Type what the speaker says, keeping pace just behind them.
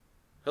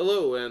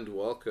Hello and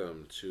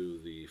welcome to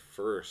the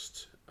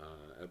first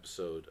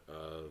episode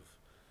of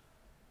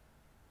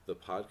the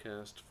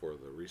podcast for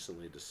the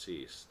recently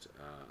deceased.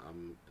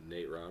 I'm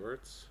Nate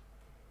Roberts,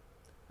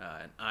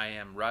 And I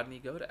am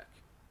Rodney Godek.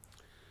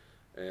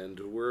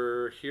 and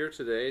we're here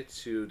today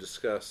to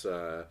discuss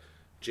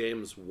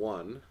James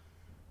Wan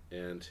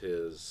and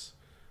his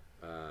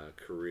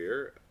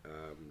career.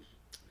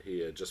 He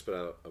had just put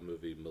out a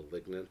movie,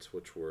 *Malignant*,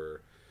 which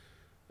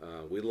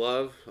we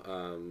love.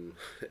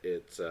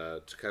 It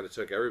kind of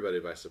took everybody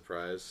by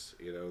surprise.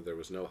 You know, there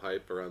was no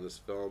hype around this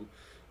film.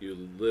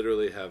 You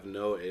literally have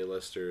no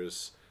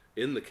A-listers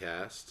in the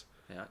cast.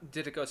 Yeah.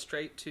 Did it go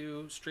straight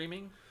to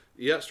streaming?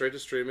 Yeah, straight to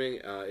streaming.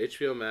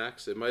 HBO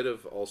Max. It might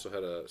have also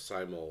had a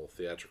simul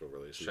theatrical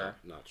release. Sure.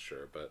 Not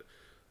sure, but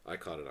I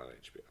caught it on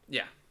HBO.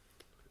 Yeah.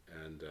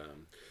 And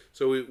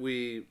so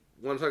we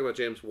want to talk about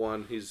James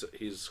Wan. He's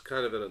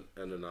kind of an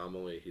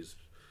anomaly. He's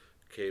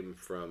came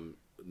from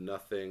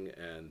nothing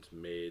and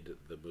made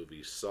the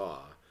movie Saw,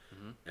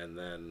 and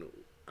then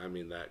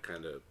that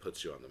kind of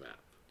puts you on the map.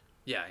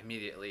 Yeah,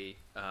 immediately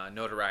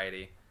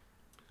notoriety.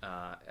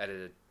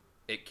 Edited.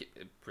 It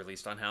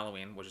released on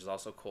Halloween, which is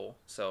also cool.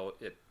 So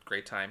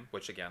great time.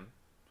 Which again,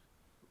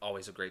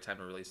 always a great time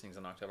to release things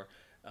in October.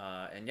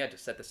 And yeah, to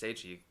set the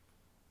stage,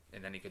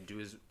 and then he could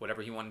do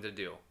whatever he wanted to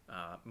do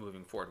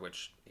moving forward,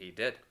 which he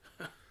did.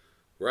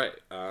 Right.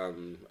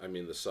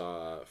 The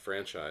Saw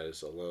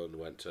franchise alone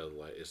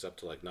is up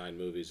to 9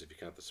 movies if you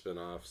count the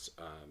spin-offs.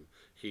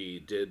 He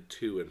did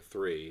 2 and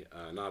 3,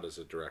 not as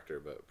a director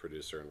but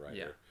producer and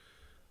writer.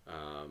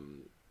 Yeah.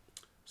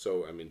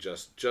 So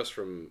just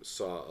from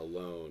Saw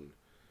alone,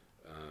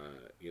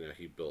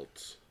 he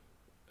built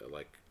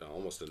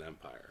almost an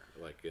empire,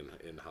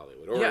 in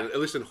Hollywood, or Yeah. at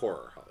least in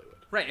horror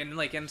Hollywood. Right,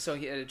 and so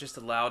it just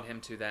allowed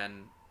him to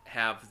then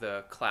have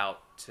the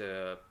clout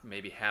to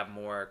maybe have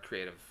more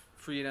creative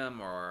freedom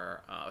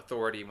or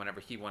authority whenever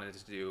he wanted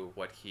to do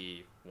what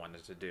he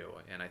wanted to do.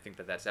 And I think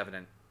that that's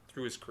evident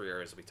through his career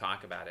as we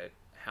talk about it,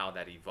 how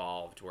that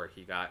evolved, where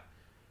he got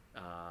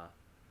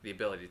the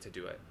ability to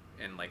do it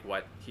and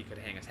what he could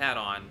hang his hat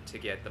on to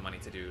get the money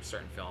to do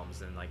certain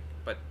films, and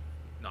but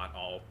not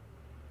all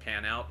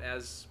pan out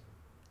as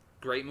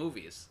great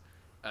movies,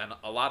 and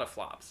a lot of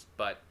flops,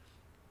 but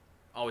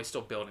always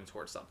still building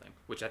towards something,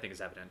 which I think is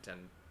evident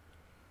and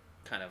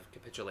kind of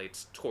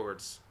capitulates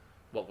towards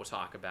what we'll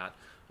talk about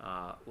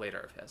later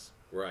of his.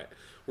 Right.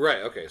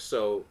 Okay.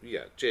 So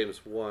yeah,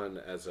 James Wan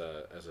as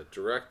a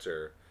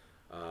director,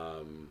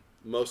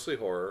 mostly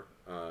horror.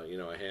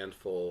 A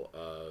handful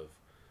of,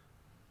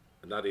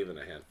 not even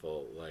a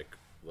handful, like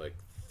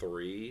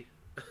 3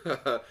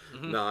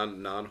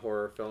 non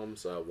horror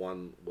films.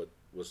 One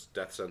was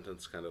Death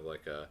Sentence, kind of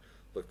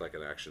looked like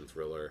an action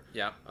thriller.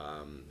 Yeah.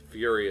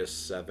 Furious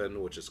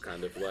 7, which is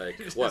kind of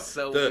what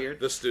so weird.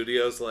 The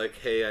studio's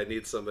hey, I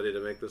need somebody to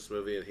make this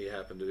movie, and he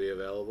happened to be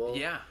available.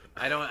 Yeah,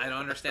 I don't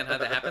understand how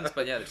that happens,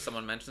 but yeah, if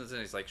someone mentions it,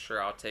 and he's like,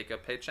 sure, I'll take a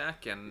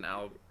paycheck and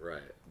I'll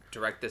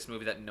direct this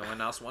movie that no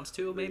one else wants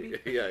to, maybe.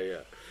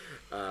 Yeah.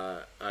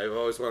 I've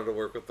always wanted to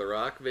work with The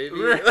Rock, maybe.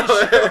 Right,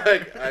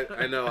 sure.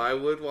 I know I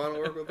would want to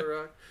work with The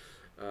Rock.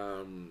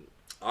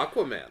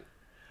 Aquaman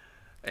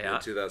in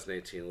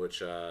 2018,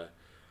 which I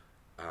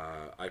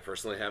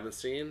personally haven't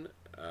seen.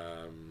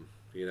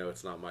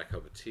 It's not my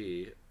cup of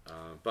tea.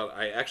 But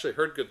I actually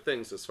heard good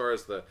things as far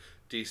as the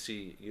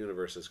DC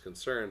universe is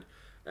concerned,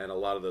 and a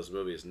lot of those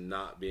movies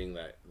not being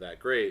that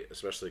great,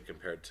 especially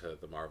compared to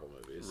the Marvel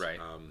movies. Right.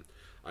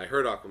 I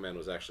heard Aquaman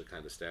was actually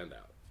kind of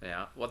standout.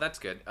 Yeah, well, that's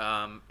good.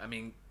 And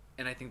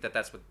I think that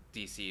that's what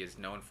DC is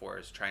known for,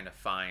 is trying to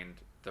find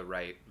the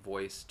right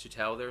voice to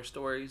tell their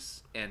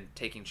stories and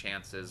taking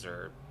chances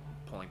or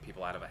pulling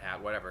people out of a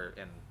hat, whatever.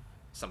 And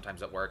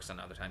sometimes it works, and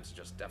other times it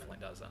just definitely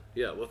doesn't.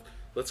 Yeah, well,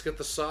 let's get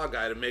the Saw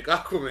guy to make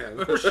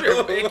Aquaman. For sure,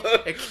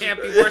 it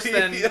can't be worse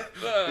than... it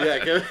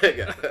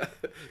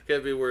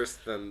can't be worse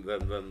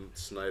than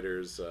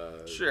Snyder's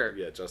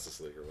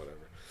Justice League or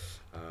whatever.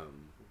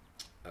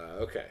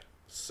 Okay,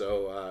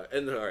 so all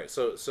right,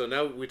 so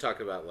now we talk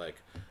about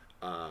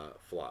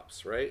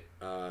flops, right?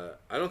 I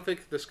don't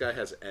think this guy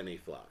has any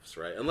flops,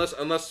 right?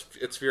 Unless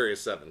it's Furious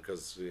 7,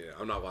 because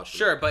I'm not watching.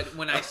 Sure, but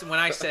when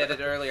I said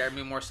it earlier, I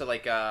mean more so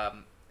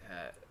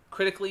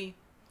critically,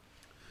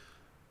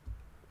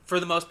 for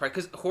the most part,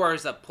 because horror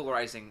is a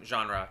polarizing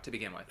genre to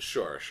begin with.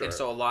 Sure. And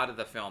so a lot of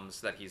the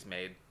films that he's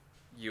made,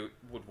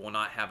 will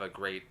not have a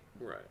great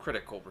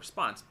critical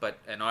response, but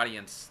an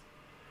audience,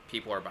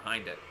 people are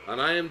behind it. On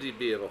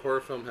IMDb, if a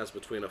horror film has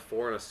between a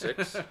 4 and a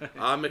 6,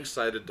 I'm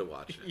excited to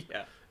watch it.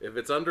 Yeah. If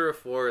it's under a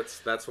 4,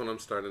 that's when I'm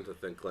starting to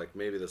think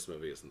maybe this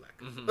movie isn't that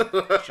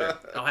good. Sure.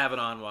 I'll have it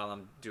on while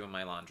I'm doing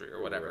my laundry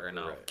or whatever, and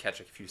I'll catch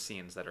a few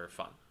scenes that are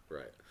fun.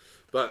 Right.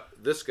 But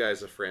this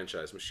guy's a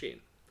franchise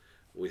machine.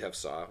 We have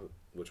Saw,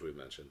 which we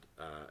mentioned.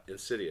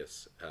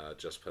 Insidious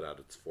just put out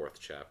its 4th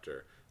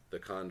chapter. The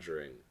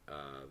Conjuring,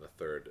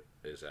 the 3rd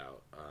is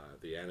out.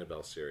 The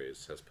Annabelle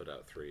series has put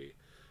out 3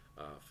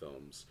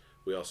 films.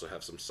 We also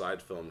have some side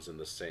films in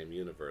the same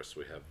universe.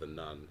 We have The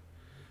Nun,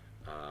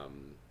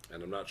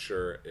 and I'm not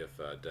sure if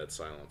Dead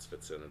Silence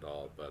fits in at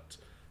all, but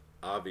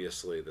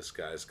obviously this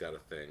guy's got a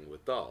thing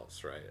with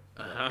dolls, right?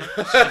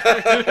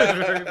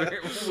 Very, very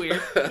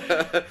weird.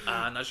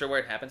 I'm not sure where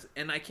it happens,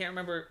 and I can't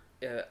remember.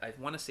 I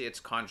want to say it's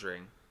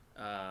Conjuring.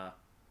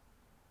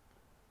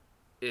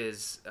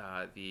 Is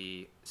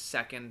the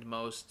second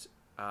most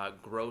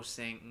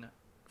grossing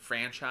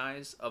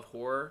franchise of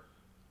horror.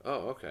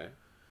 Oh, okay.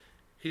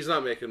 He's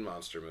not making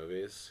monster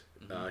movies.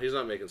 Mm-hmm. He's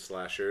not making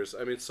slashers.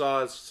 I mean,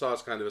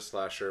 Saw's kind of a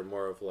slasher,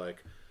 more of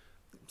like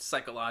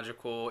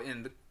Psychological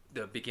in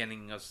the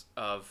beginning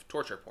of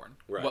torture porn.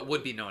 Right. What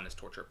would be known as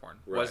torture porn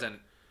Right. wasn't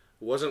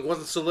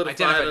wasn't solidified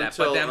identified that,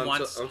 until but then until,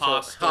 once until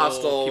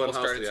Hostel, people and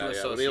started Hostel, to yeah. When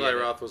associate Eli it.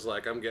 Roth was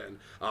like, "I'm getting,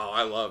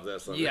 I love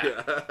this."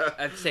 Yeah,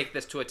 I'd take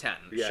this to a 10.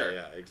 yeah, Sure.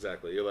 yeah,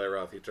 exactly. Eli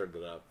Roth, he turned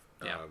it up,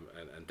 Yeah.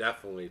 and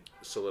definitely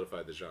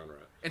solidified the genre.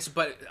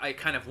 But I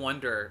kind of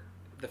wonder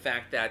the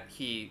fact that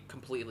he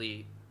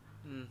completely,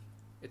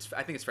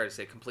 I think it's fair to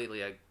say,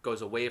 completely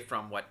goes away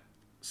from what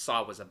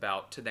Saw was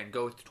about to then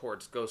go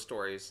towards ghost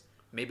stories.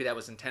 Maybe that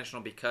was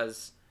intentional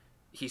because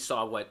he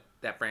saw what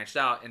that branched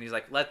out, and he's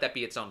like, let that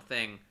be its own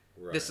thing.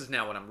 Right. This is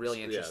now what I'm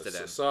really interested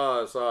in.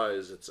 Saw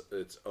is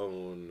its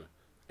own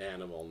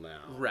animal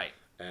now, Right.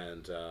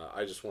 And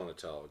I just want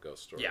to tell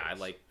ghost stories. Yeah, I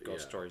like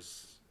ghost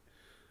stories.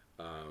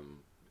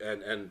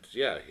 And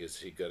yeah, is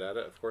he good at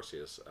it? Of course he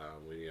is.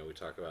 We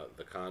talk about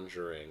The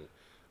Conjuring,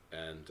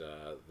 and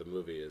the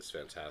movie is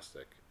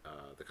fantastic.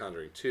 The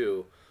Conjuring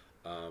 2,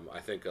 I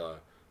think a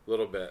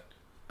little bit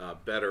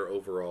better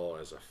overall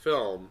as a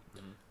film.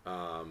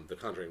 The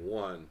Conjuring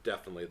 1,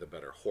 definitely the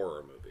better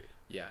horror movie.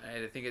 Yeah,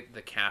 and I think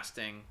the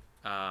casting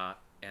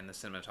and the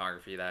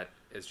cinematography that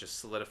is just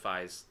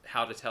solidifies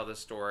how to tell this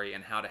story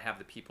and how to have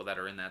the people that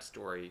are in that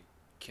story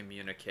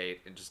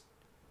communicate and just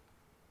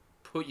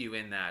put you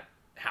in that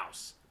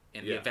house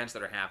and the events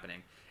that are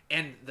happening,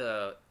 and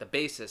the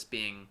basis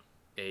being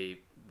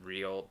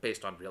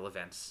based on real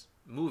events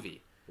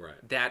movie.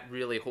 Right. That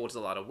really holds a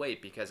lot of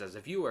weight because as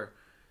a viewer,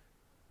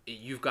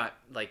 you've got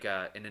like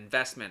an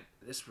investment.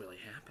 This really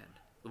happened.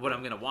 What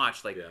I'm gonna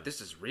watch, this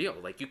is real.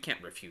 Like you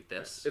can't refute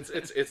this.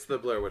 It's the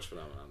Blair Witch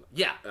phenomenon.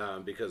 Yeah.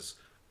 Because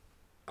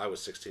I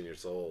was 16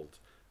 years old,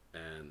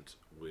 and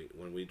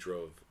when we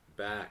drove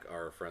back,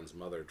 our friend's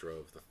mother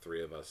drove the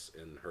three of us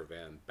in her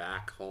van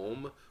back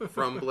home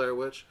from Blair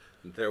Witch.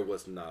 There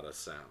was not a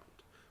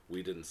sound.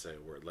 We didn't say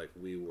a word. Like,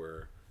 we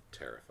were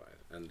terrified.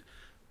 And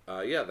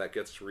that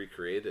gets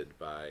recreated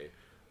by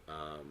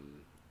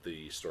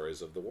the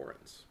stories of the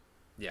Warrens.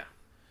 Yeah.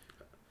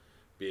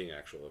 Being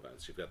actual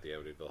events. You've got the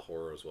Amityville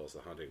Horror as well as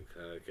the Haunting of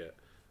Connecticut,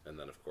 and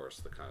then of course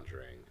the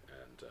Conjuring,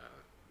 and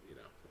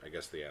I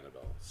guess the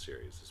Annabelle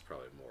series is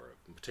probably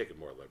taking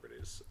more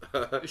liberties.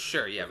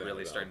 Sure, yeah, really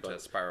Annabelle, starting to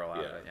spiral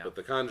out of it. Yeah,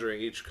 but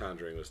each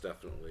Conjuring was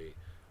definitely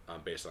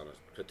based on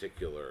a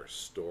particular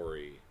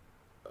story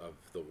of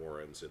the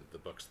Warrens in the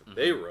books that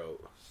they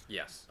wrote.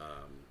 Yes.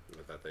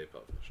 That they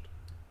published.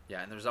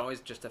 Yeah, and there's always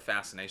just a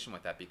fascination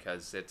with that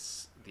because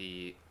it's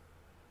the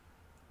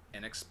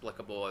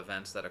inexplicable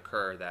events that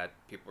occur that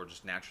people are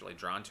just naturally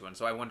drawn to, and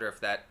so I wonder if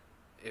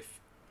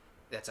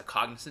that's a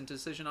cognizant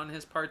decision on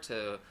his part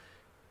to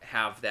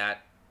have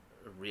that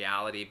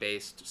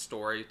reality-based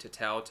story to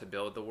tell to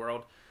build the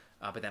world,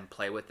 but then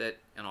play with it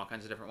in all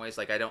kinds of different ways.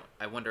 Like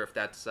I wonder if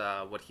that's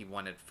what he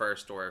wanted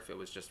first, or if it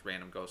was just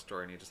random ghost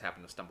story and he just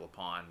happened to stumble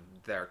upon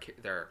their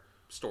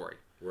story.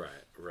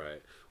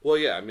 Right. Well,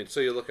 yeah. I mean, so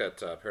you look at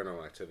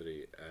Paranormal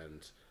Activity,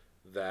 and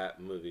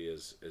that movie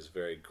is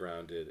very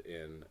grounded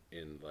in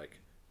like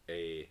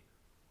a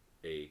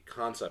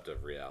concept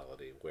of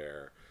reality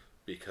where,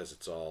 because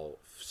it's all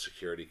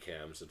security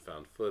cams and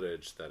found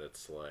footage, that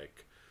it's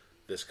like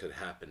this could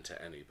happen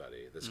to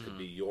anybody. This could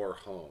be your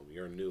home,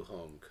 your new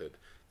home.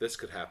 This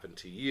could happen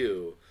to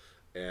you,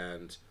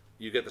 and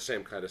you get the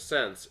same kind of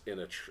sense in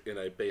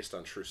a based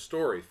on true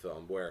story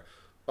film where,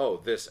 oh,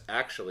 this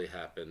actually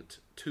happened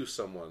to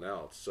someone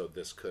else, so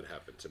this could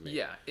happen to me.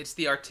 Yeah, it's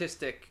the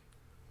artistic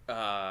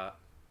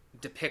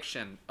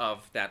depiction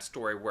of that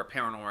story where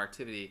Paranormal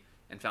Activity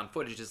and found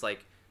footage is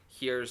like,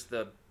 here's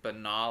the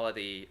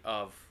banality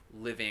of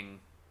living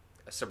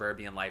a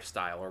suburban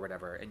lifestyle or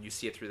whatever, and you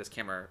see it through this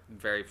camera,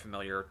 very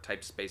familiar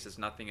type spaces.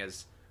 Nothing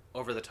is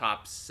over the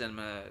top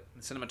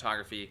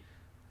cinematography,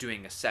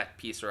 doing a set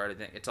piece or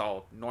anything. It's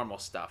all normal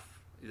stuff.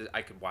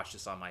 I could watch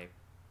this on my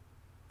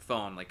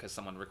phone, like, because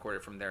someone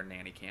recorded from their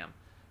nanny cam.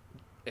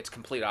 It's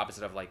complete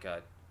opposite of like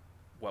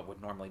what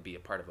would normally be a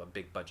part of a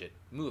big budget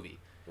movie.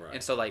 Right.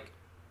 And so like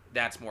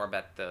that's more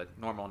about the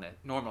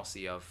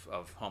normalcy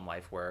of home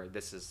life, where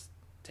this is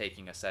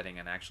taking a setting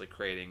and actually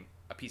creating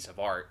a piece of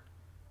art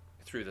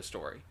through the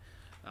story.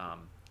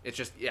 It's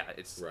just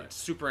it's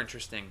super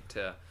interesting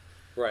to.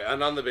 Right,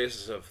 and on the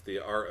basis of the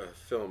art of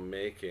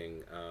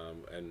filmmaking,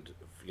 and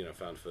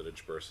found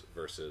footage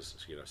versus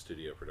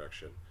studio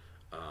production,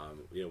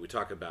 we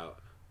talk about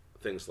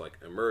things like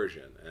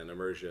immersion, and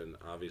immersion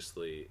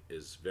obviously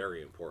is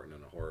very important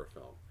in a horror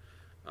film.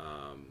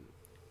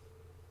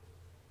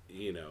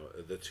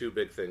 The two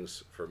big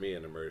things for me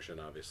in immersion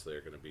obviously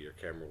are going to be your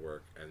camera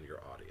work and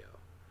your audio,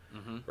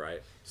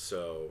 right?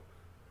 So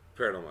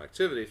Paranormal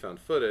Activity, found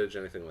footage,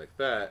 anything like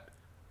that,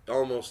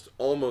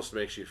 almost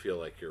makes you feel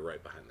like you're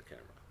right behind the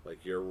camera,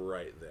 like you're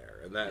right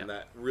there, and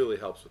that really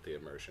helps with the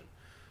immersion.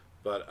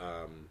 But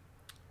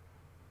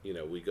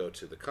we go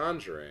to The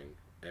Conjuring,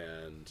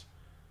 and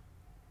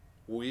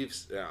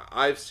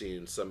I've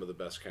seen some of the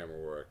best camera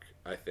work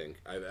I think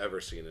I've ever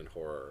seen in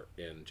horror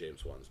in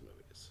James Wan's movies.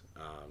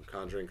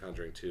 Conjuring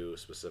 2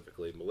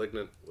 specifically,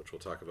 Malignant, which we'll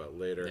talk about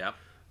later. Yeah.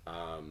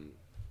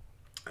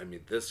 I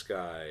mean, this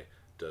guy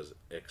does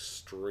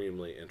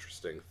extremely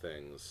interesting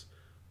things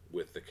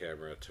with the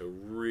camera to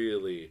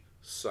really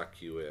suck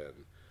you in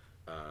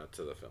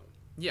to the film.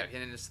 Yeah,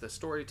 and it's the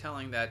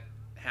storytelling that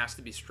has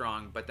to be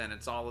strong, but then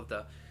it's all of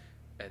the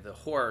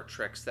horror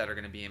tricks that are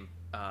going to be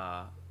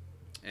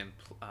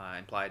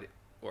implied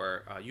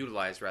or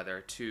utilized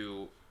rather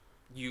to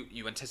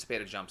you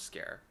anticipate a jump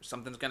scare.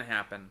 Something's going to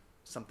happen.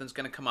 Something's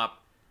going to come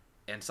up,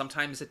 and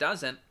sometimes it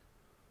doesn't,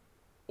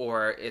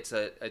 or it's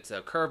a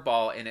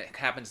curveball and it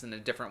happens in a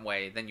different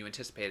way than you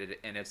anticipated,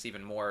 and it's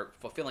even more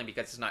fulfilling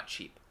because it's not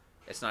cheap.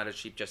 It's not a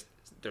cheap just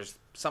there's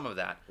some of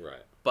that,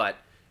 right? But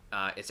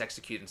it's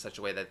executed in such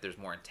a way that there's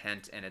more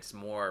intent and it's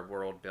more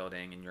world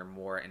building, and you're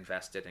more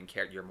invested and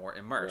you're more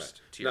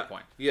immersed. Right. To your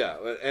point, yeah,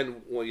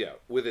 and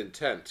with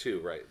intent too,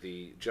 right?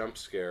 The jump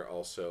scare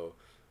also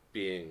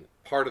being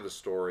part of the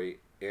story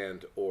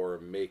and or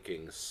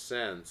making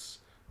sense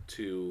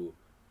to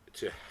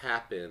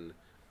happen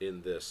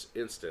in this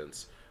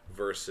instance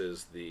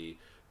versus the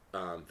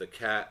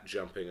cat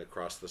jumping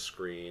across the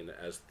screen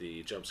as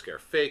the jump scare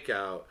fake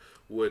out,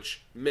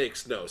 which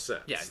makes no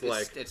sense. Yeah,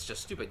 it's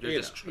just stupid.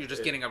 You're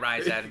just getting a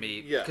rise out of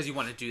me because yeah. you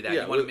want to do that.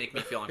 You want to make me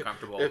feel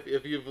uncomfortable.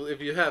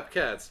 If you have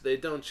cats, they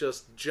don't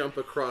just jump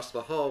across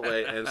the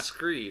hallway and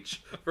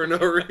screech for no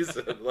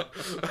reason.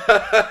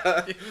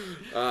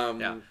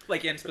 Yeah,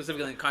 and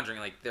specifically in Conjuring,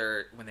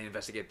 when they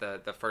investigate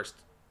the first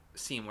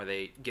scene where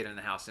they get in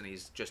the house and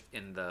he's just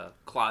in the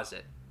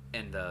closet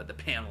and the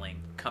paneling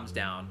comes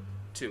down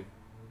to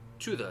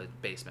the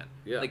basement.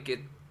 Yeah.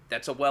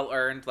 That's a well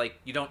earned.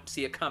 You don't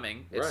see it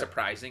coming. It's right.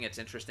 surprising. It's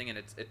interesting, and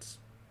it's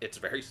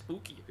very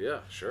spooky. Yeah,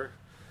 sure,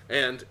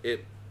 and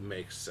it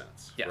makes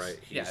sense. Yes. Right.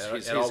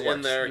 He's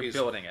in there. You're he's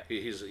building it.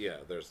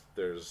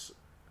 There's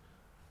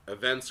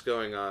events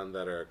going on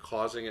that are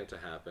causing it to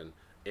happen,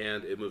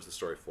 and it moves the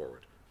story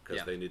forward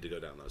because they need to go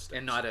down those steps,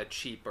 and not a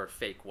cheap or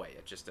fake way.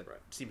 It just right.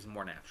 seems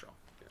more natural.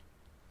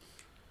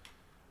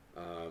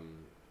 Yeah.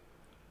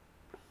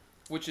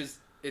 Which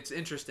it's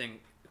interesting.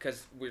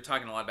 Because we're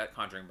talking a lot about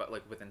Conjuring, but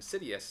with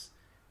Insidious,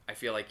 I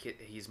feel like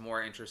he's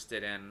more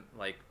interested in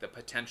the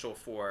potential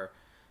for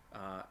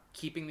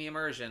keeping the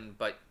immersion,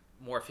 but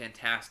more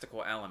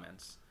fantastical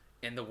elements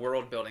in the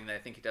world building that I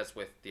think he does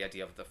with the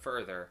idea of the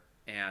further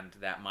and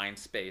that mind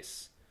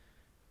space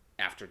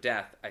after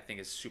death. I think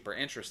is super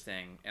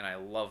interesting, and I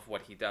love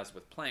what he does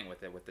with playing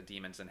with it, with the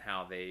demons and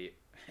how they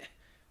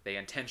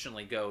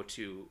intentionally go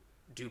to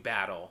do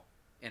battle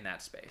in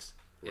that space.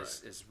 Right.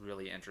 Is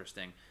really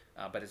interesting.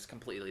 But it's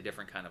completely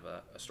different kind of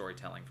a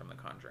storytelling from The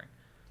Conjuring.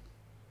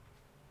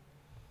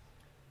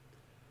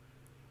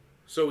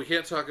 So we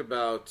can't talk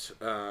about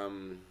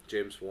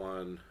James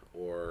Wan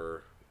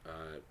or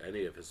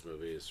any of his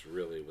movies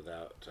really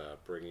without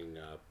bringing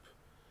up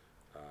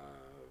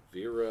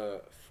Vera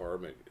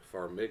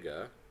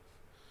Farmiga.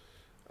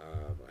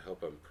 I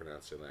hope I'm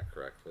pronouncing that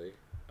correctly.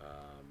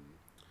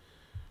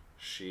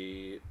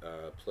 She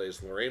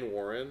plays Lorraine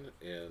Warren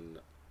in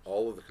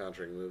all of the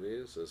Conjuring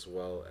movies, as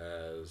well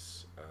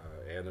as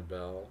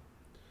Annabelle.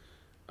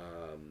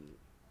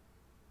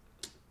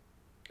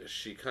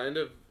 She kind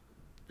of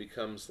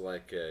becomes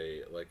like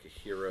a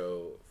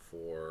hero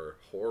for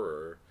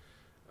horror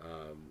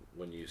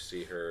when you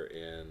see her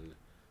in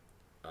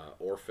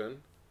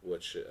Orphan,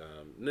 which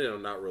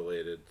not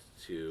related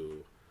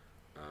to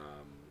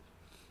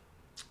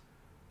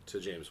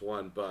James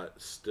Wan, but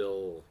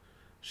still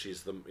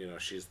she's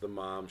the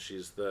mom.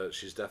 She's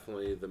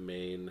definitely the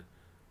main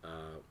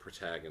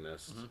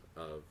protagonist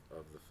of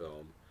the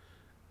film,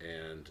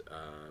 and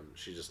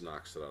she just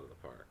knocks it out of the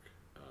park.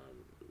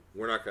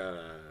 We're not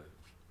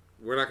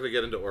gonna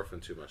get into Orphan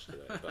too much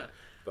today,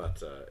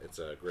 but it's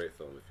a great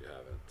film if you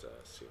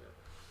haven't seen it.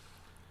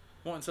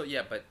 Well, and so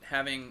but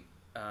having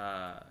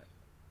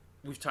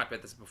we've talked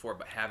about this before,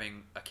 but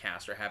having a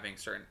cast or having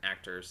certain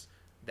actors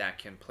that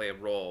can play a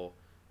role,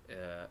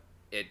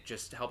 it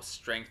just helps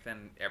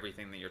strengthen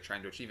everything that you're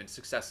trying to achieve in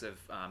successive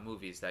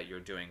movies that you're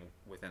doing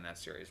within that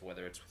series,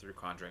 whether it's through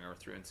Conjuring or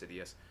through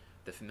Insidious.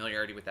 The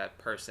familiarity with that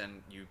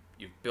person,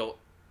 you've built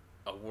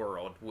a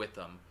world with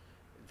them.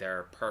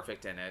 They're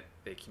perfect in it.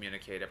 They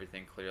communicate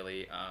everything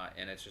clearly,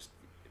 and it's just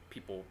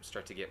people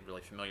start to get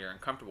really familiar and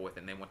comfortable with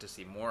it, and they want to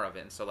see more of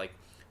it. And so,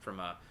 from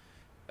a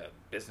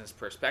business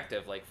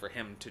perspective, for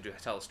him to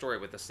tell a story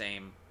with the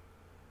same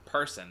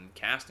person,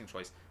 casting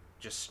choice,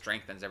 just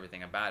strengthens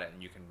everything about it,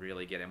 and you can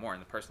really get in more,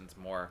 and the person's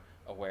more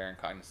aware and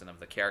cognizant of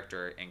the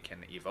character and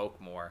can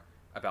evoke more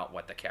about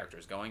what the character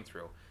is going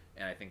through.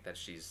 And I think that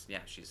she's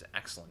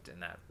excellent in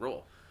that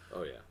role.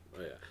 Oh yeah,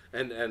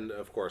 and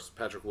of course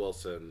Patrick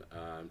Wilson.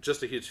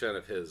 Just a huge fan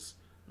of his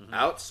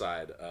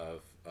outside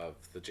of of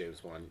the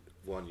James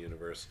Wan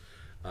universe.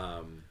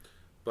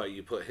 But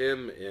you put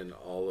him in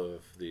all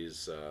of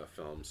these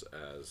films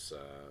as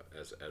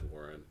Ed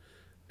Warren,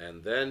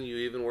 and then you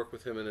even work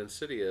with him in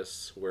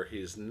Insidious, where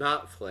he's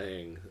not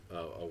playing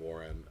a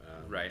Warren,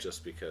 Right.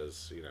 just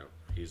because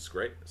he's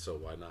great. So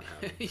why not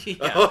have him?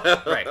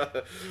 Yeah,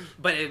 right.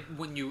 But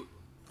when you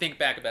think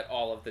back about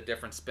all of the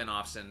different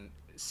spin-offs and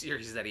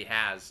series that he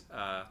has,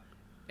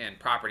 and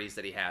properties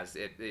that he has,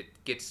 it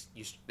gets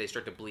they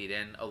start to bleed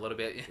in a little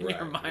bit in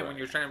your mind when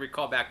you're trying to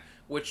recall back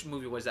which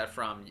movie was that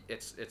from.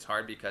 It's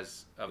hard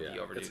because of the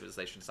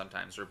overutilization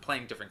sometimes, or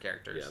playing different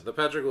characters. Yeah, the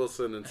Patrick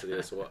Wilson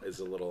Insidious is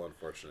a little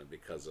unfortunate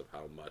because of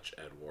how much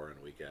Ed Warren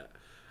we get.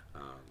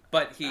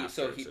 But that's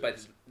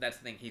the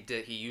thing,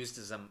 he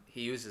uses him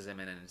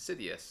in an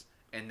Insidious,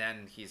 and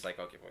then he's like,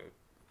 okay, well,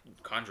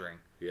 Conjuring,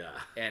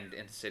 and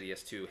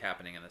Insidious 2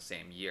 happening in the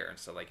same year, and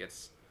so like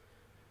it's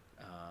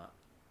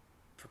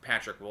for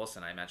Patrick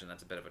Wilson, I imagine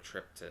that's a bit of a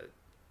trip to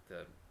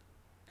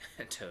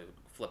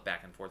flip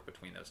back and forth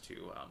between those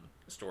two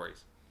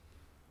stories.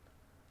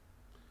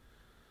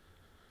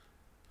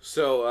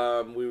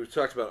 So we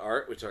talked about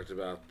art. We talked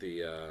about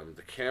the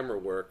camera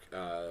work.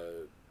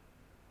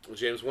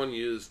 James Wan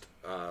used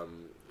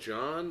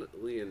John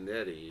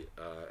Leonetti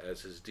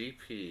as his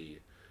DP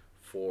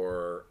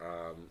for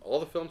all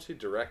the films he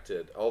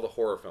directed, all the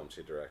horror films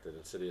he directed: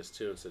 Insidious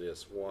 2,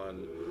 Insidious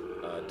 1,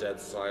 Dead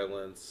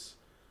Silence.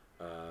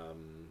 I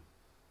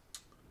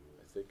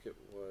think it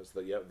was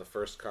the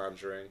first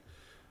Conjuring.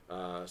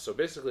 So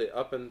basically,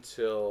 up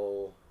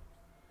to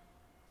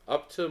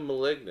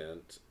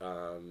Malignant,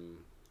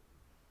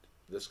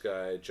 this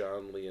guy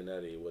John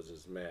Leonetti was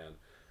his man,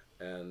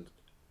 and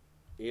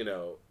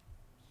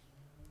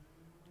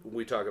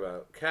we talk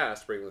about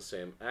cast bringing the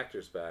same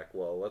actors back.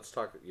 Well, let's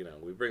talk.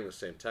 We bring the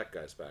same tech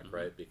guys back, mm-hmm.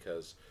 right?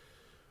 Because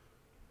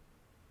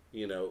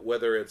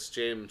whether it's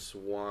James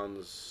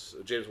Wan's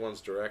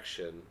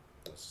direction.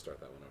 Let's start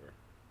that one over.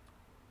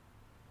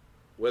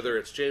 Whether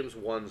it's James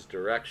Wan's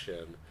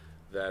direction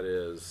that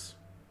is,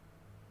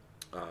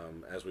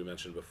 as we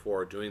mentioned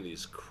before, doing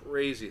these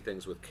crazy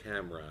things with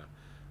camera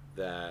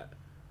that,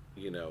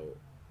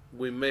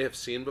 we may have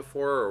seen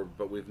before,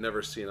 but we've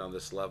never seen on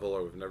this level,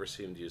 or we've never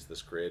seen use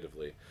this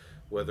creatively.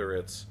 Whether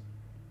it's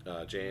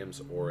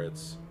James or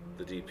it's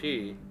the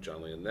DP,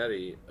 John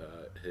Leonetti,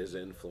 his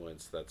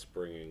influence that's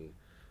bringing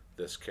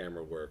this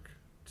camera work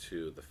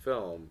to the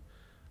film.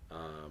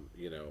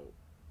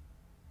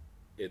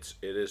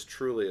 It is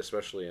truly,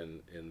 especially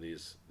in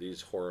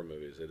these horror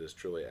movies, it is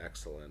truly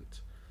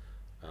excellent.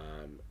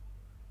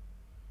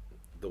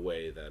 The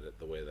way that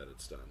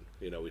it's done.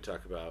 We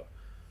talk about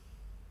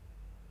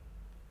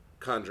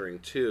Conjuring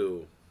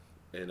 2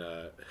 in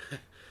a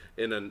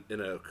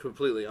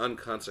completely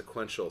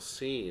unconsequential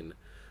scene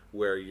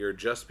where you're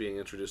just being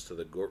introduced to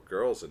the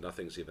girls and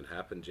nothing's even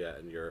happened yet,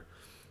 and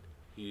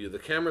the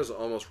camera's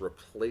almost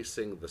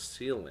replacing the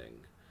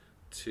ceiling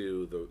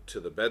to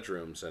the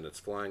bedrooms, and it's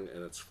flying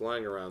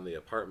around the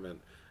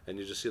apartment, and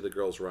you just see the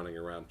girls running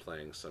around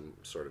playing some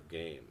sort of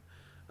game.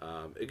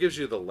 It gives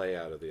you the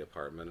layout of the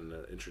apartment, and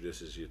it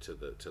introduces you to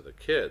the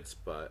kids,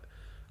 but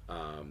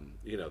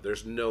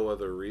there's no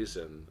other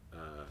reason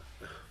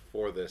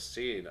for this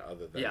scene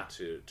other than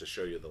to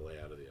show you the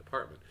layout of the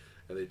apartment,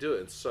 and they do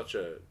it in such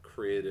a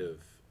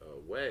creative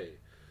way,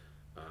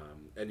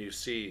 and you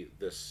see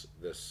this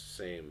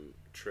same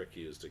trick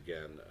used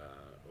again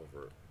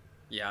over.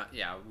 Yeah,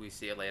 we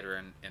see it later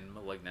in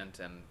Malignant,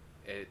 and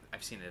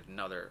I've seen it in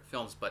other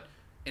films,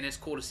 and it's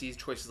cool to see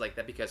choices like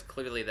that, because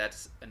clearly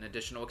that's an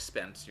additional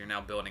expense. You're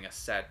now building a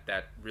set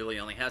that really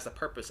only has the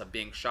purpose of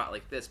being shot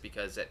like this,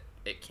 because it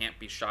can't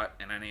be shot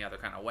in any other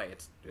kind of way.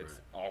 It's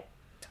all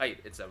tight.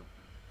 It's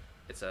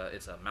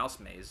a mouse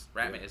maze,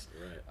 rat maze.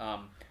 Right.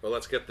 Well,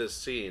 let's get this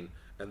scene,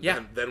 and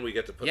then we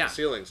get to put the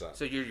ceilings on.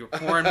 So you're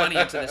pouring money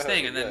into this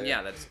thing, and then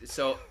that's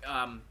so.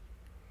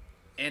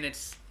 And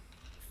it's,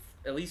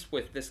 at least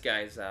with this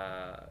guy's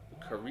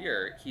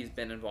career, he's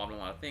been involved in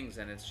a lot of things,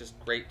 and it's just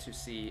great to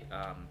see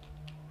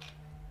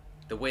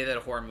the way that a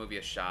horror movie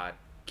is shot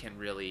can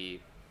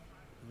really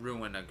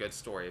ruin a good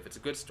story. If it's a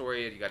good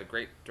story, you got a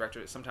great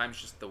director,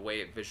 sometimes just the way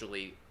it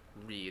visually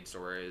reads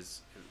or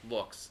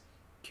looks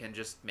can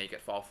just make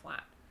it fall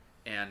flat.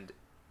 And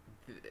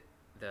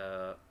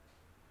the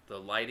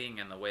lighting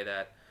and the way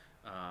that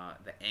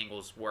the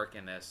angles work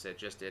in this,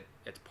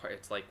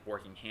 it's like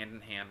working hand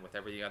in hand with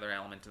every other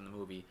element in the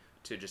movie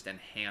to just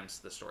enhance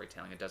the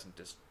storytelling. It doesn't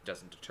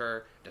deter,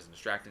 it doesn't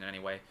distract in any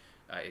way.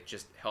 It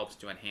just helps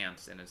to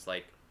enhance, and it's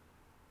like,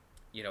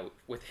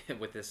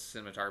 with this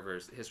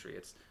cinematographer's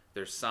history,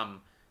 there's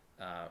some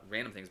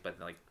random things, but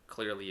like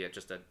clearly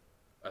just a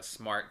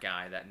smart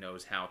guy that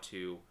knows how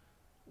to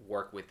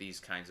work with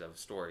these kinds of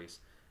stories.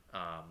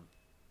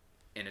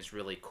 And it's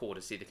really cool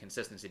to see the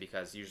consistency,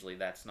 because usually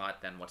that's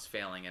not then what's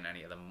failing in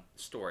any of the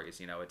stories.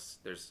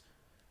 There's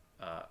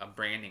a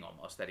branding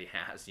almost that he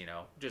has,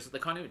 just the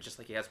continuity, just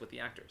like he has with the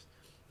actors.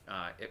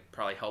 It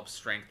probably helps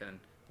strengthen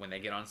when they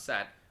get on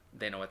set.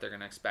 They know what they're going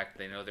to expect.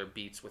 They know their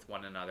beats with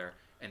one another,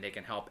 and they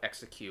can help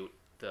execute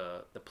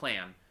the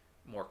plan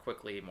more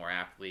quickly, more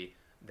aptly,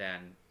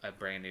 than a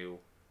brand new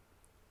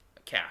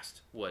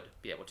cast would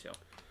be able to.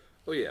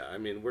 Oh yeah, I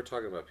mean, we're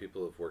talking about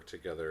people who've worked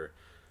together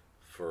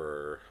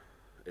for,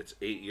 it's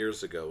 8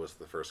 years ago was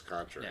the first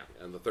Conjuring,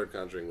 and the third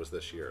Conjuring was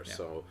this year. Yeah.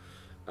 So,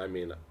 I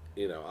mean,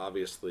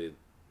 obviously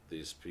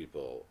these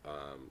people,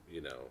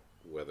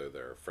 whether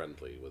they're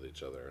friendly with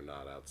each other or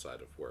not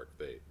outside of work,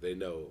 they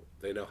know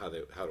how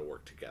to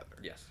work together.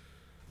 Yes.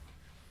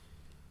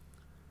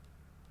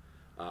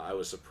 I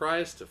was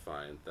surprised to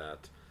find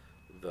that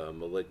the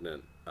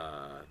Malignant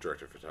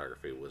director of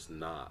photography was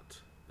not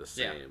the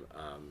same,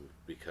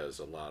 because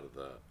a lot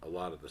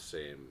of the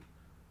same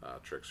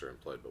tricks are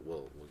employed. But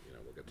we'll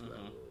get to that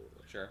a little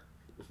later. Sure.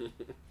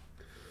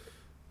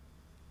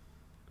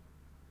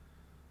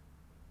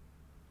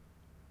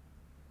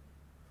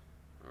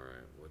 All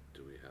right, what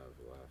do we have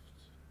left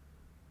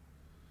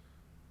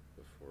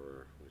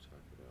before we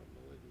talk about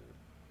Malignant?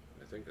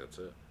 I think that's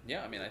it.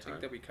 Yeah, I mean, I think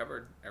that we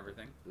covered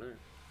everything. All right.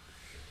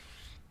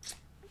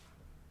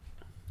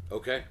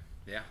 Okay.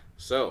 Yeah.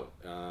 So,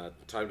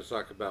 time to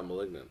talk about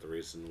Malignant. The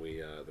reason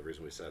we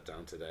sat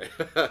down today.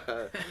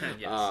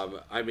 Yes.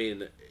 I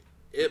mean,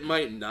 it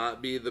might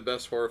not be the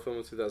best horror film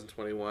of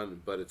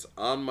 2021, but it's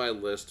on my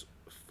list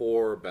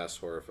for best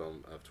horror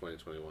film of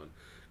 2021.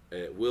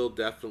 It will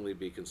definitely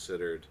be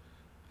considered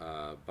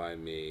by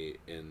me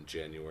in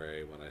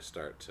January when I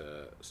start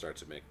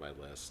to make my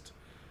list.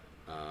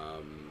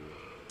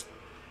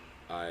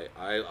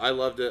 I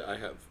loved it. I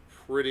have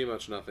pretty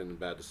much nothing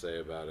bad to say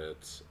about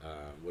it.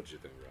 What did you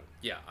think, Rod?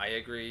 Yeah, I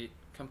agree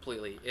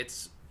completely.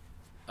 It's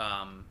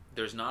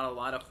there's not a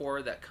lot of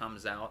horror that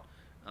comes out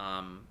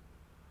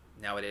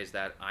nowadays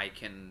that I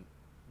can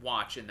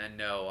watch and then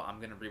know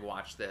I'm gonna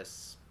rewatch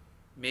this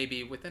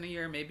maybe within a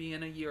year, maybe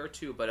in a year or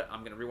two, but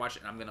I'm gonna rewatch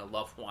it and I'm gonna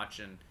love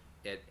watching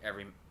it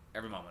every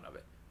moment of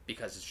it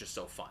because it's just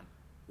so fun.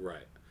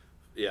 Right.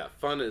 Yeah,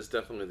 fun is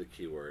definitely the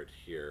key word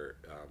here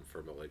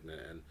for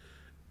Malignant,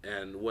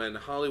 and when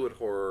Hollywood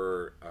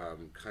horror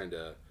kind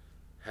of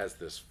has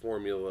this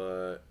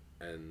formula,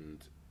 and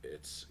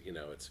it's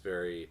it's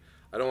very,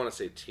 I don't want to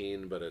say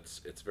teen, but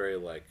it's very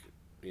like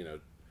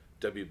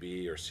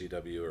WB or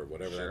CW or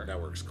whatever that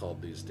network's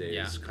called these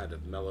days, kind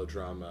of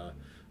melodrama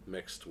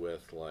mixed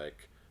with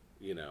like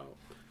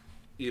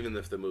even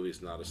if the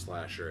movie's not a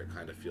slasher, it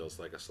kind of feels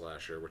like a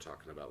slasher. We're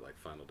talking about like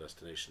Final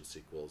Destination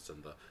sequels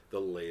and the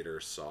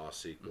later Saw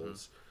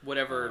sequels. Mm-hmm.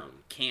 Whatever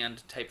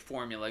canned type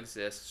formula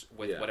exists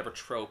with whatever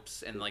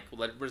tropes, and like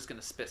we're just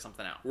going to spit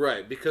something out.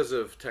 Right, because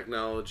of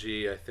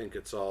technology, I think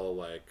it's all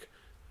like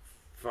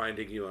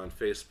finding you on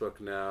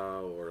Facebook now,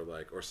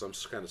 or some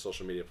kind of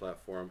social media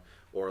platform,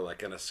 or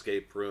like an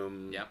escape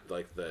room. Yep.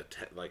 Like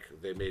like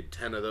they made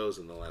 10 of those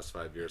in the last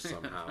 5 years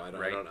somehow.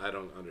 I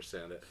don't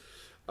understand it.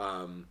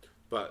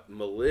 But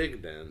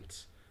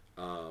Malignant,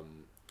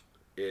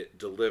 it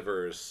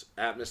delivers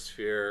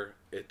atmosphere.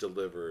 It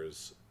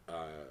delivers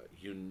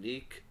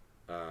unique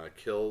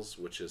kills,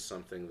 which is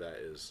something that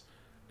is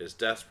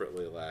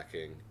desperately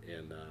lacking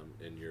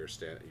in your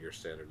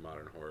standard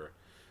modern horror.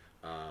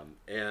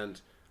 And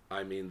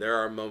I mean, there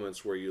are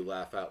moments where you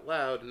laugh out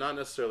loud, not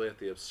necessarily at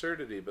the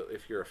absurdity, but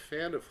if you're a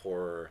fan of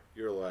horror,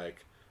 you're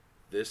like,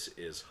 this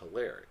is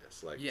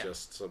hilarious. Like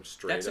just some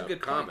straight up comedy. That's a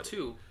good point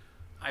too.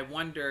 I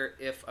wonder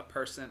if a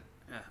person,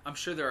 I'm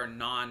sure there are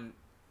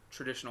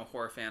non-traditional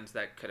horror fans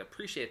that could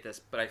appreciate this,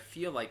 but I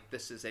feel like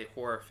this is a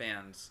horror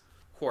fan's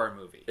horror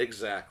movie.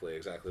 Exactly.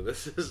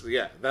 This is,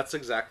 that's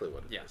exactly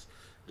what it is.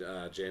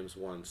 James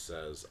Wan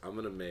says, I'm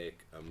going to make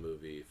a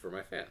movie for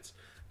my fans.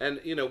 And,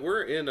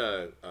 we're in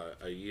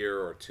a year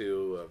or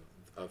two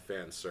of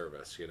fan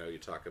service. You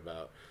talk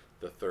about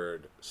the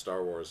third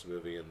Star Wars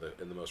movie in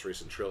the most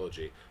recent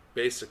trilogy,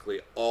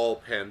 basically all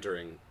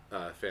pandering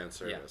fan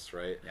service,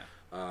 right? Yeah.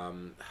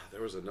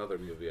 There was another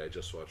movie I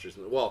just watched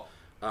recently. Well,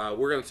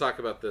 we're going to talk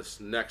about this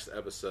next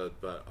episode,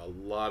 but a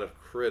lot of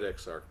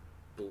critics are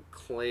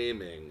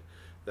claiming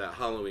that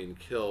Halloween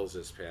Kills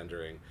is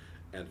pandering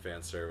and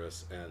fan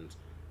service, and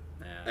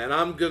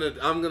I'm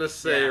gonna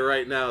say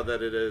right now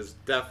that it is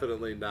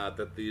definitely not.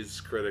 That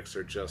these critics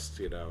are just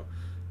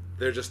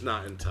they're just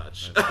not in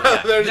touch. Sure.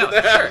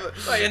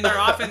 And they're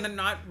often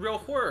not real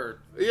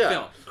horror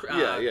film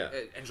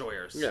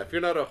enjoyers. Yeah, if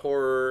you're not a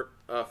horror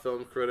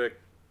film critic,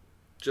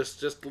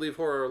 just leave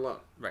horror alone.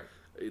 Right.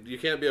 You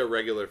can't be a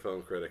regular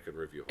film critic and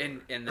review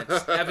horror. And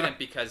that's evident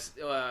because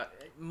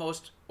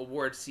most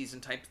award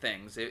season type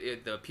things,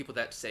 the people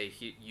that say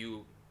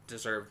you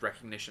deserve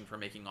recognition for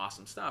making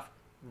awesome stuff,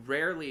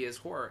 rarely is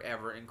horror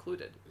ever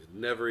included.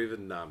 Never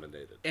even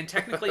nominated. And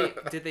technically,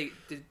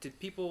 did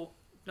people,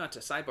 not to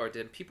sidebar,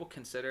 did people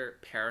consider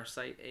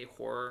Parasite a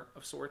horror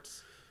of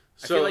sorts?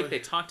 I feel like they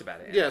talked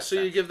about it. Yeah,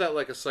 so you give that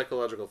like a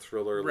psychological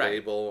thriller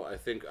label. I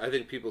think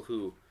people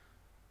who,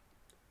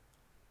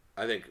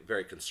 I think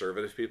very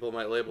conservative people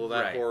might label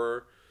that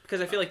horror.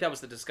 Because I feel like that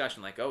was the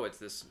discussion, like, oh, it's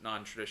this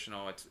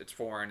non-traditional, it's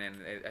foreign and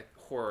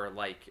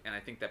horror-like, and I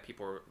think that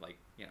people were like,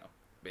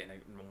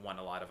 won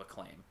a lot of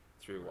acclaim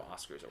through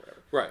Oscars or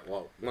whatever. Right.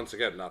 Well, once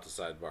again, not to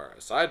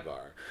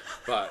sidebar,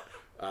 but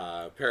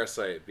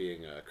Parasite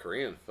being a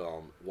Korean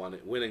film,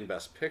 winning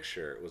Best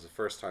Picture. It was the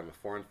first time a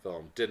foreign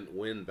film didn't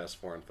win Best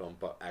Foreign Film,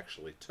 but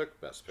actually took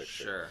Best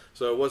Picture. Sure.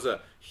 So it was a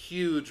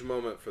huge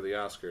moment for the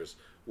Oscars,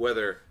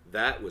 whether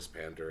that was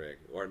pandering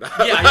or not.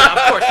 Yeah, of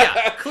course,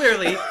 yeah,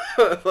 clearly.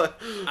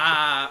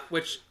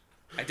 Which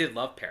I did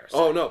love Parasite.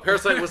 Oh no,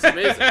 Parasite was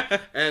amazing,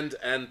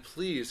 and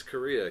please,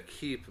 Korea,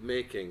 keep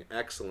making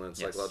excellent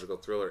psychological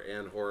thriller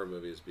and horror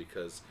movies,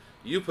 because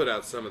you put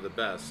out some of the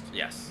best.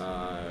 Yes.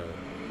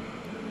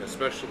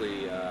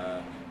 Especially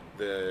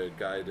the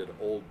guy who did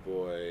Old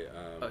Boy.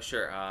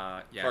 Sure.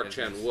 Yeah. Park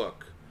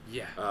Chan-wook.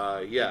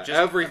 Yeah. Yeah. Just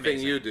Everything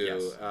amazing. you do,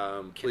 Yes.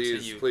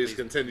 please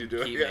continue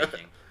doing keep it,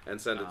 making.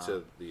 and send it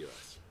to the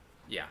U.S.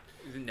 Yeah.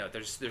 No,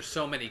 there's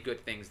so many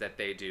good things that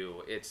they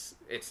do. It's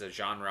a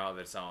genre of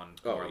its own,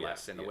 more or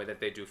less, in the way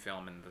that they do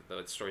film and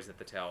the stories that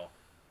they tell.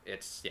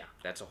 It's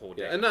that's a whole.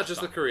 Yeah, and not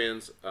just the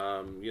Koreans.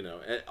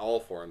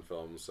 All foreign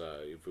films.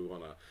 If we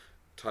want to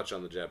touch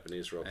on the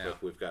Japanese real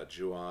quick, we've got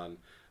Ju-on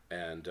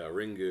and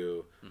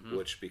Ringu,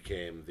 which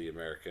became the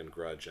American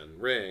Grudge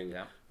and Ring,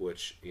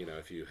 which,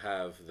 if you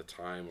have the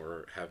time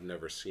or have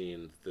never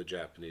seen, the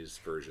Japanese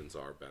versions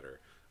are better.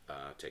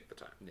 Take the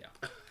time.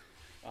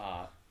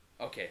 Yeah.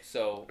 Okay,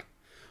 so...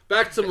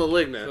 Back to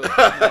Malignant.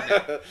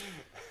 A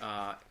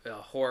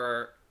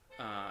horror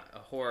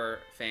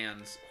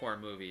fans horror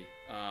movie.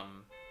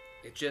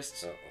 It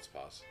just... Oh, let's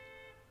pause.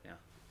 Yeah.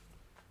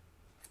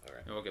 All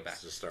right. And we'll get back.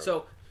 Let's just start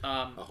So,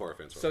 a horror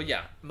fans. So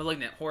yeah,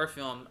 Malignant, horror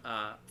film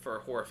for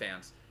horror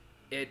fans.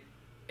 It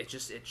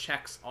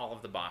checks all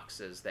of the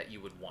boxes that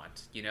you would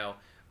want. You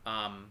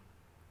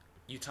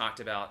talked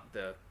about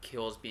the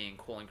kills being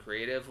cool and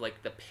creative,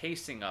 like the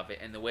pacing of it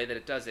and the way that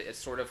it does it. It's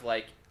sort of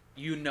like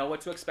you know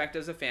what to expect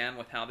as a fan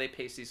with how they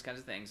pace these kinds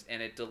of things,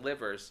 and it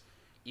delivers.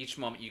 Each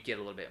moment you get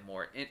a little bit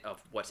more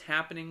of what's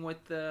happening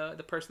with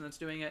the person that's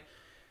doing it.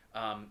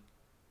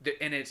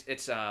 And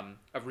it's a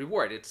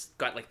reward. It's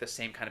got like the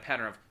same kind of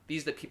pattern of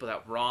these are the people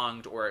that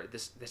wronged or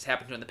this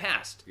happened to in the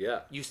past. Yeah.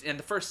 In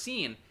the first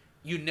scene,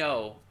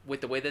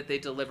 with the way that they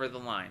deliver the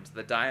lines,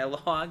 the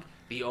dialogue,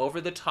 the over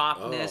the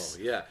topness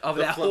of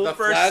that whole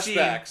first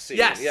flashback scene.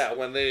 Yes. Yeah,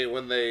 when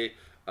they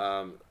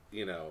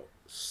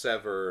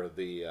sever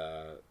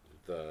the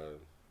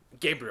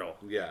Gabriel.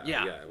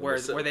 Yeah. Where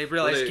they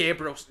realize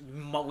Gabriel,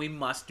 we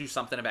must do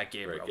something about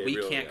Gabriel. Right,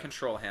 Gabriel, we can't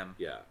control him.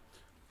 Yeah.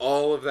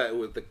 All of that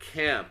with the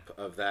camp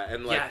of that,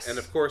 and and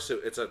of course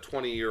it's a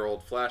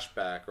 20-year-old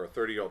flashback or a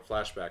 30-year-old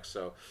flashback,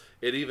 so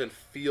it even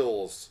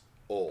feels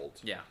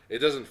old. Yeah. It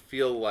doesn't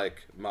feel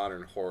like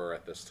modern horror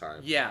at this time.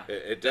 Yeah.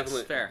 It definitely.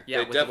 That's fair.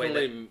 Yeah. They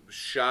definitely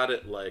shot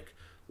it like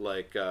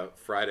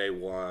Friday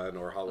 1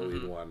 or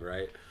Halloween 1,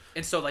 right?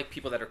 And so like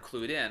people that are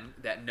clued in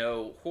that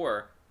know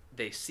horror,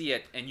 they see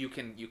it and you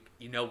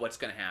know what's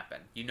going to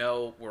happen.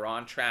 We're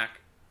on track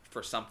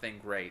for something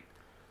great,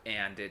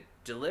 and it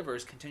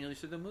delivers continually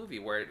through the movie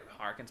where it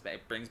harkens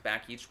back, brings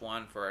back each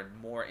one for a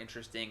more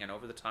interesting and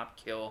over the top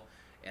kill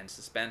and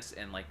suspense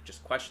and like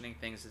just questioning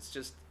things.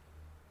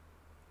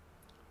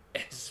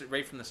 It's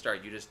right from the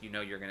start. You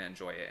know you're going to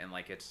enjoy it, and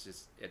like it's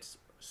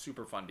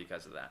super fun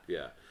because of that.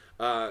 Yeah.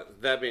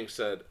 That being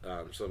said,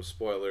 some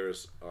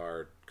spoilers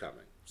are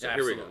coming. So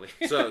Absolutely.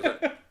 Here we go.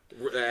 So,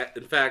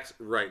 in fact,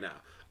 right now,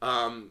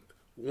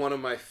 one of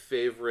my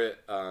favorite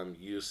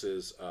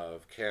uses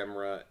of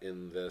camera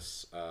in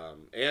this,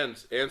 and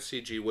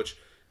CG, which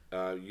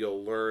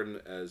you'll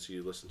learn as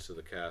you listen to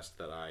the cast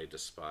that I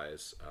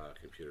despise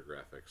computer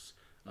graphics,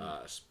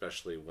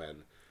 especially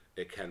when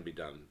it can be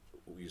done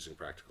using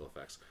practical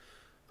effects.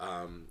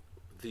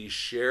 The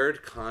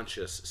shared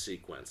conscious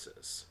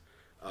sequences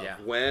of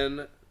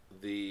when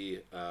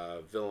the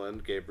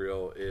villain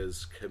Gabriel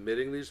is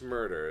committing these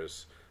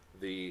murders,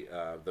 the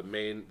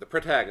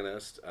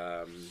protagonist,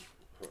 her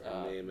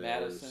name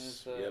Madison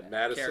is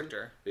the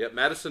character. Yep,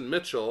 Madison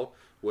Mitchell,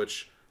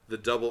 which the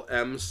double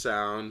M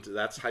sound.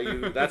 That's how you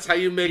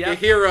make a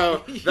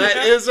hero. That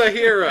is a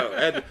hero,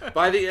 and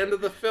by the end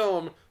of the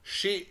film,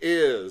 she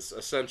is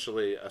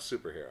essentially a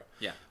superhero.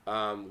 Yeah.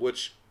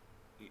 Which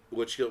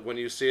when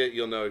you see it,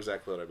 you'll know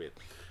exactly what I mean.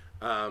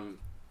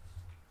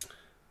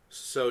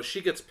 So she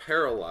gets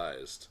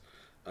paralyzed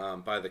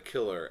by the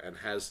killer and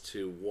has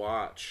to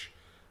watch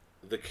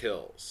the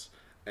kills.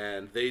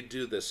 And they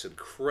do this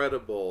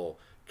incredible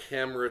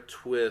camera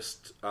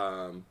twist,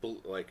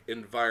 like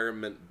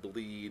environment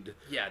bleed.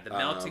 Yeah, the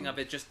melting of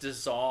it just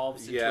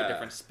dissolves into a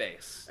different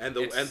space. And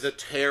the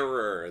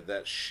terror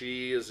that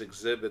she is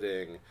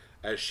exhibiting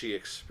as she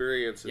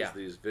experiences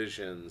these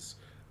visions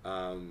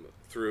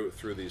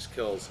through these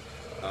kills.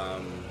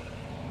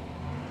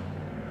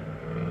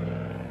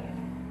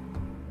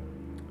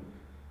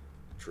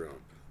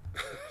 Trump.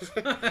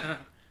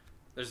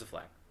 There's a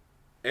flag.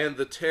 And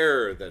the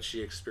terror that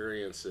she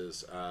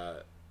experiences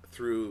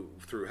through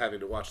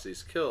having to watch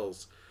these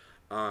kills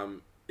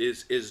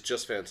is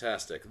just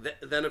fantastic.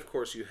 Then, of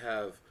course, you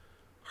have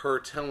her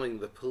telling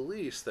the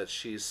police that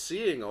she's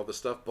seeing all the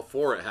stuff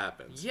before it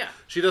happens. Yeah.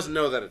 She doesn't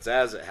know that it's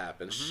as it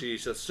happens. She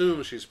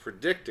assumes she's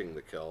predicting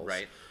the kills.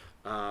 Right.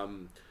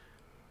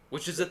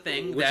 Which is a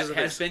thing Which that is a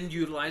has thing. been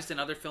utilized in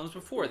other films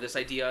before. This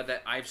idea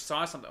that I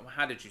saw something. Well,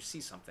 how did you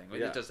see something? Well,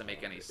 Yeah. It doesn't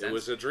make any sense. It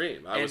was a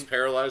dream. I was And-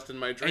 paralyzed in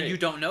my dream. And you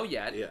don't know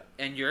yet. Yeah.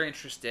 And you're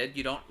interested.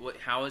 You don't.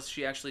 How is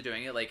she actually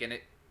doing it? Like, and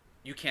it,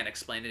 you can't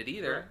explain it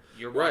either. Right.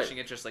 You're Right. watching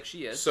it just like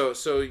she is.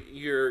 So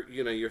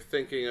you're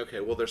thinking, okay,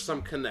 well, there's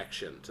some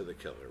connection to the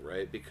killer,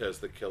 right? Because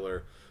the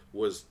killer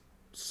was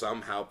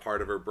somehow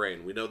part of her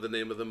brain. We know the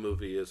name of the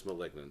movie is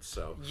 *Malignant*,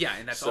 so yeah,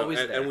 and that's so, always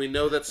and, there. and we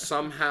know that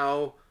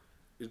somehow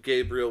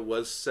Gabriel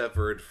was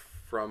severed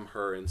from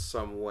her in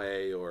some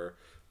way, or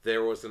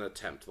there was an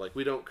attempt. Like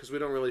we don't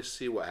really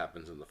see what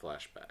happens in the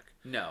flashback.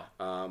 No.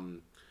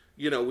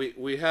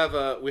 We have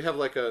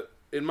like a,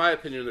 in my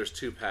opinion, there's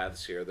two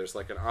paths here. There's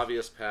like an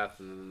obvious path,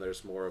 and then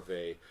there's more of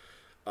a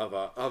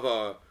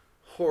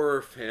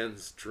horror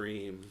fan's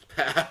dream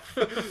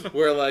path,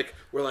 where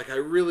I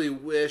really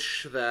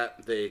wish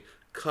that they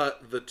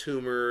cut the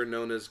tumor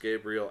known as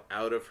Gabriel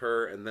out of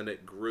her, and then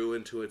it grew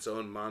into its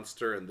own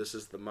monster, and this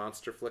is the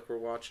monster flick we're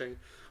watching.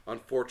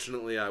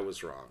 Unfortunately, I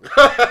was wrong.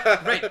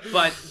 Right,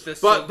 but the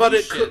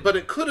solution, but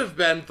it could have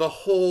been the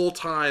whole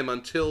time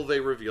until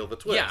they reveal the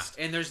twist.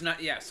 yeah, and there's not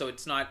so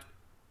it's not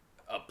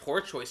a poor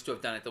choice to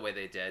have done it the way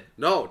they did.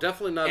 No,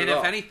 definitely not And at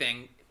all. if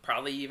anything,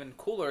 probably even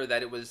cooler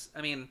that it was.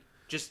 I mean,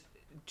 just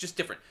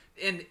different,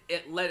 and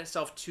it led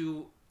itself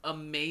to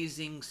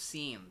amazing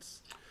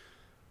scenes.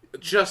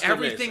 Just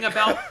Everything amazing.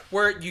 about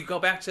where you go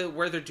back to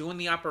where they're doing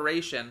the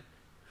operation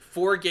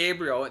for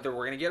Gabriel. That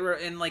we're gonna get rid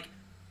of, and like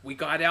we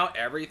got out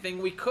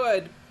everything we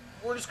could.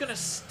 We're just gonna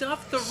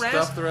stuff the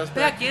rest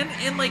back in,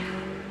 and like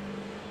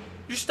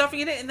you're stuffing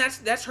it in, and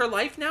that's her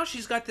life now.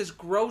 She's got this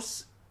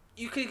gross.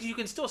 You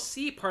can still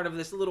see part of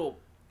this little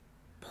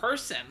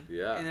person.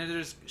 Yeah. And then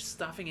there's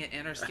stuffing it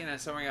in her skin and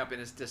sewing up, and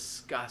it's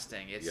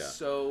disgusting. It's Yeah.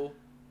 so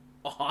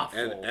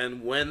awful.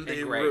 And when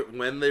they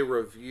when they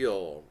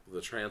reveal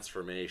the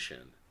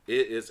transformation,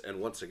 it is, and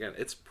once again,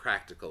 it's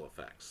practical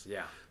effects.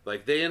 Yeah.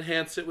 Like they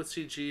enhance it with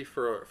CG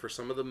for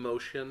some of the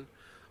motion,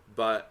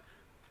 but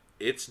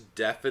it's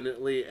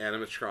definitely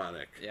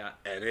animatronic. Yeah.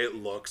 And it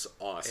looks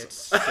awesome. It's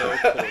so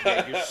cool.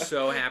 Yeah, you're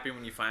so happy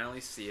when you finally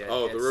see it.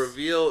 Oh, the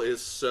reveal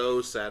is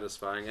so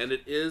satisfying, and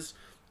it is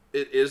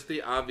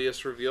the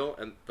obvious reveal,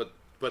 and but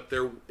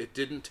it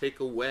didn't take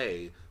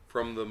away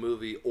from the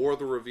movie or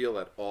the reveal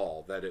at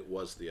all that it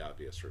was the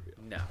obvious reveal.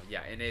 No,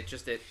 yeah, and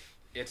it's the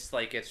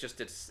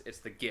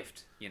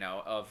gift,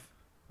 of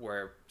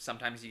where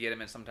sometimes you get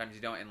them and sometimes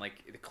you don't, and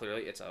like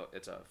clearly it's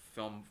a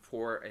film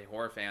for a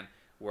horror fan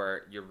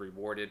where you're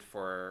rewarded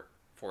for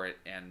it,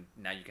 and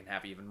now you can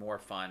have even more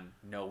fun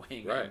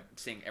knowing Right. and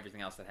seeing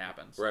everything else that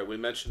happens. Right, we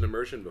mentioned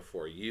immersion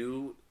before.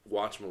 You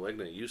watch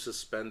 *Malignant*, you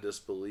suspend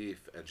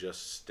disbelief and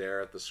just stare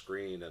at the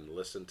screen and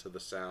listen to the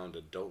sound,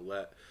 and don't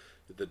let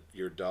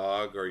your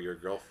dog or your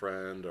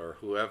girlfriend or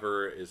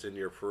whoever is in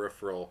your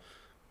peripheral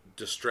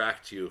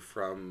distract you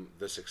from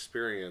this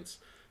experience.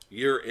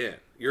 You're in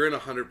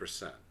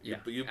 100%. Yeah,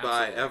 you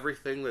buy absolutely.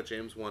 everything that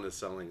James Wan is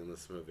selling in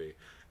this movie,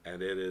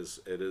 and it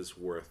is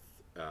worth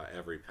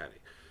every penny.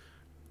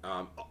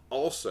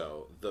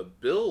 Also, the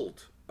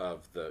build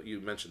of you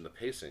mentioned the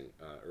pacing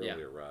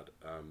earlier, Rod.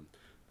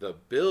 The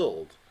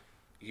build,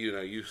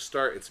 you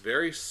start. It's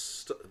very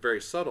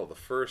very subtle. The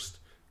first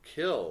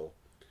kill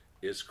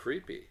is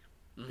creepy.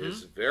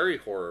 It's very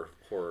horror.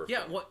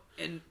 Yeah,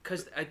 and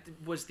because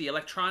was the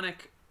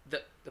electronic,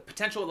 the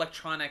potential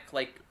electronic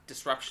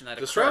disruption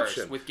that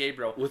occurs with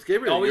Gabriel. With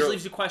Gabriel, always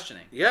leaves you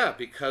questioning. Yeah,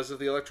 because of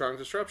the electronic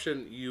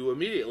disruption, you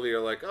immediately are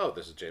like, "Oh,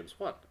 this is James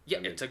Wan." Yeah,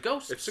 it's a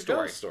ghost. It's a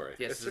story. ghost story.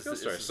 Yes, it's a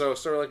ghost story.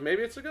 So like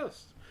maybe it's a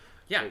ghost.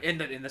 Yeah,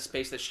 in the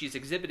space that she's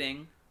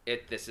exhibiting,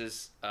 this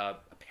is a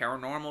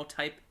paranormal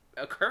type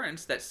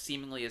occurrence that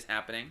seemingly is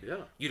happening. Yeah.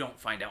 You don't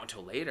find out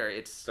until later.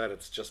 It's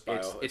just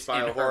bio. It's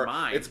bio in horror. her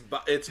mind.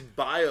 It's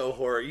bio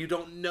horror. You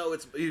don't know.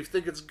 You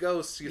think it's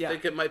ghosts. You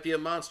think it might be a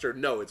monster.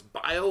 No, it's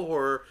bio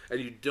horror, and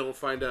you don't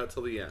find out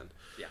till the end.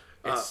 Yeah.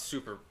 It's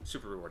super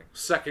rewarding.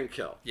 Second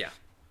kill. Yeah.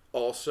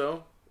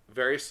 Also,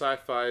 very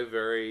sci-fi,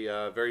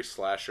 very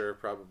slasher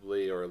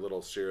probably, or a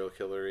little serial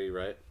killery,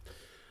 right?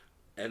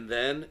 And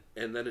then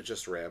it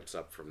just ramps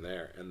up from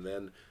there, and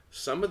then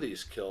some of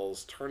these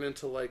kills turn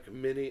into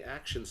mini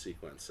action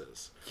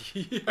sequences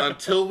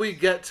until we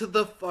get to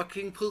the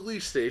fucking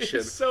police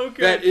station. It's so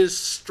good. That is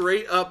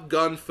straight up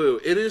gun fu.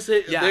 It is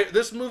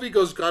this movie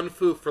goes gun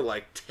fu for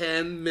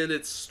 10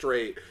 minutes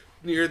straight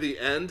near the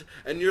end,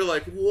 and you're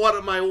like, what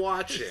am I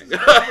watching?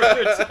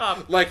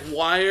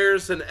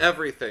 Wires and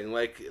everything.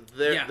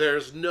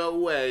 There's no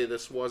way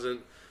this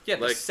wasn't. Yeah,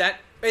 the set,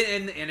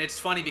 and it's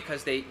funny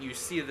because you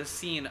see the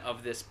scene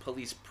of this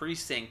police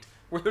precinct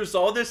where there's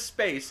all this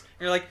space,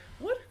 and you're like,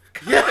 what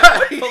Yeah,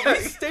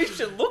 police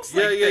station looks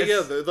yeah, like yeah,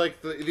 this. yeah.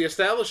 The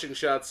establishing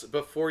shots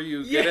before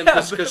you get Yeah,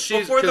 into because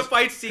she's before the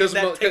fight scene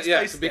that takes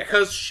place there.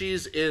 because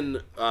she's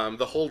in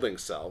the holding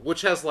cell,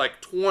 which has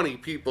like 20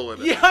 people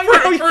in it. Yeah, I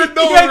know. For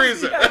no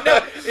reason. Yeah,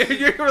 no.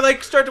 You were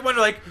like start to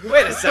wonder, like,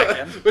 wait a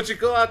second. But you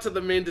go out to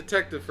the main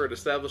detective for an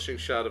establishing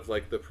shot of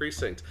like the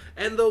precinct,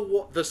 and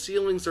the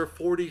ceilings are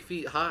 40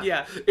 feet high.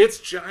 Yeah. It's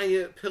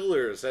giant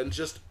pillars and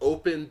just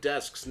open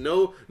desks.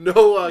 No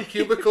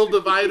cubicle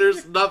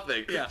dividers.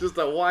 Nothing. Yeah. Just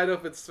a wide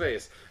open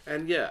space.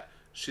 And yeah,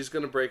 she's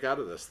gonna break out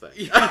of this thing.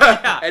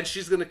 Yeah. And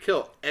she's gonna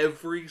kill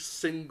every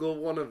single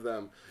one of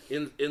them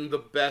in the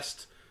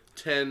best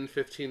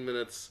 10-15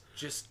 minutes.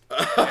 It's just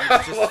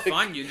Like,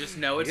 fun. You just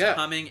know it's yeah.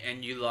 coming,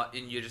 and you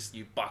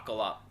buckle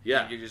up.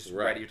 Yeah, and you're just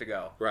right. ready to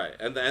go. Right,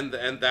 and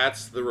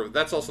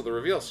that's also the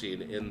reveal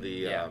scene in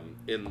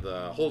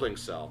the holding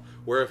cell,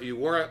 where if you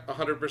weren't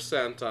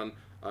 100%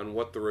 on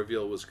what the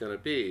reveal was going to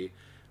be,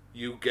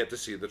 you get to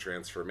see the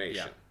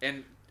transformation. Yeah,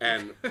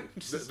 and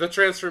the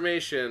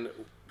transformation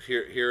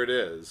here it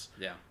is.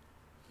 Yeah.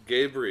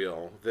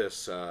 Gabriel,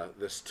 this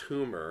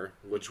tumor,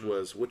 which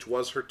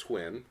was her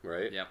twin,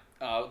 right? Yeah.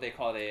 They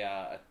call it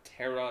a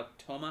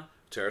teratoma.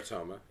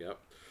 Teratoma, yep.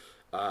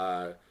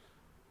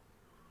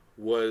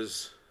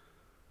 Was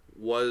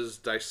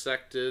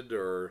dissected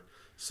or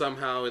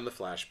somehow in the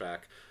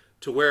flashback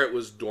to where it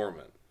was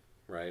dormant,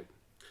 right?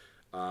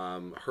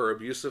 Her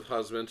abusive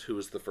husband, who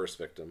was the first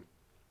victim,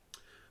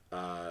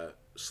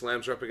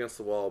 slams her up against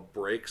the wall,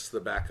 breaks the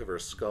back of her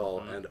skull,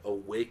 and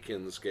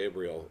awakens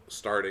Gabriel,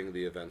 starting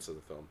the events of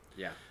the film.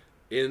 Yeah.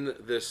 In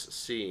this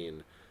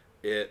scene,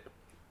 it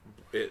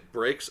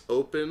breaks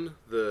open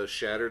the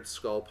shattered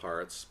skull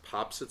parts,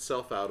 pops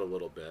itself out a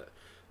little bit.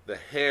 The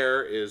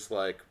hair is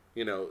like,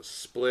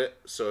 split,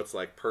 so it's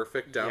like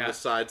perfect down the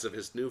sides of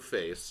his new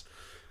face.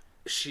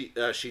 She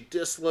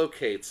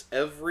dislocates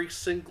every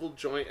single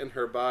joint in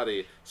her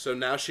body, so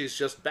now she's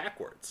just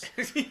backwards.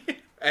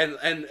 And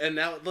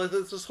now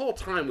this whole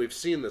time we've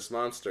seen this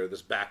monster,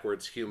 this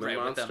backwards human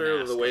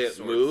monster, the way it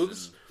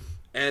moves,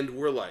 and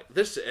we're like,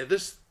 this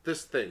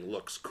thing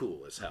looks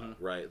cool as hell,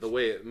 right? The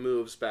way it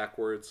moves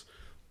backwards,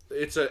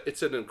 it's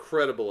an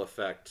incredible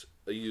effect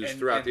used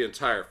throughout the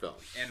entire film.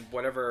 And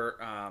whatever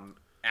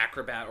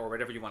acrobat or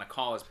whatever you want to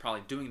call it is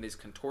probably doing these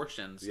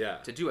contortions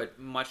to do it,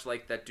 much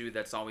like that dude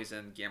that's always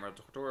in Guillermo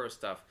del Toro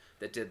stuff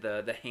that did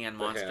the hand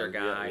monster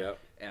guy.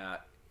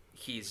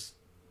 He's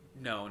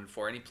known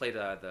for, and he played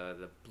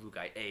the blue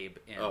guy Abe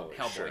in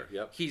Hellboy. Sure,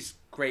 yep. He's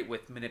great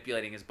with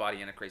manipulating his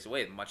body in a crazy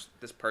way.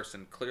 This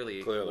person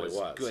clearly was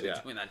good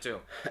at doing that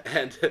too.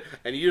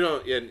 And you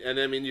don't, and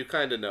I mean, you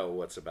kind of know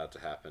what's about to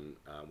happen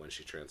when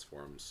she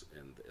transforms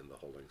in the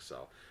holding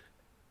cell.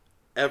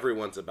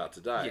 Everyone's about to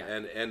die,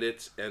 and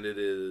it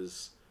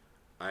is,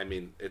 I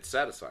mean, it's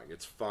satisfying.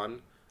 It's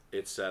fun.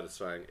 It's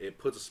satisfying. It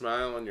puts a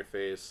smile on your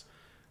face,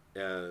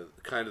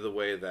 kind of the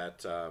way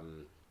that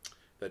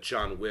that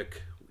John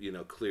Wick,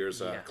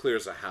 clears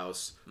a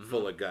house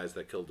full of guys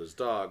that killed his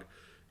dog.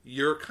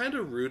 You're kind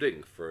of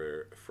rooting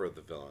for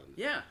the villain.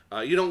 Yeah.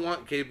 You don't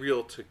want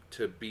Gabriel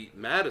to beat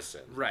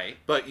Madison. Right.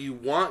 But you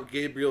want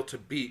Gabriel to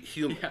beat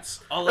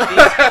humans.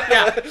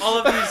 Yeah. All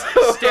of these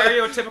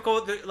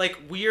stereotypical, like,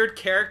 weird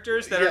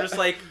characters that are just,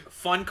 like,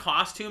 fun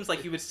costumes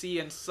like you would see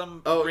in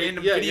some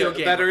random video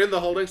game. That are in the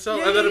holding cell.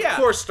 And then, of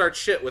course, start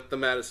shit with the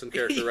Madison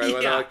character right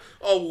away. They're like,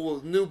 well,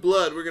 new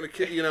blood, we're going to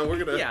kill,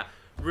 we're going to... Yeah.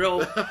 Real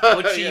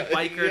butchy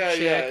biker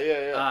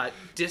chick,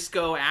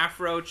 disco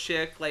afro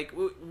chick. Like,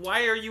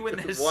 why are you in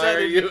this? Why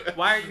are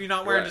you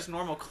not wearing just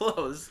normal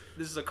clothes?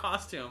 This is a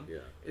costume. Yeah,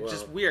 it's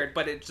just weird,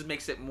 but it just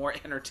makes it more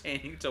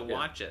entertaining to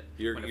watch it.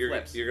 You're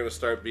gonna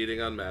start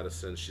beating on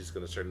Madison. She's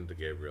gonna turn into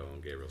Gabriel,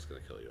 and Gabriel's gonna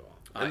kill you all,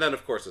 and then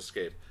of course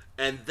escape,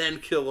 and then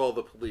kill all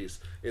the police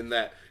in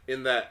that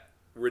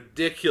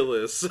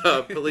ridiculous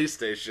police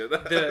station.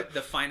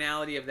 The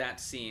finality of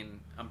that scene,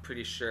 I'm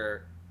pretty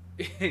sure.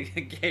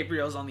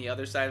 Gabriel's on the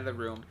other side of the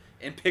room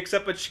and picks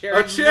up a chair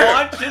and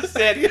launches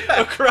it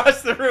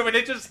across the room, and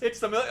it just hits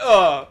them like,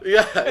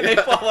 and they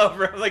fall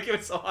over. Like, it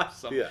was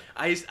awesome. Yeah.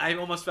 I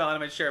almost fell out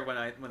of my chair when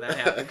that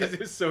happened because it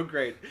was so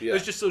great. It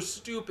was just so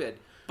stupid,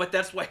 but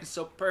that's why it's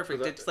so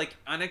perfect. It's like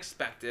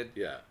unexpected,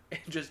 and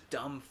just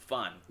dumb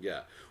fun.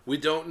 Yeah, we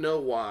don't know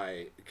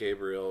why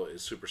Gabriel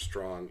is super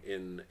strong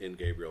in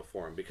Gabriel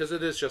form because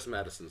it is just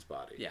Madison's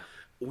body. Yeah,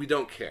 we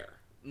don't care.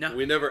 No,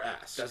 we never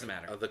asked. Doesn't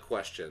matter. The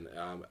question.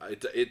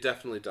 It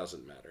definitely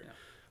doesn't matter,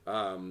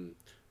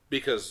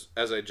 because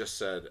as I just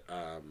said,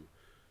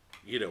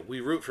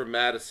 we root for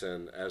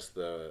Madison as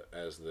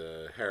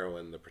the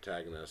heroine, the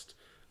protagonist,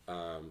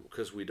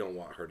 because we don't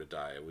want her to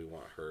die. We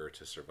want her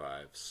to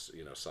survive.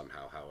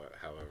 Somehow,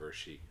 however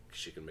she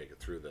can make it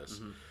through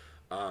this.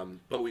 Mm-hmm.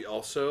 But we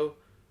also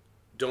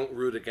don't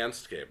root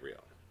against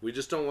Gabriel. We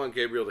just don't want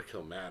Gabriel to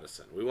kill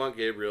Madison. We want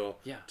Gabriel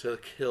to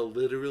kill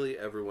literally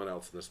everyone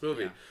else in this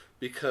movie. Yeah.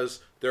 Because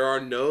there are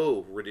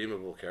no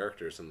redeemable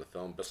characters in the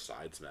film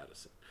besides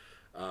Madison.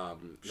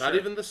 Not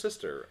even the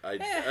sister.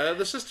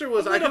 The sister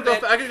was. I could go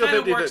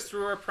 50-50. Works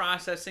through her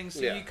processing,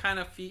 so you kind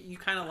of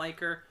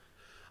like her.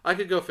 I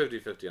could go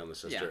 50-50 on the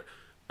sister.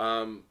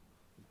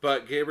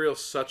 But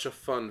Gabriel's such a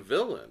fun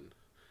villain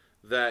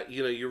that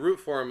you root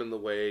for him in the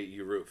way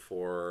you root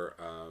for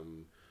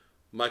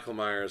Michael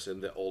Myers in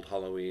the old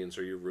Halloweens,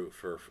 or you root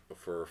for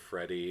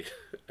Freddy,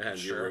 and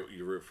Sure.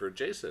 you root for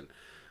Jason.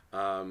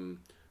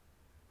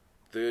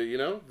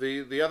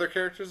 The other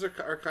characters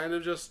are kind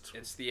of just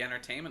It's the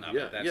entertainment of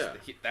Yeah, it. yeah.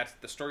 That's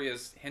the story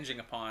is hinging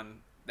upon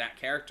that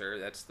character.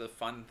 That's the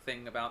fun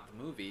thing about the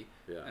movie.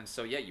 Yeah. And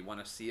so you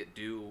want to see it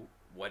do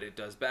what it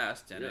does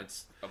best, and Yeah.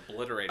 it's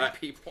obliterating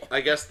people. I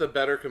guess the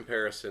better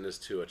comparison is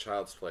to a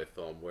Child's Play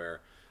film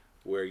where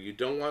you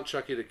don't want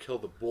Chucky to kill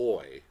the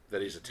boy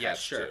that he's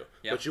attached sure. to,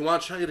 Yep. but you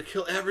want Chucky to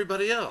kill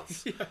everybody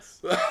else. Yes.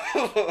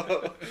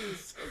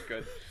 So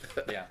good.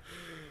 Yeah.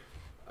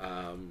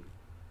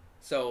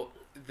 So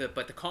the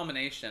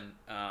culmination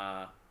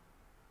of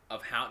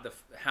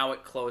how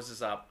it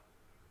closes up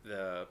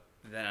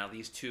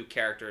these two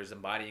characters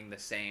embodying the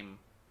same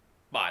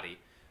body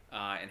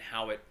and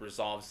how it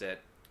resolves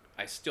it,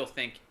 I still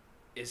think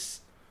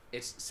it's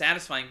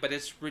satisfying, but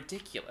it's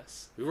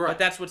ridiculous. Right. But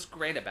that's what's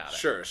great about it.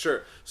 Sure.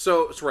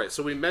 So it's right.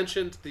 So we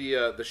mentioned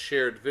the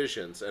shared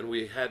visions, and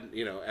we had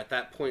at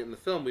that point in the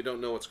film we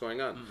don't know what's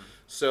going on.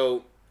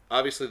 So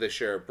obviously they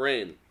share a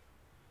brain.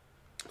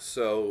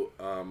 So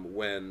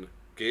when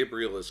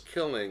Gabriel is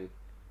killing,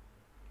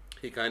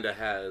 he kind of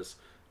has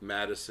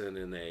Madison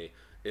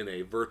in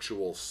a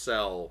virtual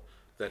cell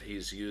that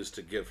he's used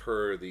to give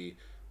her the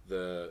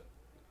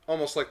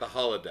almost like the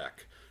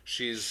holodeck.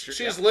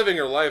 She's living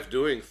her life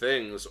doing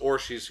things, or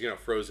she's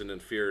frozen in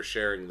fear,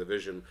 sharing the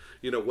vision,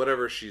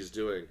 whatever she's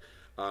doing.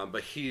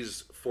 But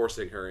he's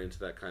forcing her into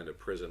that kind of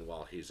prison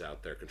while he's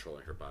out there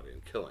controlling her body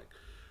and killing.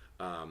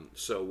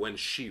 So when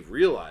she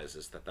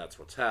realizes that that's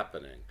what's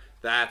happening,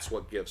 that's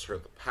what gives her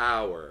the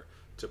power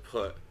to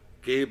put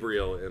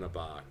Gabriel in a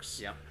box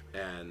Yep.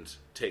 and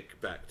take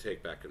back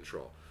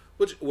control.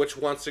 Which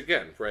once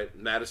again, right?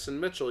 Madison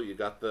Mitchell, you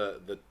got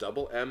the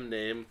double M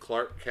name,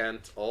 Clark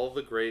Kent, all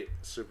the great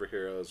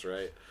superheroes,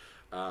 right?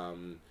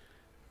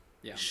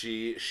 Yeah.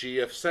 She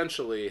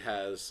essentially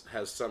has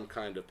some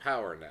kind of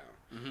power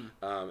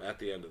now at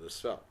the end of this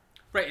film.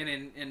 Right,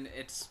 and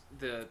it's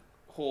the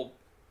whole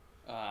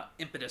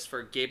impetus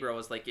for Gabriel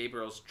is like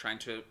Gabriel's trying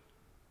to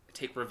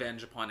take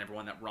revenge upon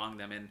everyone that wronged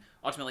them, and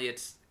ultimately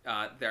it's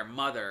their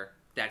mother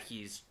that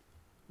he's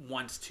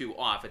wants to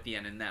off at the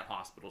end in that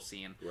hospital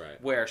scene,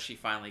 Right. where she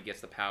finally gets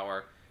the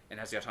power and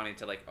has the autonomy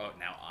to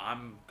now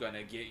I'm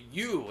gonna get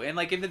you, and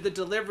and the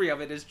delivery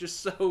of it is just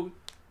so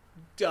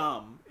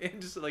dumb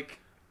and just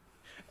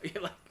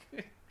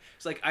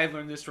it's like I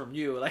learned this from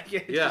you, it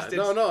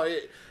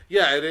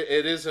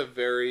is a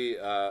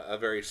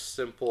very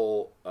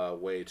simple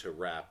way to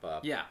wrap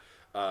up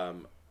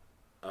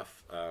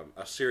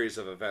a series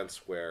of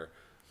events where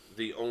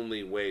the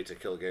only way to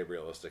kill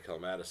Gabriel is to kill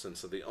Madison.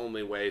 So the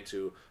only way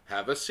to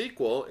have a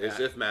sequel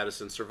is if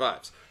Madison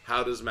survives.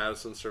 How does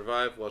Madison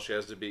survive? Well, she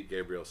has to beat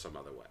Gabriel some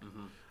other way.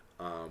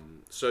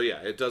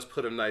 It does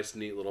put a nice,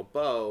 neat little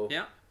bow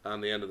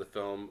on the end of the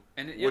film,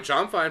 which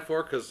I'm fine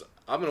for because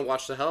I'm going to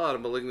watch the hell out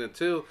of Malignant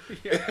too.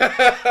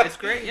 It's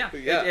great. Yeah,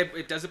 Yeah.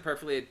 It does it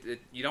perfectly.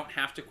 You don't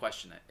have to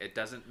question it. It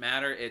doesn't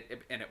matter.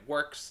 And it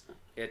works.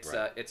 It's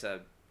Right. it's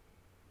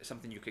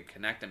something you could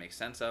connect and make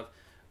sense of.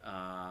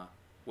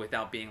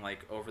 Without being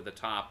over the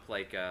top,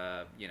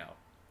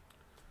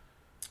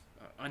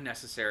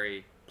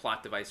 unnecessary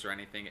plot device or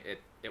anything.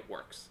 It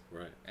works,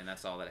 Right. and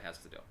that's all that it has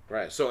to do.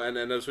 Right. So, and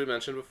as we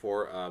mentioned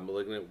before,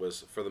 Malignant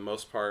was, for the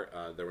most part,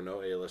 there were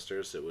no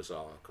A-listers. It was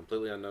a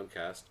completely unknown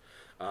cast,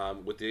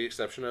 with the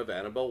exception of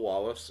Annabelle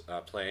Wallis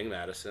playing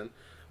Madison.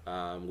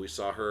 We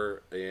saw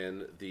her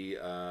in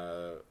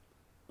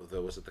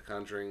was it The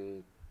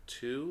Conjuring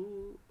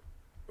 2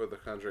 or The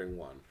Conjuring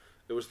 1?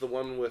 It was the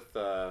one with...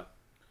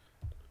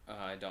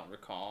 I don't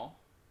recall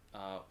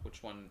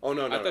which one. Oh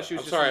no! I thought she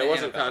was I'm just sorry. in It the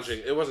wasn't Annabelles.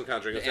 Conjuring. It wasn't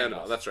Conjuring. It was The Annabelle.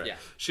 Annabelles, That's right. yeah.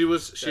 She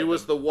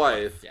was the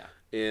wife yeah.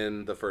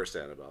 in the first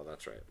Annabelle.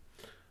 That's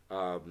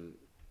right.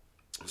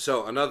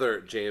 So another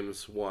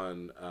James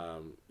Wan,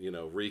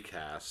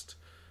 recast.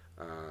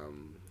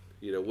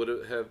 Would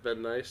it have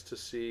been nice to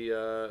see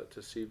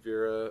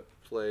Vera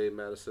play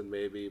Madison?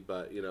 Maybe,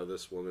 but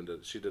this woman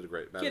she did a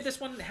great. Madison. Yeah, this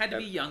one had to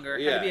be younger.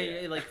 Yeah,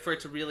 had to be for it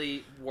to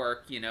really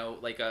work.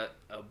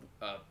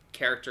 A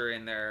character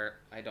in there.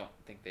 I don't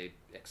think they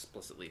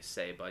explicitly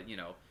say, but in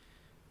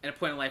a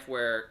point in life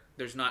where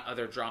there's not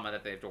other drama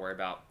that they have to worry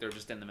about. They're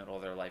just in the middle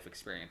of their life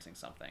experiencing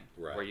something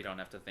Right. where you don't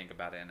have to think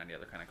about it in any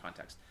other kind of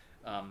context.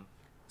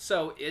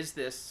 So is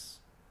this,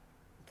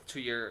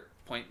 to your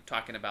point,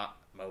 talking about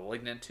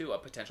Malignant 2, a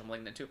potential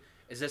Malignant 2?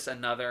 Is this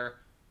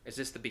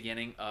the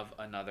beginning of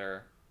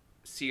another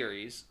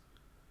series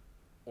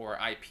or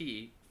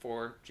IP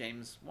for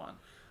James Wan?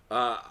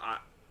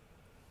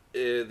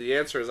 The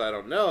answer is I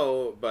don't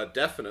know, but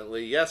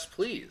definitely yes,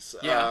 please.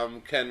 Yeah.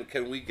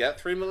 Can we get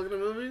 3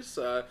 Malignant movies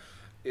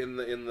in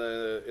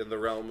the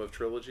realm of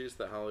trilogies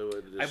that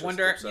Hollywood is I just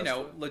wonder,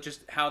 obsessed with?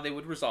 just how they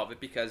would resolve it,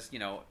 because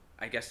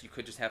I guess you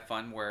could just have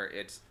fun where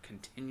it's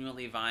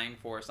continually vying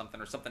for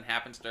something, or something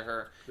happens to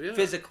her Yeah.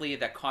 physically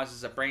that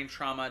causes a brain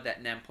trauma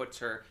that then puts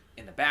her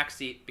in the back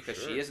seat because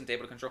Sure. she isn't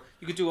able to control.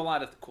 You could do a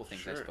lot of cool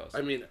things, I Sure. suppose.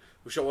 I mean,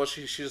 she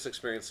just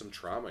experienced some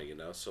trauma, you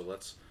know. So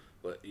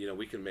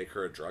we can make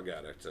her a drug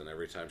addict, and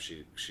every time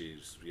she's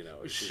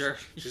Sure.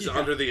 she's Yeah.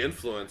 under the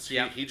influence,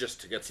 Yeah. he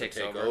just gets to Takes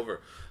take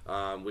over.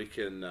 We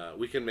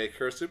can make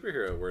her a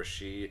superhero where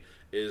she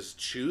is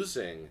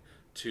choosing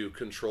to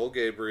control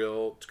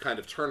Gabriel, to kind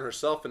of turn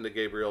herself into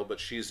Gabriel, but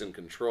she's in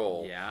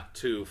control. Yeah.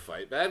 To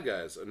fight bad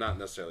guys, not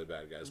necessarily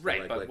bad guys,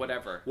 Right, but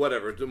whatever.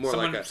 Whatever, more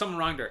Someone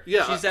wronged her.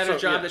 Yeah, She's at a so-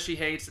 job yeah. that she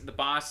hates. The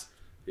boss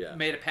Yeah.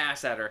 made a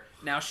pass at her.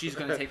 Now she's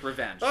going to take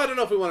revenge. I don't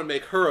know if we want to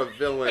make her a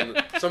villain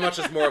so much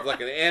as more of like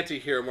an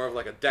anti-hero, more of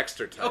like a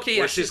Dexter type. Okay,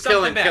 where yeah, she's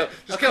something killing, bad.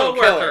 she's A killing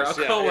coworker, killers.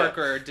 a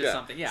coworker did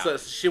something, yeah. So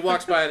she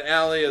walks by an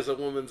alley as a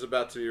woman's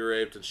about to be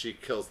raped, and she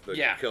kills the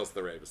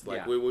rapist. Like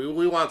Yeah.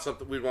 we want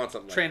something. We want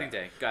something. Training like that.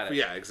 day, got it.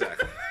 Yeah,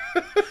 exactly.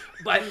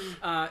 But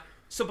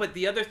but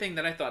the other thing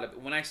that I thought of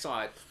when I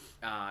saw it,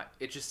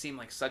 it just seemed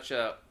like such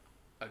a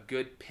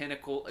good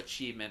pinnacle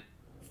achievement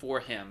for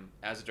him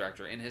as a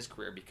director in his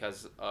career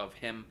because of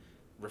him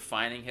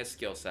refining his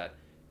skill set.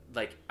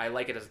 Like, I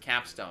like it as a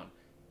capstone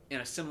in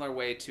a similar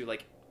way to,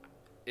 like,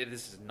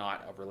 this is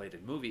not a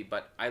related movie,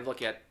 but I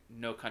look at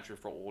No Country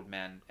for Old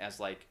Men as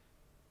like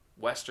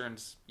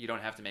westerns. You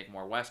don't have to make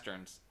more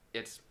westerns.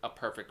 It's a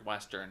perfect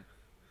western.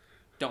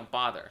 Don't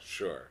bother.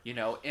 Sure. You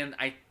know, and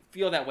I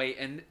feel that way,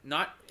 and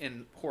not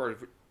in horror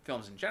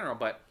films in general,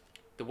 but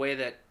the way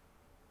that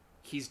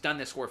he's done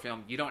this horror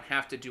film, you don't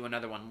have to do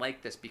another one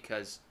like this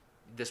because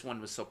this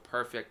one was so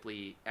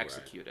perfectly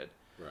executed.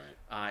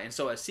 Right. And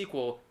so a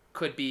sequel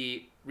could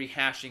be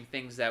rehashing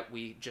things that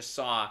we just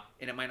saw,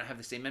 and it might not have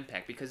the same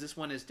impact because this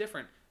one is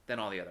different than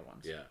all the other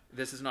ones. Yeah.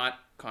 This is not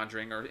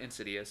Conjuring or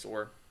Insidious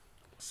or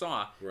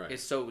Saw. Right.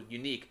 It's so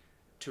unique.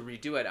 To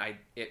redo it,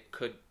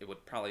 it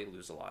would probably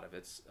lose a lot of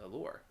its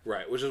allure.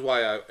 Right. Which is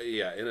why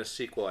in a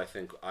sequel I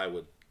think I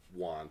would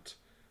want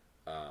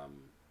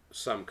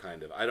some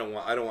kind of I don't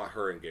want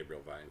her and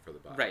Gabriel vying for the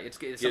body. Right.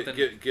 It's something.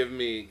 Give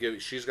me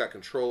she's got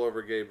control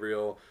over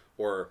Gabriel,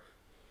 or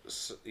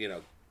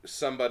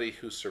somebody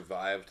who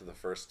survived the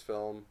first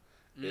film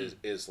is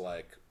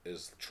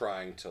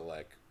trying to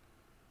like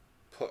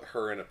put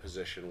her in a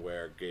position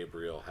where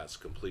Gabriel has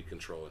complete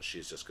control and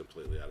she's just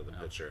completely out of the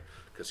picture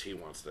because he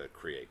wants to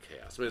create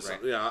chaos. I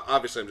mean, Right.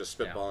 Obviously I'm just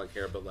spitballing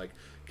here, but like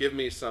give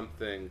me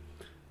something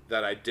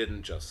that I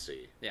didn't just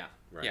see. Yeah.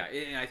 Right. Yeah.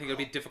 And I think it'll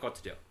be difficult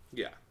to do.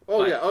 Yeah.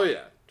 But- Oh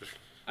yeah.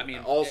 I mean,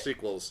 all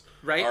sequels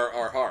right?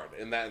 are hard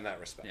in that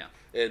respect. Yeah.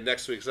 In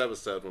next week's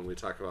episode, when we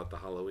talk about the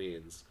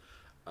Halloweens,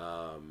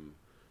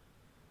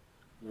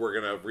 we're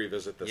gonna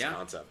revisit this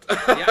concept.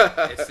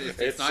 Yeah,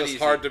 it's not just easy.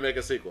 hard to make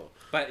a sequel.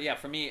 But yeah,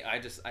 for me,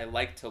 I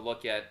like to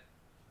look at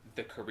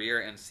the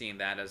career and seeing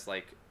that as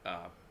like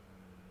a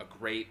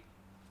great,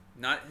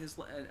 not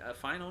a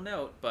final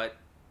note, but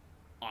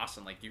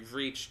awesome. Like you've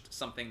reached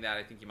something that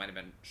I think you might have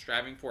been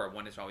striving for, or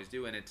wanted to always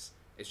do, and it's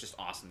just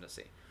awesome to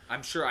see.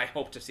 I'm sure I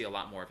hope to see a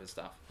lot more of his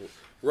stuff.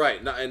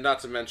 Right, and not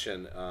to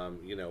mention,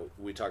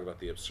 we talk about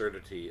the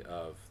absurdity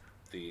of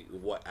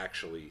what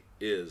actually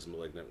is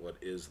Malignant, what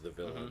is the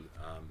villain.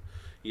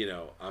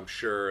 Mm-hmm. I'm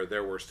sure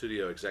there were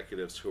studio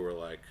executives who were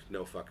like,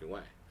 no fucking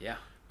way. Yeah.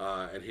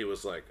 And he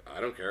was like,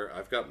 I don't care.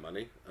 I've got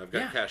money. I've got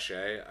Yeah.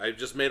 cachet. I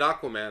just made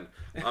Aquaman.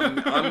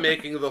 I'm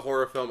making the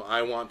horror film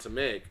I want to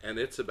make, and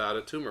it's about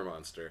a tumor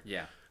monster.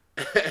 Yeah.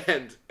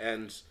 and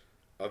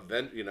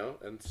then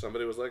and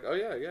somebody was like, oh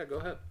yeah, go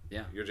ahead.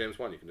 Yeah. You're James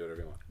Wan. You can do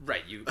whatever you want.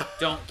 Right. You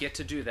don't get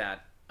to do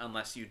that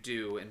unless you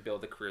do and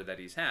build the career that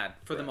he's had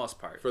for the most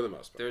part. For the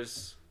most part.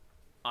 There's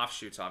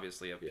offshoots,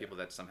 obviously, of people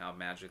that somehow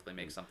magically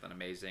make something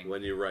amazing.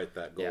 When you write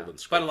that golden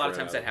script. But a lot of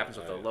right times out that happens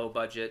with the- a low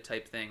budget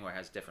type thing where it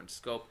has different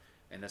scope,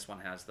 and this one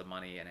has the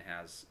money and it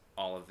has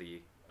all of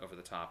the over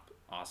the top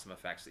awesome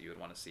effects that you would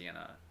want to see in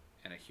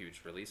a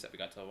huge release that we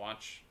got to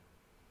watch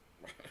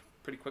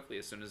pretty quickly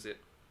as soon as it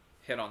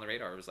hit on the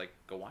radar. It was like,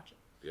 go watch it.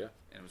 Yeah.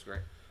 And it was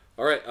great.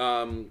 All right.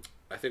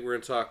 I think we're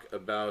going to talk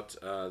about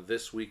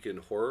This Week in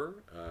Horror.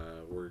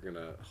 We're going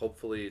to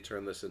hopefully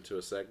turn this into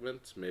a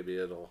segment. Maybe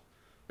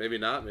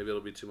not. Maybe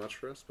it'll be too much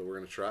for us, but we're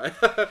going to try.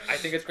 I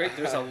think it's great.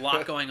 There's a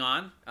lot going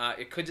on.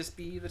 It could just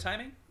be the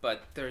timing,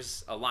 but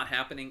there's a lot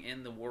happening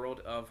in the world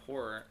of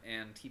horror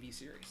and TV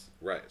series.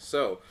 Right.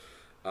 So,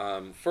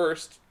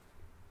 first,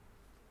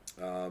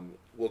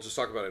 we'll just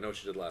talk about, I know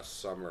what you did last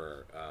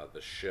summer,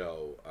 the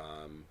show.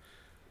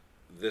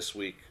 This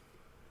week,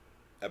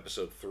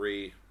 episode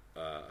 3,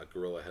 A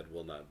Gorilla Head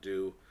Will Not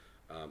Do.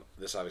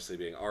 This obviously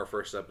being our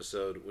first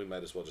episode, we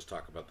might as well just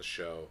talk about the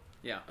show.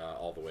 Yeah.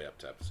 All the way up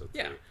to episode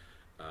 3. Yeah.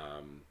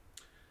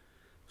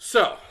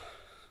 So,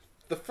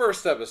 the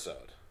first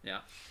episode. Yeah.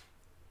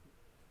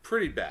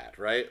 Pretty bad,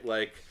 right?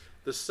 Like,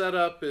 the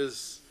setup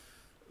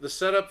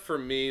for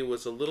me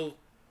was a little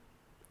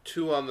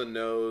too on the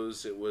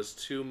nose. It was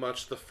too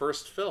much the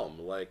first film.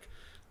 Like,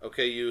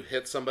 Okay, you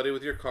hit somebody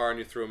with your car and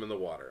you threw them in the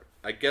water.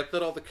 I get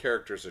that all the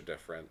characters are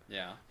different.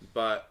 Yeah.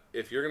 But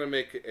if you're going to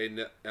make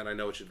and I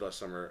Know What You Did Last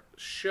Summer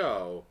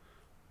show,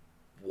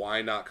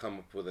 why not come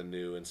up with a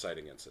new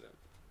inciting incident?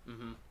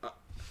 Mm-hmm.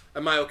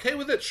 Am I okay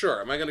with it?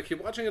 Sure. Am I going to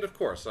keep watching it? Of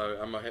course.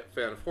 I'm a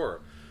fan of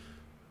horror.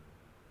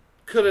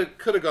 Could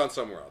have gone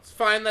somewhere else.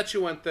 Fine that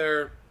you went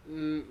there.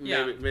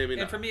 Maybe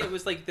not. And for me, it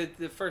was like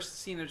the first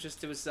scene was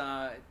just, it was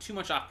too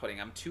much off-putting.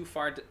 I'm too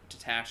far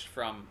detached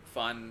from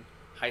fun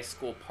high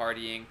school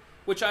partying,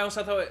 which I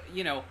also thought,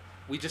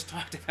 we just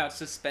talked about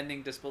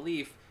suspending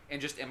disbelief and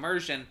just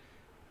immersion.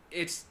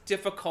 It's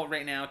difficult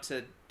right now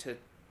to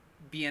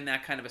be in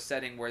that kind of a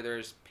setting where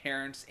there's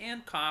parents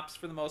and cops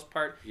for the most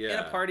part in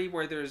a party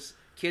where there's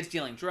kids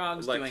dealing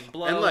drugs, doing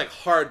blow, and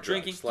hard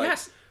drinking. Drugs.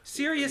 Yes,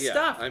 serious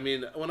stuff. I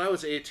mean, when I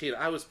was 18,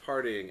 I was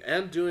partying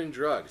and doing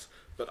drugs,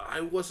 but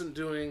I wasn't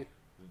doing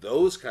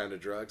those kind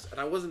of drugs,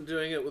 and I wasn't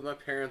doing it with my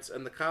parents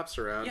and the cops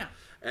around. Yeah.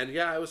 And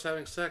I was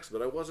having sex,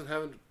 but I wasn't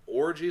having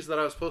orgies that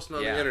I was posting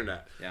on the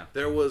internet. Yeah.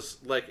 There was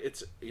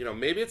it's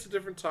maybe it's a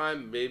different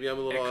time. Maybe I'm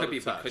a little out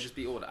of touch. It could just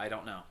be old. I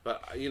don't know.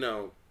 But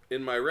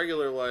in my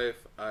regular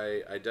life,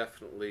 I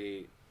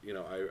definitely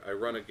I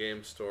run a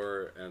game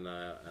store and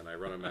I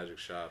run a magic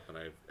shop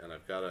and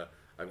I've got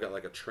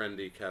like a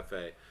trendy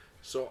cafe,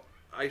 so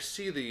I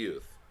see the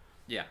youth.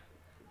 Yeah.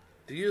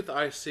 The youth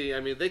I see.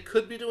 I mean, they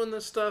could be doing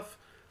this stuff.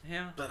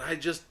 Yeah. But I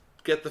just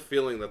get the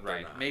feeling that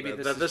they're not. Maybe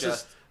this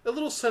is a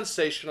little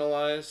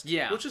sensationalized.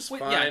 Yeah. Which is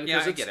fine.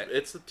 Yeah, I get it.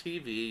 It's the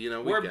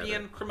TV. We're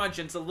being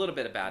curmudgeons a little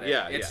bit about it.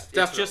 Yeah, it's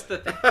definitely.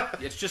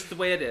 It's just the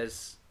way it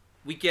is.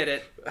 We get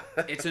it.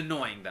 It's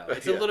annoying though.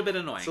 It's a little bit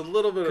annoying. It's a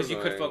little bit because you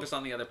could focus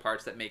on the other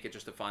parts that make it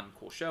just a fun,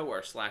 cool show or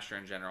a slasher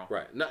in general.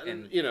 Right. Not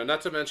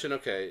to mention.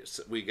 Okay,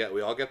 so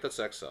we all get that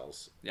sex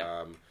sells.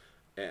 Yeah.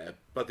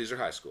 But these are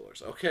high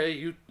schoolers. Okay,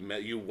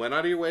 you went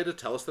out of your way to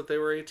tell us that they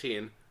were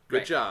 18.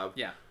 Good job.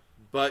 Yeah.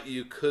 But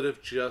you could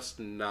have just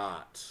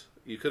not.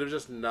 You could have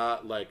just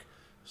not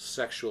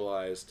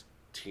sexualized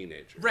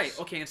teenagers. Right.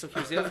 Okay. And so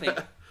here's the other thing.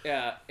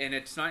 And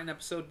it's not in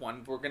episode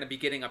 1. We're going to be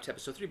getting up to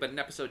episode 3, but in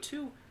episode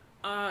 2,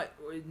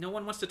 no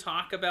one wants to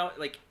talk about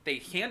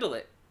they handle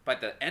it by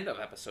the end of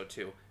episode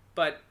 2,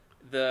 but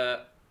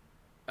the.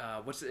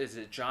 Is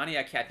it Johnny?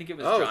 I think it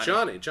was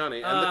Johnny.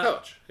 Johnny, and the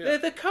coach. Yeah.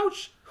 The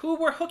coach who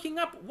were hooking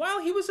up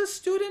while he was a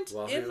student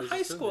in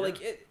high school.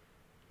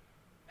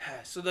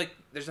 Yeah. So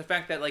there's the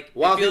fact that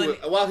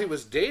while he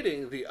was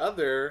dating the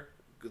other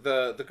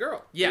the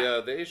girl,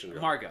 the Asian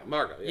girl, Margot,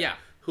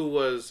 who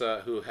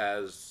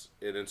has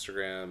an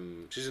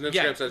Instagram. She's an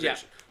Instagram sensation. Yeah.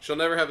 She'll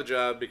never have a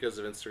job because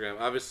of Instagram.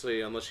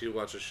 Obviously, unless you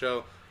watch a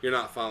show, you're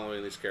not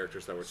following these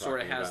characters that we're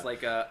talking about.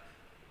 Sort of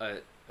has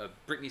a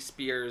Britney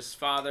Spears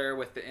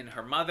father in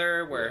her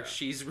mother, where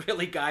she's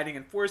really guiding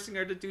and forcing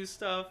her to do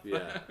stuff.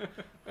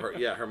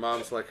 Her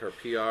mom's like her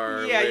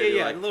PR.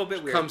 A little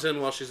bit weird. Comes in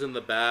while she's in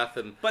the bath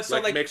and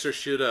makes her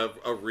shoot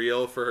a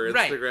reel for her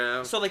Instagram.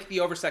 Right. So the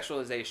over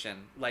sexualization,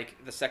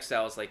 the sex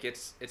sells,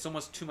 it's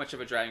almost too much of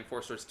a driving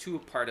force, or it's too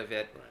part of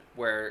it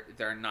where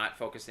they're not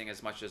focusing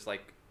as much as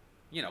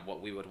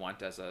what we would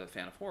want as a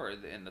fan of horror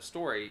in the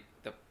story,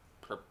 the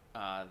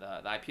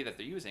IP that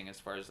they're using, as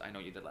far as I Know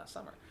You Did Last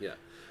Summer. Yeah,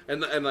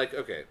 and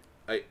okay,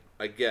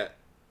 I get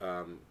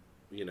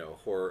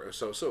horror.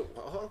 So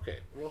okay,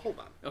 well hold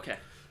on. Okay,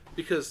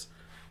 because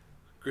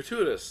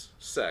gratuitous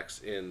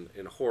sex in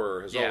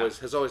horror has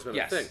always been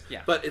a thing.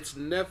 Yeah. But it's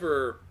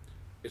never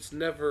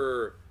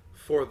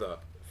for the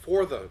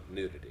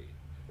nudity.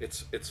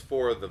 It's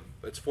for the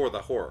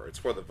horror. It's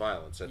for the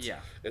violence.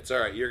 It's all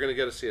right. You're gonna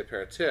get to see a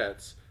pair of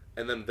tits,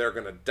 and then they're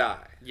gonna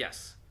die.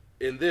 Yes.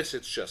 In this,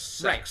 it's just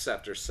sex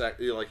after sex.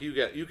 You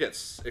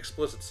get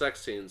explicit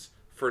sex scenes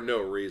for no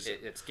reason.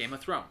 It's Game of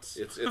Thrones.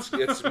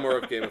 It's more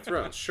of Game of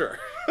Thrones, sure.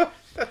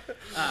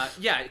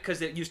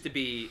 Because it used to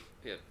be,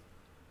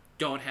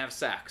 don't have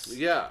sex.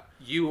 Yeah.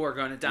 You are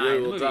going to die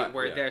in the movie.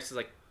 Where there's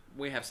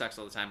we have sex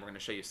all the time. We're going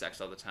to show you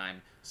sex all the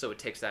time. So it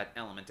takes that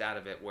element out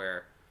of it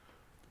where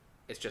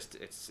it's just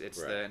it's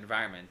the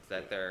environment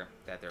that they're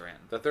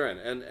in.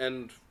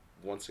 And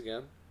once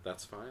again,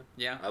 that's fine.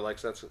 Yeah. I like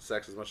sex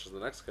as much as the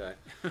next guy.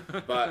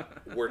 But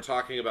we're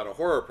talking about a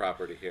horror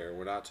property here.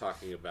 We're not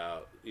talking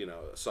about,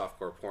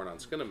 softcore porn on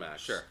Skinamax.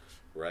 Sure.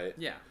 Right?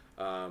 Yeah.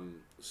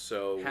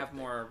 So have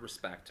more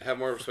respect. Have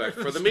more respect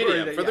for the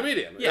medium. The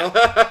medium.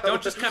 Yeah.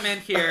 Don't just come in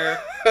here,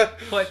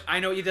 put I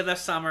Know What You Did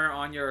Last Summer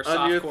on your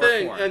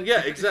softcore porn. And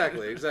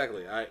exactly.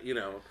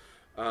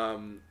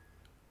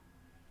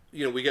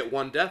 We get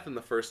one death in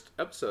the first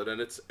episode,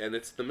 and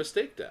it's the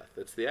mistake death.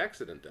 It's the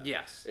accident death.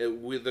 Yes.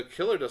 The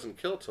killer doesn't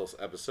kill till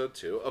episode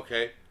 2.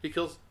 Okay, they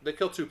kill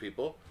 2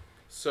 people,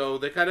 so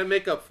they kind of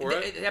make up for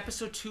it.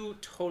 Episode 2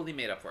 totally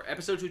made up for it.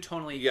 Episode 2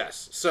 totally.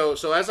 Yes. So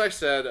as I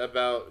said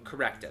about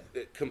corrected,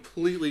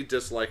 completely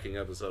disliking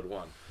episode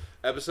 1,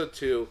 episode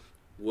 2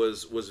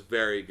 was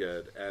very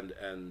good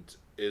and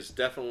is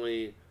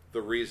definitely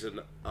the reason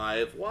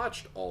I've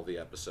watched all the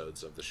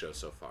episodes of the show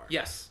so far.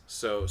 Yes.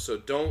 So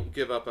don't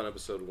give up on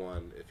episode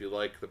 1. If you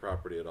like the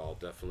property at all,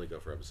 definitely go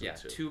for episode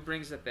 2. 2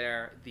 brings it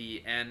there.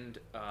 The end,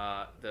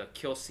 the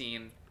kill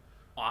scene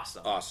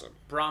awesome. Awesome.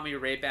 Brought me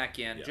right back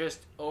in. Yeah.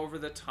 Just over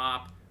the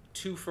top,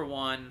 2 for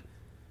 1.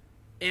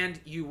 And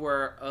you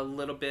were a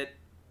little bit...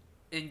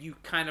 And you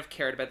kind of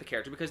cared about the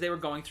character because they were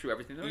going through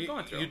everything they were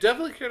going through. You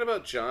definitely cared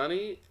about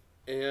Johnny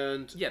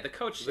and... Yeah, the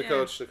coach. The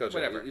coach.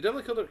 Whatever. You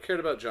definitely cared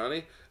about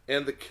Johnny.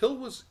 And the kill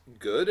was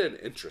good and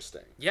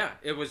interesting. Yeah,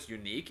 it was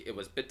unique. It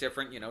was a bit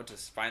different, to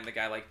find the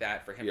guy like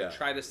that, for him to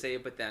try to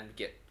save, but then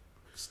get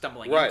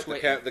stumbling into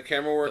it. The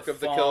camera work of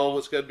the kill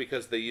was good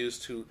because they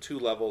used two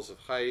levels of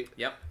height.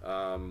 Yep.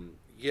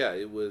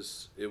 It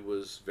was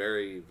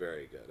very,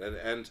 very good.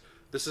 And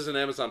this is an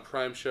Amazon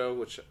Prime show,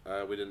 which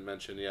we didn't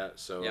mention yet.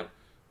 So,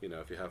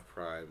 if you have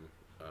Prime,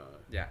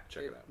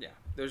 check it out. Yeah,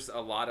 there's a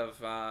lot of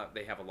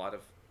they have a lot of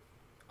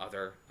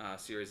other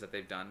series that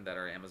they've done that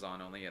are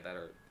Amazon only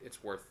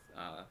it's worth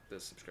the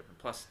subscription.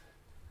 Plus,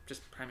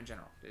 just Prime in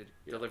general,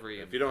 delivery.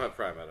 If you don't have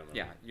Prime, I don't know.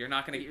 Yeah, you're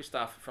not going to get your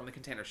stuff from the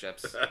container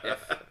ships if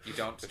you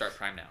don't start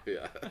Prime now.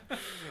 Yeah.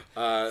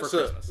 For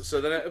Christmas.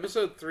 So then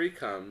episode 3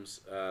 comes.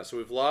 So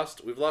we've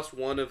lost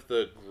one of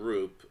the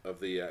group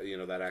of the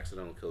that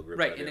accidental kill group.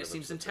 Right, and it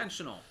seems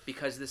intentional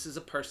because this is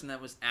a person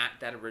that was at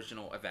that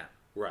original event.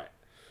 Right.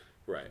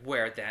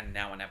 Where then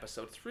now in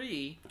episode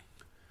 3.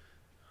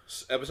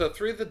 Episode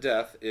 3, The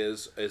Death,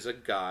 is a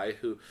guy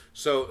who...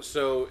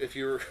 So if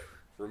you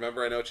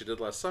remember, I know what you did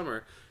last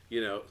summer,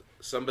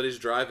 somebody's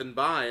driving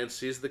by and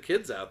sees the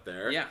kids out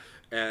there. Yeah.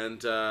 And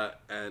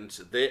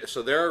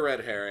they're a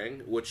red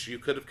herring, which you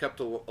could have kept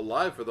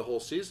alive for the whole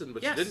season,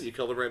 but you didn't. You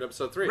killed them right in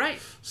episode 3. Right.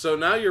 So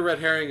now your red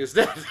herring is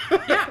dead.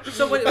 Yeah.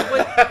 So what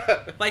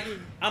like,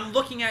 I'm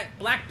looking at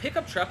black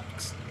pickup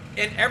trucks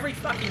in every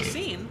fucking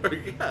scene,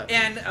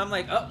 and I'm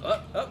like,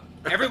 oh.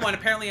 Everyone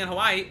apparently in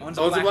Hawaii owns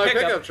a black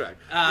pickup truck.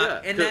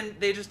 And then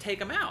they just take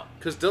them out.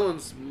 Because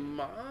Dylan's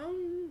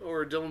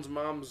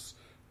mom's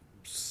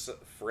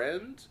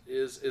friend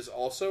is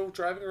also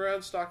driving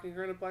around stalking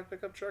her in a black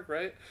pickup truck,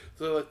 right?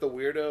 So like the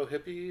weirdo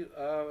hippie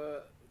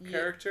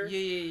character.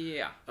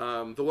 Yeah.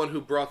 The one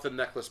who brought the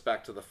necklace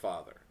back to the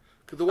father.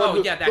 The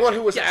one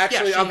who was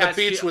actually on the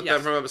beach with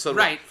them from episode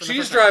 1.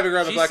 She's driving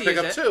around the black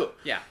pickup too.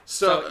 Yeah.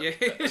 So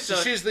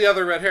she's the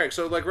other red herring.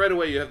 So like right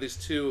away you have these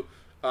two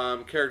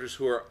characters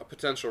who are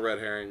potential red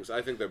herrings.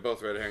 I think they're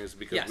both red herrings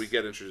because we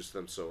get introduced to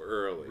them so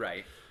early.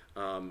 Right.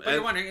 But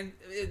you're wondering,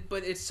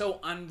 but it's so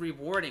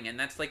unrewarding, and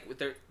that's like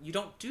you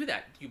don't do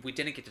that. We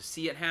didn't get to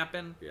see it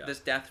happen. Yeah. This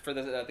death for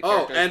the character.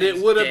 Oh, and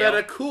it would have been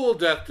a cool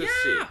death to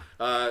see.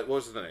 What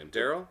was the name?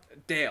 Daryl.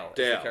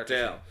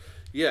 Dale.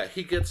 Yeah,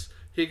 he gets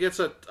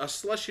a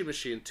slushy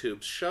machine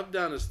tube shoved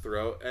down his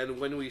throat, and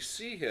when we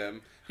see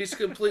him, he's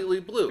completely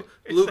blue.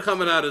 Blue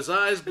coming out his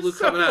eyes, blue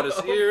coming out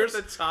his ears.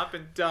 Over the top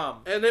and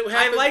dumb. And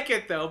I like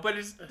it though, but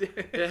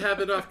it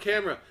happened off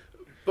camera.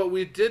 But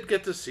we did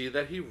get to see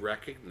that he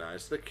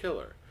recognized the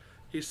killer.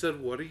 He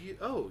said, "What are you?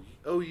 Oh,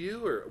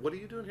 you, or what are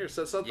you doing here?"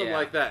 Said something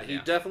like that. He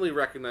definitely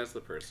recognized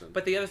the person.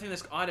 But the other thing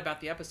that's odd about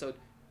the episode,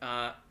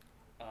 the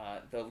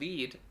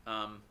lead,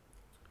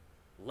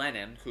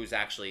 Lennon, who's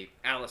actually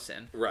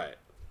Allison, right,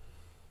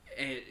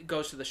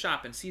 goes to the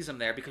shop and sees him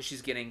there because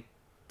she's getting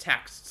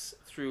texts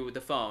through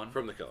the phone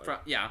from the killer.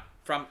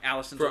 From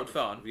Allison's old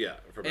phone. Yeah,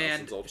 from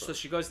Allison's old phone. So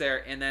she goes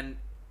there, and then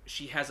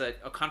she has a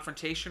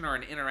confrontation or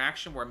an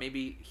interaction where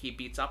maybe he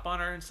beats up on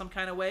her in some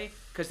kind of way.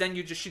 Because then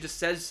she just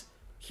says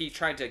he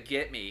tried to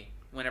get me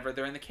whenever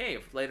they're in the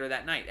cave later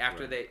that night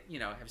after they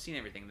have seen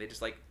everything. They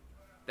just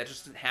that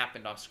just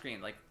happened off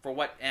screen. Like, for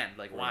what end?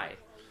 Like, why?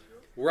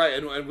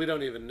 Right, and we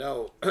don't even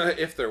know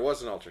if there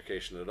was an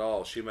altercation at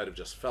all. She might have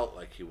just felt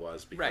like he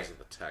was because of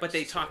the text. But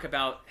they talk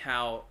about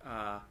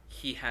how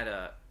he had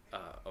a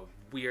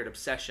weird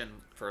obsession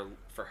for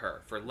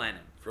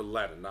Lennon. For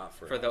Lennon, not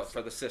for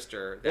the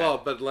sister.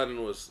 But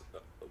Lennon was.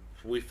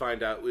 We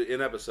find out in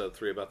episode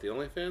 3 about the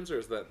OnlyFans, or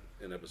is that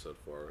in episode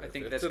 4? I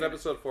think that's in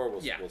episode 4.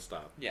 We'll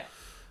stop. Yeah,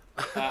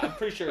 I'm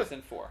pretty sure it's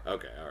in 4.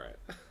 Okay,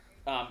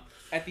 all right.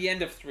 At the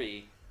end of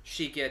 3,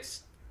 she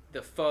gets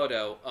the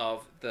photo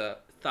of the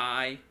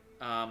thigh,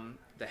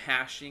 the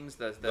hashings,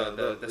 the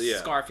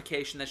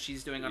scarification that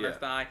she's doing on her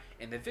thigh,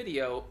 and the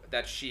video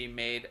that she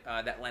made,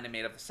 that Lennon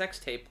made of the sex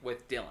tape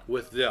with Dylan.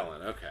 With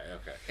Dylan, okay.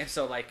 And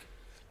so, like,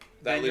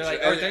 that then you're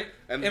like,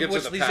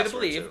 which leads you to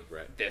believe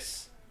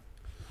this.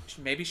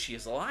 Maybe she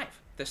is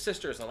alive. The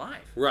sister is alive.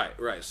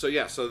 Right.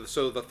 So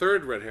so the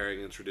third red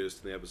herring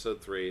introduced in the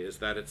episode 3 is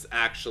that it's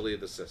actually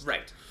the sister.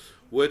 Right.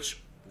 Which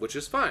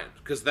is fine,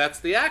 because that's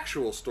the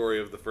actual story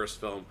of the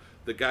first film.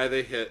 The guy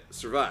they hit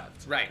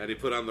survived. Right. And he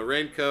put on the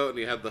raincoat and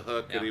he had the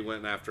hook and he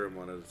went after him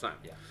one at a time.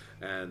 Yeah.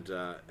 And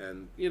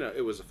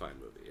it was a fine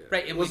movie. Yeah.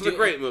 Right. And it wasn't a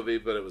great movie,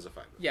 but it was a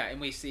fine movie. Yeah, and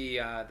we see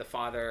the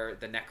father,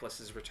 the necklace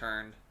is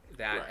returned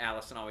that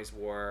Allison always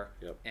wore.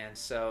 Yep. And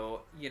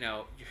so,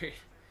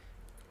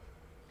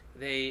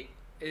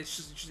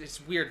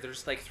 it's weird. They're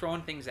just like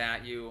throwing things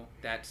at you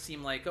that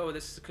seem like, oh,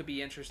 this could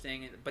be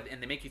interesting,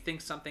 and they make you think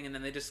something, and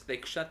then they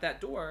shut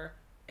that door.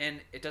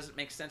 And it doesn't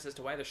make sense as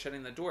to why they're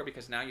shutting the door,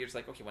 because now you're just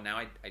like, okay, well, now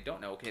I don't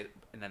know. Okay,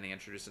 and then they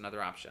introduce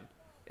another option.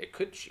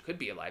 She could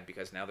be alive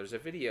because now there's a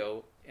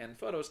video and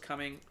photos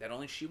coming that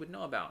only she would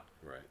know about.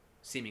 Right.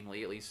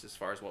 Seemingly, at least as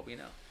far as what we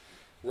know.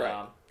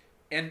 Right.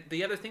 And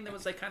the other thing that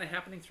was like kind of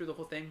happening through the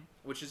whole thing,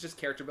 which is just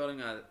character building,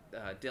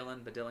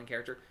 Dylan, the Dylan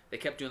character, they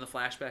kept doing the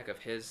flashback of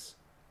his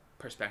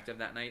perspective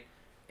that night,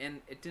 and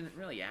it didn't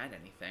really add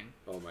anything.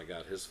 Oh my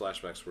god, his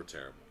flashbacks were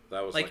terrible.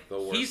 That was Like the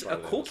worst. he's part a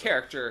of the cool episode.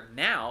 character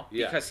now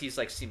Yeah. because he's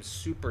like seems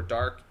super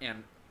dark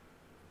and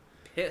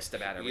pissed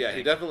about everything. Yeah,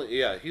 he definitely.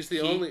 Yeah, he's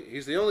the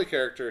only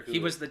character who He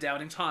was the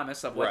doubting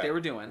Thomas of what they were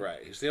doing.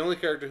 Right, he's the only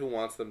character who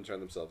wants them to turn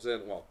themselves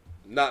in. Well,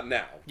 not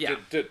now. Yeah.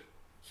 Did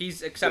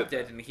He's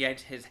accepted and he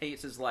hates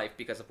his life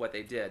because of what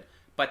they did.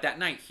 But that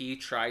night he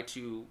tried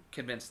to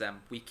convince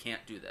them we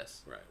can't do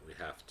this. right. We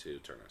have to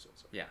turn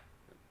ourselves in. Yeah.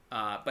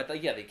 But they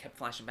kept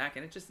flashing back,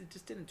 and it just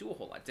didn't do a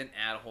whole lot. It didn't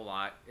add a whole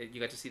lot. You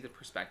got to see the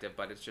perspective,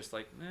 but it's just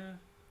like,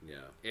 Yeah.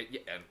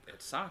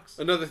 it sucks.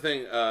 Another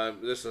thing,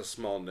 this is a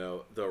small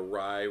note. The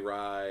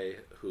Rai,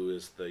 who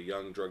is the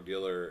young drug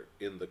dealer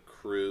in the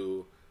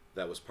crew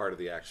that was part of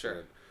the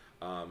accident,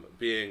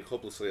 being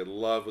hopelessly in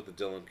love with the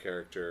Dylan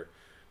character,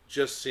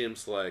 just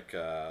seems like,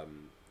 I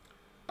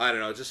don't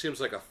know, it just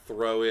seems like a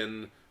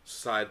throw-in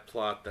side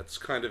plot that's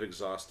kind of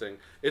exhausting.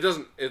 They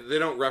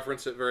don't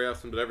reference it very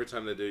often, but every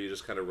time they do, you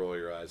just kind of roll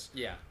your eyes.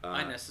 Yeah,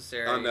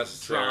 unnecessary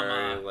unnecessary,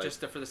 drama,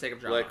 just for the sake of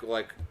drama.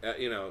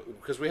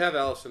 Because we have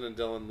Allison and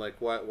Dylan. Like,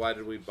 why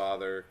did we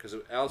bother? Because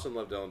Allison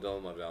loved Dylan,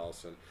 Dylan loved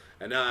Allison,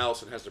 and now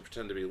Allison has to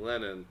pretend to be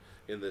Lennon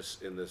in this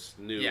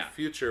new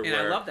future And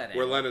I love that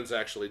where angle. Lennon's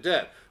actually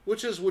dead,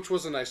 which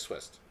was a nice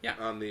twist. Yeah.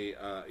 On the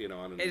on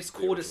it's the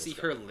cool to original see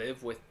stuff. her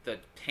live with the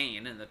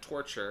pain and the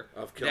torture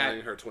of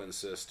killing her twin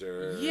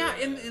sister. Yeah,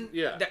 and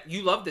that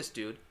you love this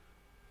dude.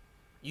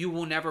 You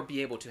will never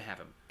be able to have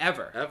him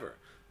ever.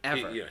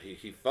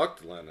 He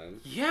fucked Lennon.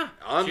 Yeah,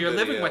 On so you're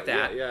video. living with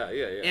that. Yeah.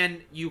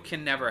 And you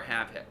can never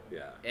have him.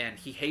 Yeah. And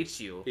he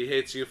hates you. He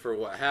hates you for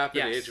what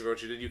happened. Yes. He hates you for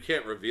what you did. You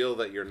can't reveal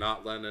that you're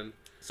not Lennon.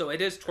 So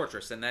it is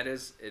torturous, and that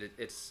is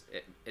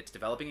it's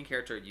developing a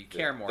character. You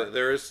care more.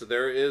 There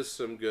is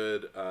some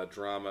good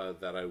drama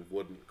that I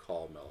wouldn't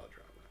call melodrama.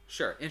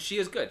 Sure, and she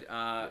is good.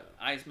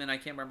 Eisman, I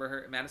can't remember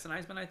her. Madison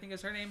Eisman, I think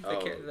is her name.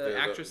 The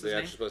actress's the name.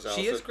 actress plays She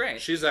Allison. is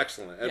great. She's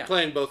excellent, and Yeah.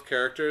 playing both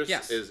characters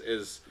Yes.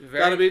 is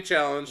Very gotta be a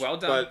challenge. well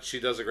done. But she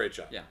does a great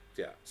job. Yeah.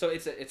 Yeah. So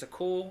it's a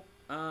cool.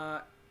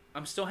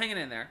 I'm still hanging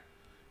in there.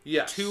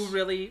 Yes. 2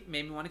 really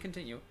made me want to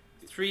continue.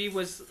 3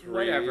 was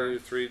whatever.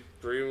 Three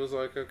was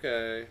like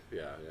okay.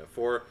 Yeah.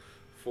 4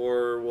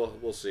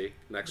 we'll see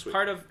next week.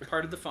 Part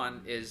of the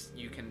fun is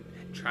you can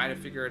try to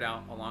figure it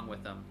out along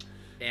with them,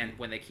 and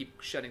when they keep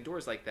shutting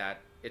doors like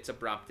that, it's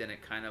abrupt and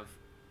it kind of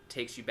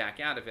takes you back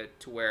out of it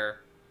to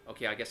where,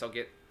 okay, I guess I'll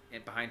get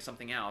in behind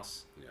something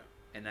else,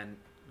 and then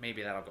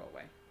maybe that'll go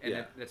away,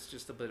 and it's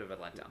just a bit of a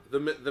letdown.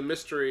 The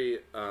mystery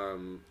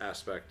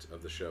aspect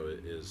of the show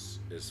is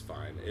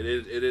fine. It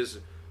is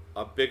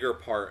a bigger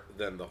part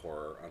than the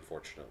horror,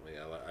 unfortunately.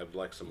 I'd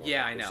like some more.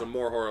 Yeah, I know. Some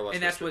more horror, less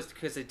And that's mystery.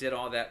 because they did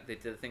all that. They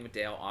did the thing with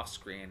Dale off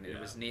screen. It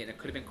was neat, and it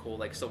could have been cool.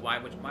 Like, so why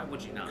would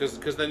you not?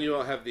 Because then you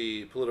all have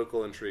the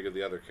political intrigue of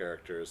the other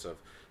characters. Of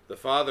the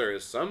father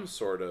is some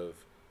sort of.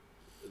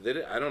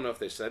 I don't know if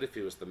they said if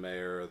he was the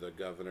mayor or the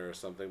governor or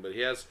something, but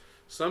he has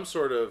some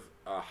sort of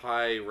a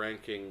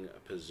high-ranking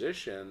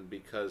position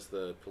because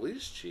the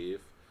police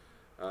chief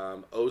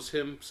owes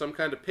him some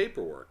kind of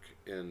paperwork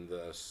in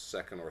the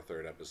second or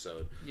third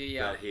episode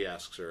that he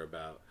asks her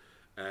about.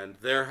 And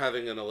they're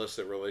having an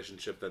illicit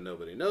relationship that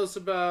nobody knows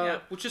about. Yeah,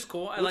 which is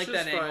cool. I like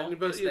that angle.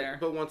 But, it's there.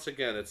 But once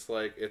again, it's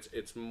like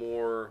it's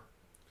more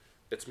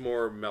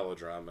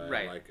melodrama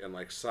Right. and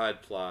like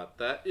side plot.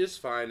 That is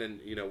fine,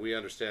 and we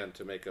understand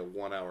to make a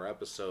 1-hour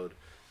episode,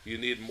 you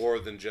need more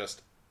than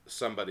just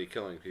somebody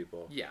killing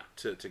people. Yeah.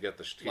 To get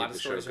the A lot of the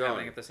show stories are going.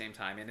 happening at the same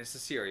time, and it's a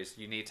series.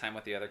 You need time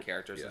with the other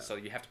characters, and so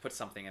you have to put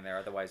something in there.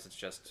 Otherwise, it's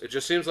just. It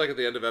just seems like at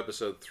the end of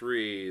episode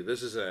 3,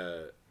 this is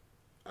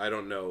I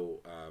don't know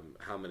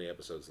how many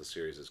episodes the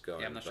series is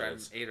going. Yeah, I'm not sure.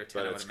 8 or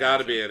 10. But it's got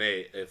to be an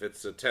 8. If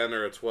it's a 10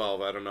 or a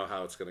 12, I don't know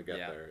how it's going to get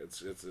there.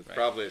 It's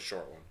probably a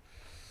short one.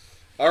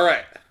 All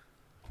right.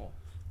 Cool.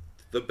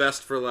 The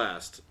best for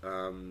last,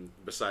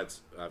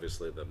 besides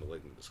obviously the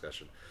Malignant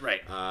discussion.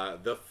 Right.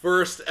 The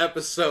first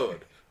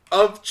episode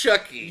of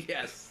Chucky.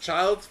 Yes.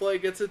 Child's Play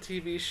gets a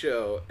TV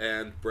show,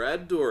 and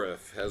Brad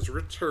Dourif has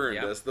returned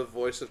Yep. as the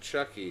voice of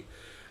Chucky.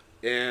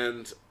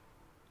 And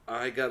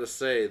I gotta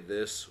say,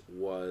 this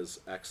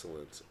was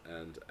excellent,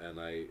 and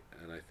I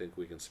think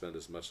we can spend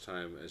as much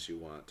time as you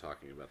want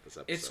talking about this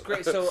episode. It's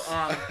great. So,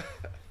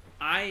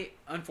 I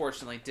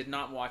unfortunately did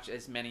not watch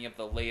as many of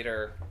the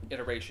later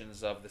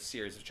iterations of the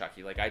series of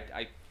Chucky. Like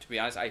I to be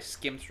honest, I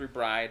skimmed through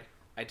Bride.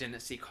 I didn't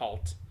see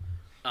Cult.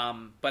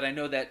 But I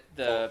know that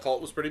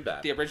Cult was pretty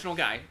bad. the original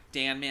guy,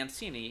 Dan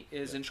Mancini,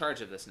 is in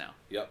charge of this now.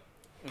 Yep.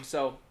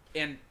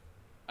 And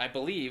I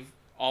believe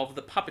all of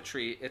the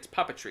puppetry, it's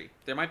puppetry.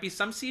 There might be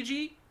some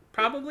CG,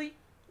 probably.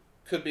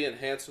 Could be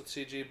enhanced with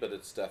CG, but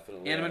it's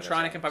definitely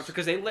Animatronic and puppetry,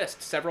 because they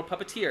list several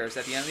puppeteers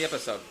at the end of the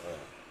episode. Oh.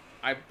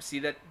 I see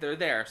that they're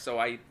there, so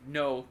I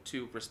know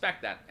to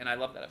respect that, and I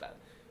love that about it.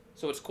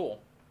 So it's cool.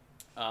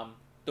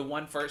 The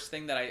one first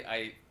thing that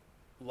I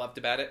loved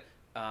about it,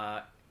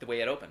 the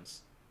way it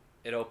opens.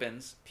 It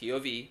opens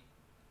POV,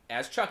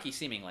 as Chucky,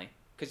 seemingly,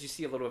 because you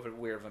see a little bit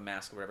weird of a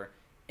mask or whatever,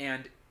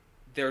 and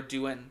they're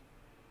doing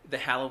the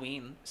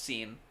Halloween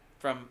scene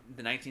from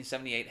the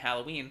 1978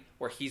 Halloween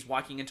where he's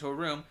walking into a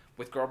room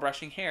with girl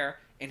brushing hair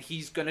and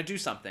he's gonna do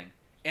something.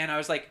 And I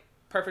was like,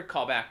 perfect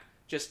callback.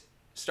 Just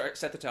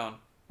set the tone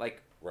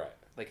like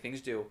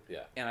things do. Yeah.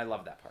 And I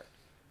love that part.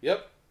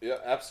 Yep. Yeah,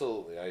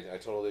 absolutely. I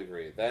totally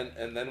agree.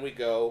 Then we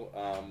go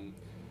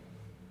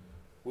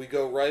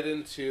right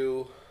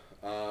into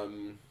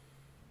the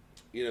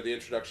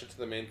introduction to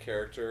the main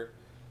character,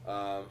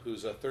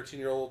 who's a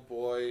 13-year-old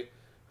boy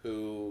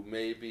who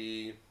may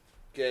be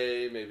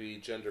gay, maybe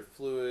gender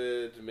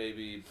fluid,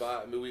 maybe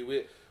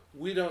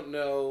we don't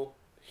know.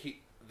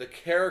 The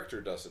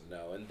character doesn't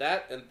know, and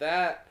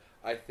that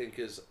I think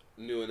is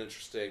new and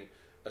interesting,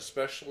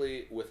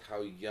 especially with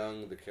how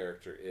young the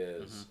character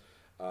is.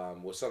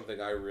 Was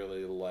something I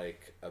really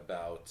like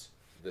about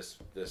this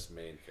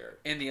main character.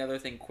 And the other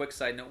thing, quick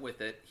side note with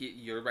it,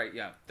 you're right.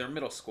 Yeah, they're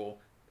middle school.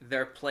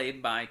 They're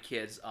played by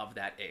kids of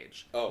that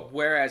age. Oh,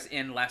 whereas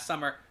in Last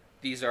Summer,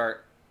 these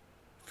are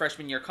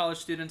freshman year college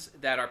students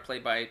that are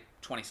played by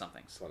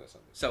 20-somethings.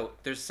 20-somethings. So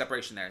there's a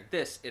separation there.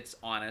 It's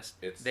honest.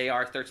 They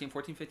are 13,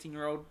 14,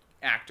 15-year-old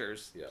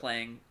actors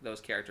playing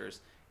those characters.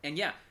 And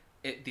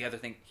the other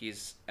thing,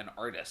 he's an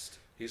artist.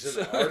 He's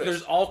an artist.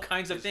 There's all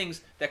kinds of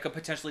things that could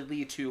potentially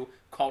lead to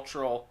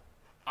cultural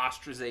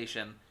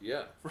ostracization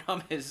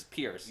from his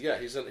peers. Yeah,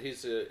 he's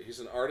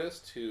an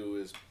artist who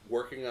is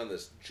working on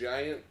this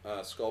giant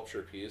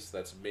sculpture piece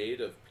that's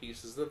made of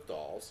pieces of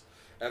dolls.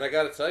 And I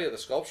got to tell you, the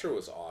sculpture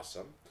was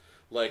awesome.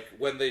 Like,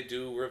 when they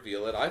do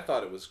reveal it, I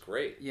thought it was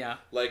great. Yeah.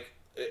 Like,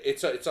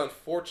 it's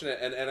unfortunate,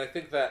 and I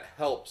think that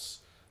helps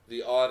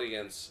the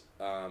audience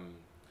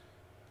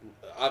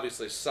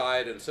obviously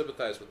side and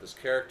sympathize with this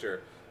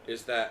character,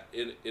 is that,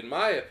 in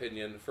my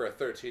opinion, for a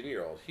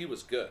 13-year-old, he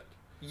was good.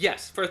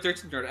 Yes, for a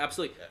 13-year-old,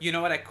 absolutely. You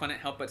know what I couldn't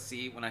help but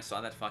see when I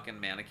saw that fucking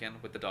mannequin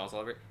with the dolls all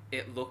over it?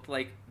 It looked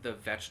like the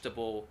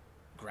vegetable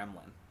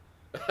gremlin.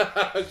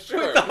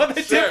 Sure. With all the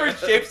different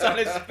shapes on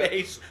his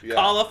face.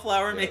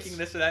 Cauliflower making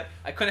this or that.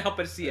 I couldn't help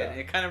but see it. And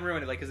it kind of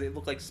ruined it, like, because it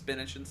looked like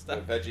spinach and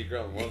stuff. The veggie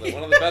gremlin.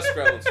 One of the best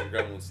gremlins from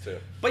Gremlins 2.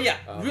 But yeah,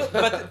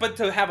 but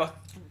to have a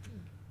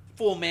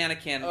full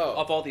mannequin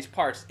of all these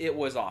parts, it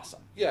was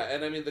awesome. Yeah,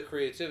 and I mean the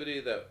creativity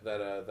that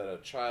a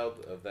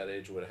child of that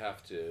age would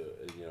have to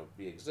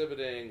be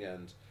exhibiting,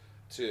 and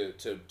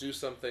to do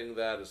something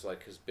that is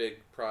like his big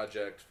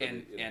project.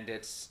 And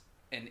it's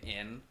an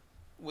in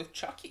with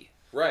Chucky.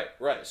 Right.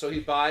 So he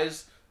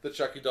buys the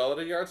Chucky doll at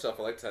a yard sale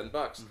for like $10.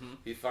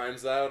 He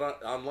finds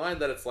out online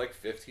that it's like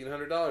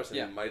 $1,500,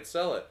 and he might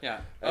sell it.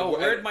 Yeah. And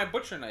where'd my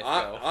butcher knife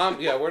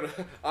go?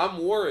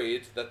 I'm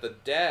worried that the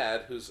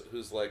dad,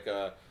 who's like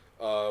a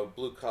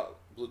blue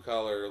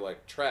collar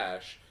like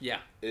trash,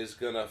 is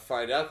gonna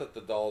find out that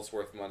the doll's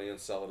worth money and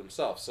sell it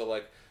himself. So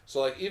like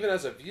even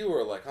as a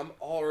viewer, like, I'm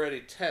already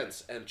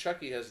tense, and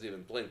Chucky hasn't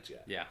even blinked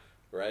yet. Yeah.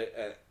 Right.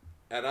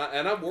 And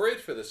I'm worried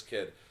for this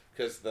kid.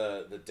 Because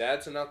the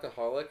dad's an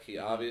alcoholic. He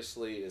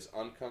obviously is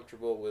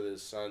uncomfortable with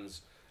his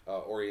son's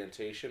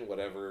orientation,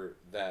 whatever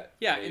that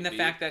may and the be.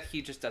 fact that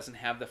he just doesn't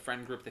have the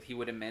friend group that he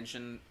would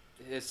imagine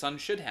his son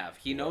should have.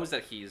 He knows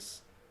that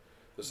he's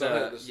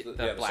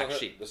the black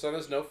sheep. The son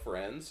has no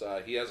friends.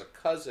 He has a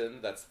cousin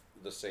that's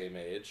the same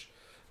age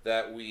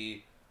that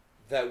we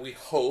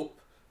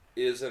hope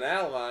is an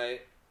ally,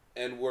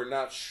 and we're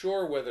not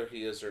sure whether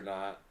he is or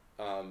not.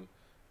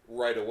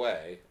 Right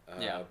away.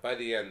 By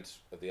the end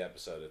of the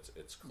episode,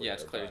 it's clear. Yeah,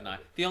 it's clear he's not.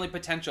 The only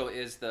potential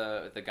is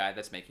the guy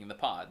that's making the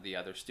pod, the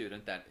other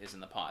student that is in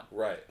the pod.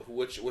 Right,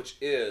 which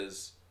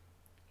is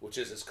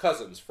his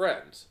cousin's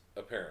friend,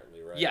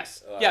 apparently, right?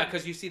 Yes.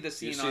 Because you see the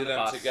scene on the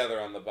bus. You see them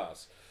together on the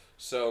bus.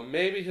 So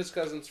maybe his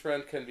cousin's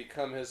friend can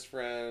become his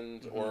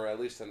friend, or at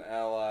least an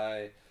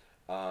ally.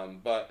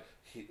 But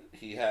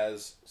he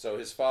has, so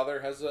his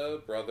father has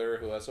a brother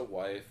who has a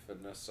wife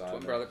and a son.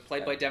 Twin brother,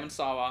 played by Devon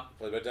Sawa.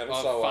 Played by Devon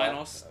of Sawa.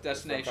 Final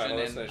Destination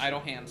and Idle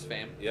Hands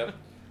fame. Yep.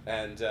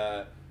 And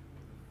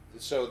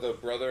so the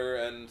brother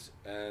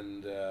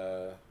and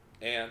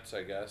aunt,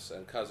 I guess,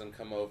 and cousin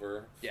come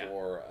over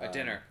for a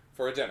dinner.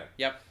 For a dinner.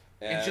 Yep.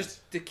 And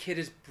just the kid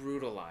is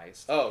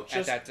brutalized. Oh,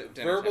 just at that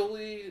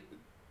verbally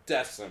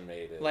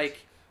decimated.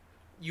 Like,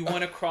 you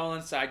want to crawl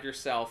inside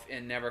yourself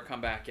and never come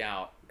back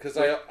out. Because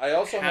I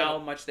also how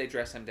much they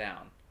dress him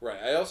down. Right.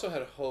 I also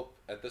had hope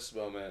at this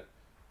moment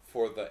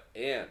for the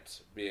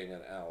aunt being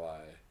an ally.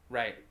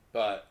 Right.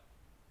 But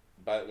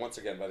once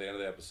again, by the end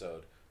of the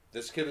episode,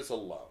 this kid is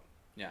alone.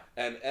 Yeah.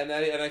 And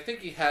I think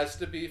he has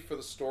to be for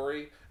the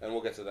story, and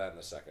we'll get to that in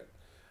a second.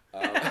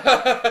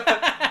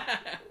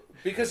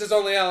 Because his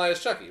only ally is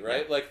Chucky,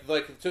 right?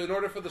 Yeah. In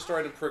order for the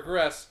story to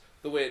progress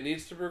the way it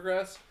needs to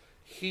progress,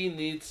 he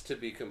needs to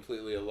be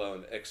completely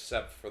alone,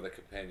 except for the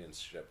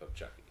companionship of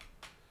Chucky.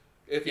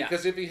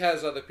 Because if he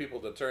has other people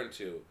to turn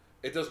to,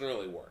 it doesn't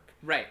really work.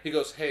 Right. He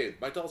goes, "Hey,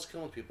 my doll's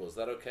killing people. Is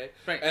that okay?"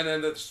 Right. And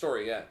then the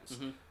story ends.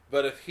 Mm-hmm.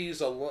 But if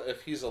he's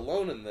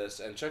alone in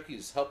this, and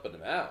Chucky's helping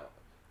him out,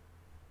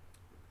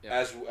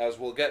 as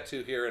we'll get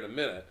to here in a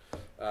minute,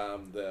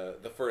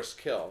 the first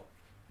kill.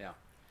 Yeah.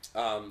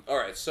 All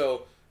right,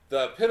 so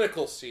the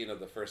pinnacle scene of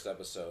the first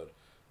episode,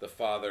 the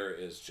father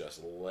is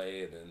just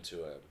laying into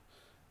him,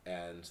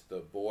 and the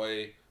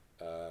boy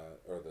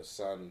or the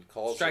son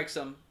calls Strikes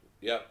him.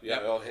 Yep, yeah,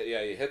 Yep. oh,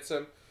 yeah. He hits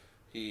him.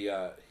 He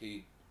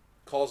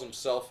calls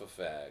himself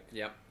a fag.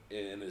 Yep.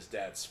 In his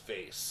dad's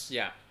face.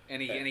 Yeah,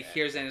 and he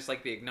hears it, and it's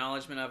like the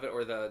acknowledgement of it,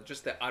 or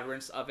just the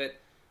utterance of it.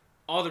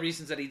 All the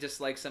reasons that he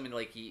dislikes him, and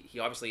like he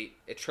obviously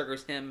it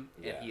triggers him,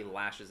 and he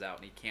lashes out,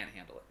 and he can't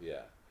handle it.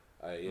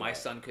 Yeah. My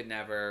son could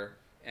never,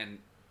 and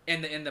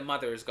the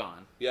mother is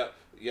gone. Yeah.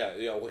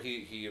 Well,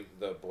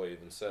 the boy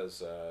even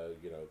says,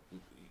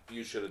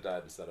 you should have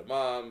died instead of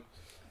mom,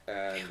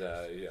 and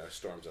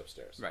storms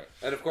upstairs. Right.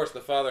 And of course,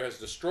 the father has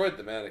destroyed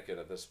the mannequin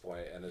at this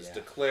point, and has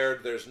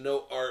declared, "There's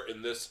no art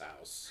in this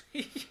house.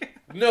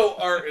 No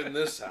art in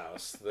this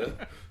house."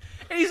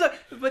 And he's like,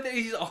 but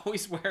he's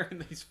always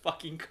wearing these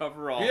fucking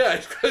coveralls. Yeah,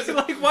 because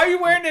like, why are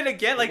you wearing it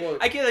again? Like, well,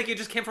 I get like he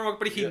just came from work,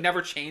 but he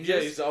never changes.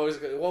 Yeah, he's always.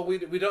 Well,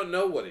 we don't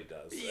know what he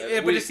does.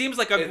 Yeah, but it seems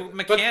like a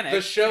mechanic. But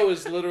the show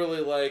is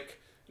literally like,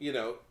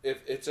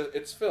 if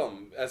it's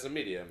film as a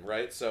medium,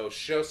 right? So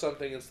show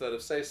something instead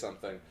of say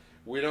something.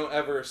 We don't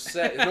ever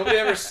say. Nobody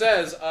ever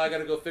says, I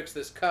gotta go fix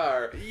this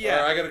car, or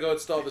I gotta go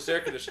install this air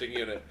conditioning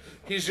unit.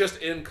 He's just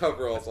in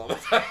coveralls all the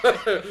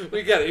time.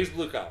 We get it. He's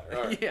blue collar.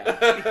 All right.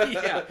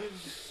 Yeah.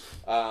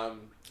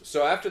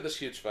 So after this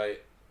huge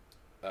fight,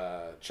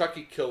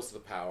 Chucky kills the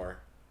power.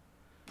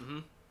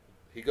 Mm-hmm.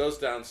 He goes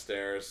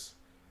downstairs,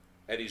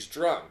 and he's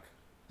drunk.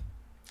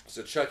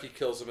 So Chucky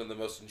kills him in the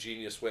most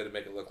ingenious way to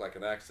make it look like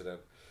an accident.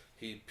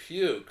 He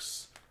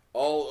pukes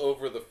all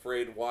over the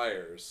frayed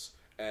wires,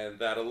 and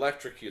that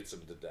electrocutes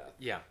him to death.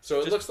 Yeah.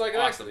 So it looks like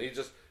an accident.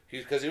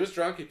 Because he was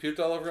drunk, he puked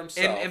all over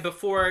himself. And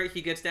before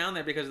he gets down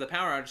there, because of the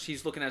power outage,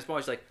 he's looking at his boy.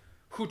 He's like,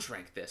 "Who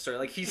drank this?" Or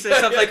like he says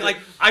something like,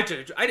 "I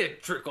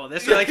didn't drink all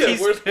this." Or like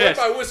he's where's pissed.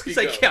 my whiskey? He's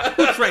like, "Yeah,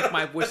 who drank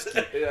my whiskey?"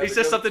 He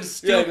says something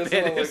stupid.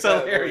 It's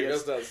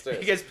hilarious.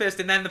 He gets pissed,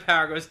 and then the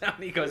power goes down.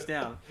 And he goes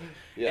down,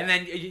 and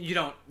then you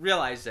don't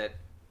realize it.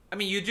 I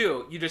mean, you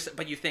do.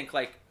 But you think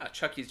like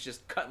Chucky's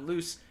just cutting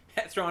loose,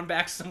 throwing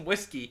back some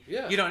whiskey.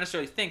 Yeah. You don't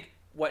necessarily think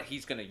what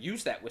he's going to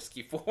use that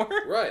whiskey for.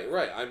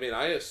 Right. I mean,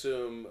 I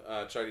assume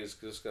Chucky's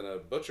just going to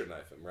butcher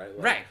knife him, right?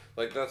 Right.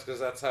 Like that's because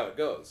that's how it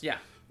goes. Yeah.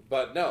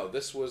 But no,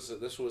 this was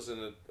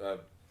a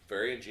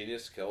very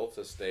ingenious kill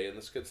to stay in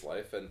this kid's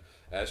life, and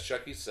as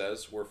Chucky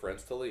says, we're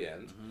friends till the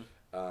end.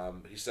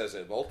 Mm-hmm. He says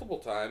it multiple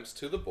times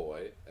to the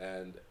boy,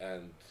 and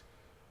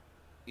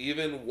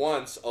even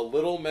once, a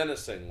little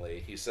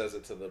menacingly, he says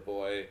it to the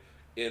boy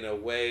in a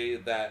way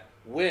that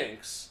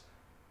winks.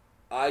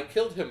 I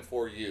killed him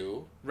for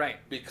you, right?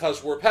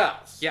 Because we're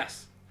pals.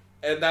 Yes.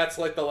 And that's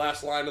like the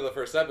last line of the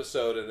first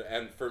episode,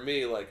 and for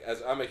me, like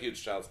as I'm a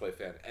huge Child's Play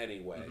fan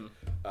anyway,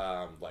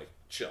 like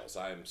chills.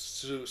 I'm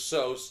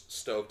so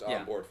stoked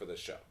on board for this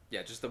show.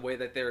 Yeah, just the way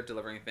that they're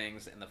delivering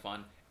things and the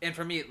fun. And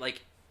for me,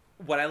 like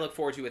what I look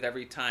forward to with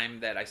every time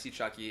that I see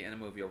Chucky in a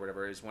movie or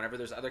whatever is whenever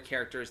there's other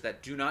characters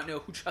that do not know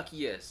who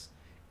Chucky is,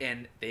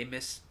 and they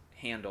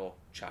mishandle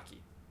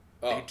Chucky.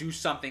 Oh. They do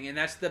something, and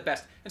that's the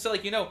best. And so,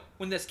 like,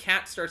 when this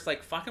cat starts,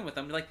 like, fucking with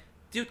them, you're like,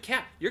 dude,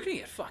 cat, you're gonna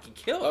get fucking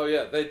killed. Oh,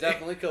 yeah, they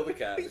definitely killed the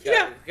cat. The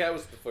cat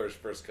was the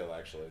first kill,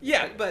 actually.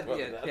 Yeah, but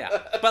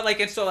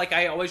like, and so, like,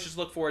 I always just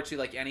look forward to,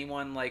 like,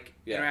 anyone, like,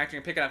 interacting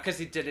and picking up, because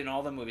he did it in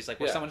all the movies, like,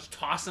 where someone's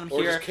tossing him or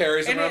here. Or just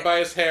carries him around by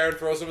his hair and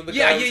throws him in the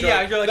garbage.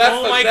 Yeah, you're like,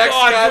 oh my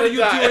god, what are you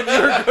doing?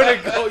 You're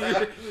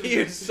gonna go. He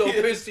is so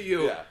pissed at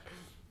you. Yeah.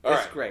 All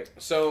right. Great.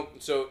 So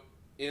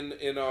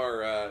in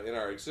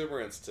our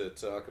exuberance to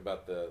talk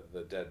about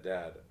the dead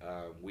dad,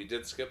 we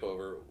did skip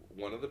over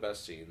one of the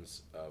best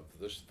scenes of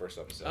this first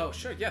episode. Oh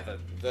sure, yeah,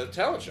 the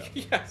talent show.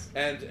 Yes.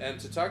 And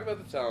to talk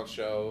about the talent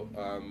show,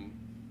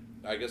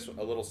 I guess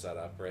a little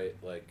setup, right?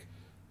 Like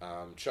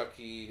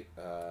Chucky,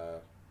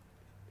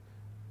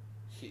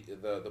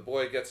 the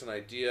boy gets an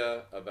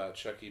idea about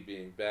Chucky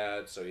being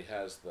bad, so he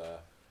has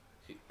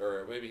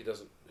or maybe he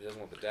doesn't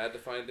want the dad to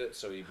find it,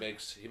 so he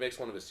makes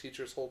one of his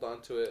teachers hold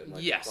on to it in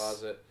the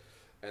closet.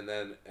 And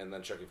then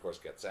Chucky, of course,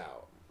 gets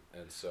out,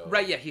 and so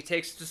he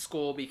takes it to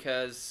school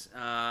because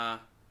I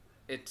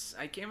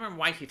can't remember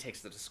why he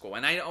takes it to school,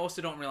 and I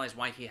also don't realize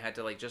why he had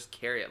to like just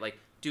carry it. Like,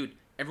 dude,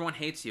 everyone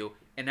hates you,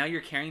 and now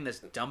you're carrying this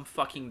dumb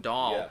fucking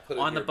doll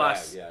on the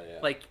bus. Yeah.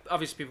 Like,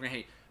 obviously people are gonna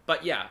hate you,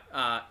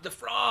 but the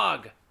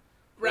frog.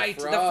 Right,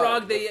 the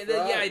frog.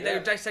 They're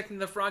dissecting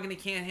the frog, and he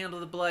can't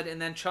handle the blood,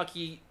 and then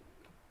Chucky.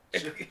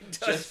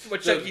 Just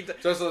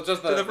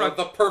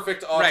the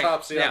perfect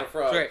autopsy on a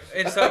frog. Right.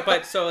 And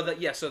so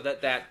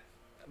that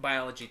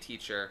biology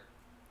teacher,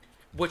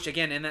 which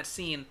again in that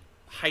scene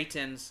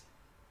heightens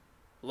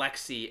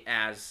Lexi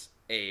as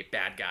a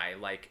bad guy,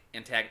 like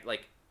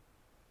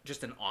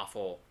just an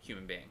awful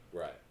human being.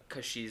 Right.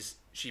 Because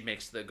she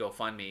makes the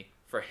GoFundMe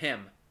for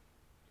him.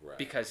 Right.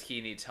 Because he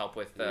needs help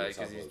with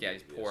because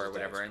he's poor or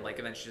whatever, and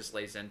then she just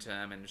lays into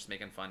him and just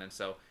making fun, and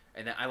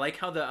then I like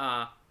how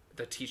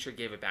the teacher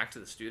gave it back to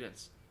the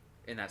students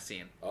in that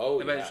scene.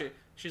 Oh, but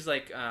she's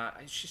like,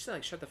 she said,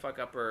 like, shut the fuck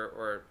up,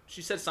 or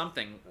she said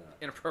something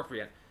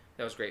inappropriate.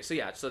 That was great. So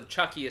yeah, so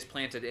Chucky is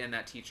planted in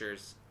that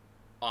teacher's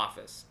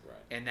office. Right.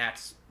 And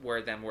that's where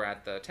then we're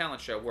at the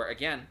talent show where,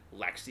 again,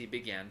 Lexi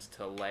begins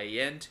to lay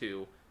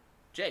into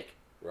Jake.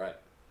 Right.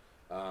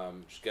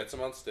 She gets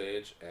him on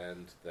stage,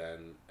 and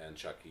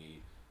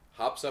Chucky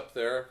hops up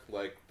there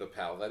like the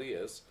pal that he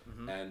is,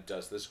 and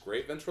does this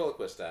great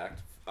ventriloquist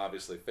act,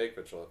 obviously fake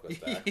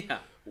ventriloquist act, Yeah.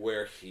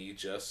 where he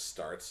just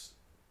starts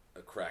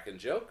cracking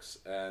jokes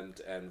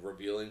and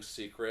revealing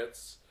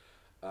secrets,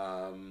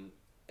 and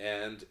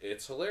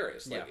it's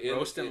hilarious. Yeah, Like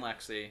roasting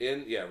Lexi.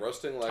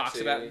 Roasting Lexi. Talks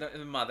about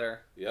the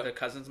mother, Yep. the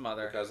cousin's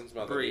mother. The cousin's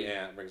mother, Bree. the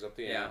aunt, brings up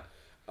the Yeah.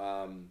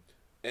 aunt.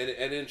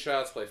 And in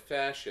Child's Play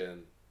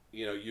fashion,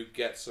 you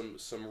get some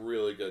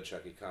really good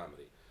Chucky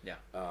comedy. Yeah.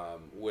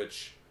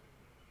 Which,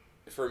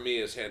 for me,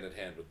 is hand in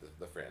hand with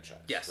the franchise.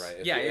 Yes.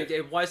 Right?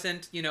 It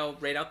wasn't,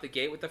 right out the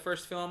gate with the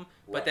first film,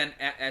 but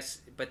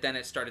Right. then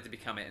it started to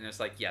become it, and it's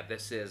like, yeah,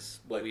 this is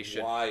what like, we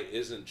should. why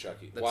isn't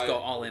Chucky? Let's go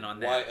all in on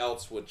that. Why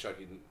else would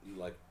Chucky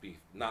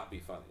not be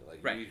funny? Like,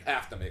 Right. you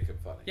have to make him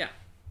funny. Yeah.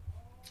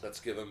 Let's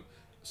give him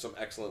some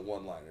excellent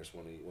one-liners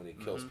when he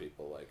kills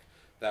people. Like,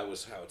 that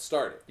was how it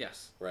started.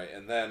 Yes. Right,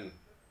 and then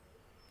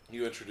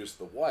you introduce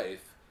the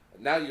wife.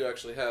 And now you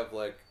actually have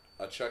like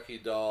a Chucky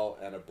doll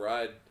and a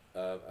bride,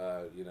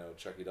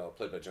 Chucky doll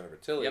played by Jennifer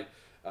Tilly,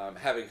 Yep.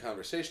 having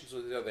conversations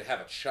with each other. They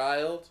have a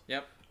child.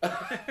 Yep.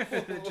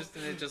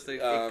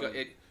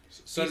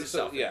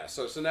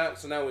 So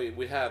now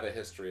we have a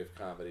history of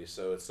comedy,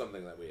 so it's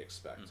something that we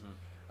expect.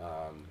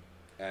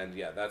 And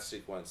yeah, that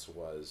sequence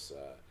was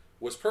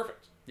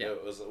perfect. Yeah.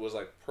 It was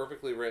like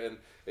perfectly written.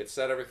 It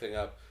set everything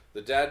up.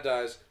 The dad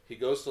dies. He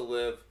goes to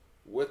live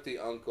with the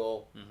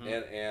uncle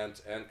and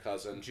aunt and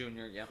cousin,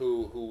 Junior, yeah.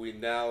 who we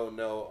now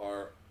know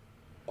are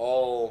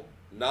all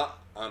not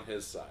on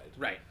his side.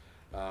 Right.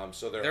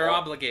 So They're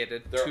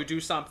obligated to do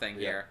something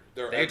here.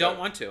 They don't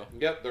want to.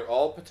 Yep, they're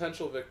all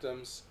potential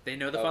victims. They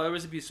know the father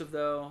was abusive,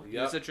 though. He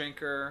was a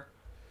drinker.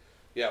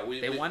 Yeah,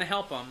 they want to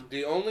help him.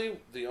 The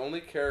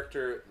only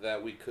character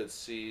that we could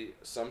see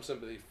some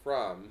sympathy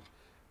from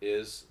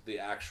is the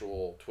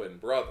actual twin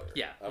brother.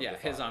 Yeah,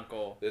 his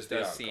uncle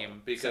does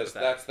seem because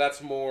sympathetic.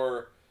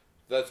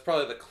 that's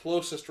probably the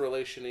closest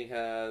relation he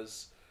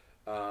has.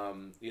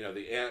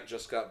 The aunt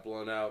just got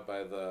blown out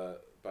by the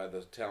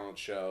talent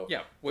show.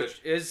 Yeah,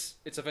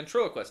 it's a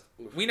ventriloquist.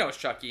 We know it's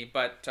Chucky,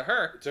 but to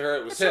her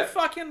it was it's her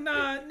fucking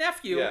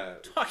nephew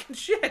talking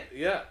shit.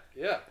 Yeah.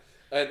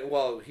 And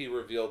he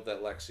revealed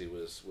that Lexi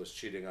was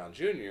cheating on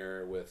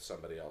Junior with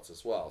somebody else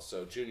as well.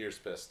 So Junior's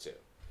pissed too.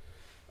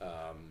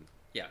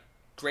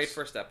 Great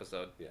first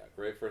episode. Yeah,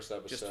 great first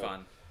episode. Just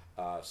fun.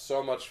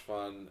 So much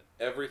fun.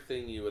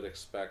 Everything you would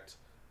expect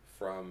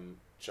from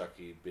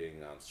Chucky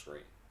being on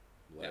screen.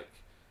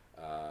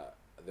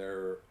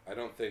 I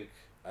don't think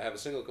I have a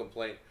single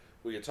complaint.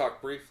 We could talk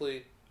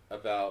briefly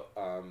about.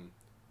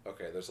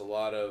 There's a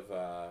lot of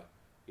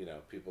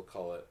people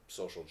call it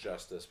social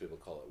justice. People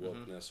call it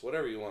wokeness.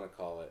 Whatever you want to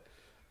call it.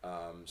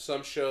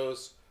 Some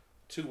shows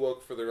too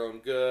woke for their own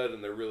good,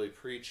 and they're really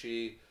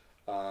preachy.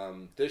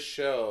 This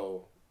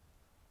show.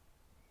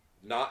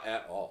 Not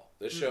at all.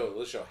 This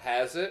show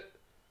has it,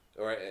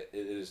 or it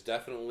is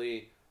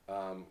definitely,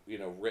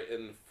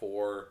 written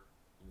for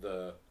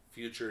the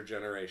future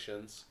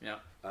generations. Yeah.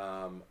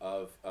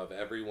 Of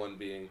everyone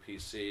being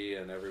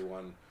PC and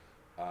everyone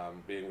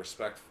being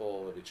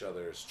respectful of each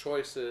other's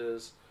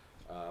choices,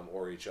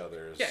 or each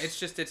other's. Yeah, it's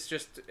just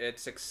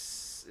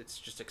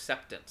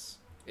acceptance.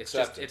 It's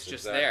just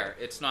exactly. there.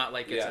 It's not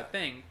like it's a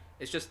thing.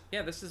 It's just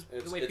this is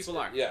the way people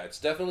are. Yeah, it's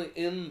definitely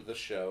in the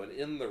show and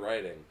in the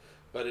writing.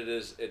 But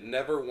it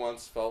never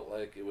once felt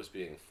like it was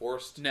being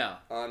forced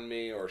on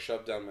me or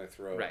shoved down my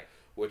throat. Right.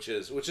 Which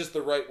is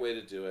the right way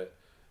to do it,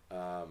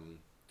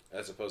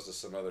 as opposed to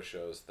some other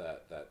shows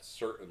that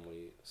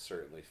certainly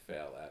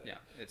fail at it.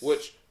 Yeah.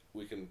 Which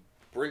we can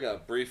bring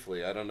up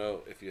briefly. I don't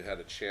know if you had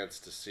a chance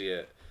to see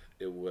it.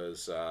 It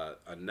was a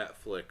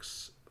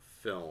Netflix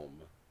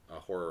film, a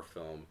horror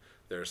film.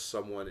 There's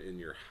Someone in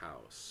Your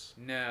House.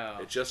 No.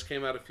 It just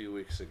came out a few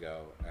weeks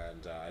ago,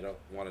 and I don't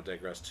want to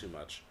digress too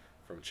much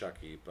from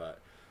Chucky, but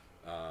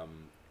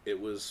it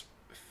was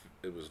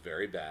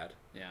very bad.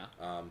 Yeah.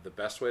 The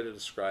best way to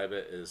describe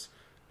it is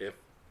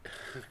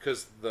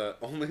because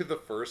only the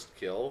first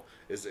kill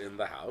is in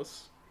the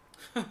house.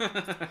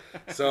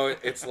 So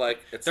it's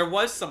like there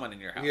was someone in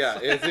your house. Yeah,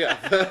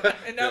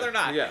 and now they're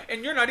not. Yeah.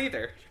 And you're not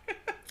either.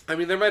 I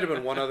mean, there might have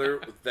been one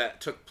other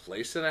that took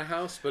place in a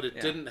house, but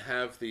it didn't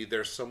have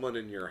there's someone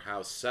in your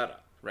house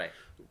setup.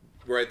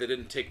 Right, they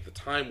didn't take the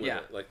time with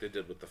it like they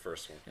did with the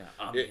first one. Yeah,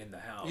 I'm in the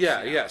house.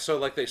 Yeah. So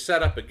like they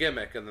set up a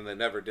gimmick and then they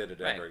never did it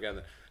ever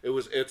again.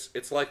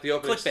 It's like the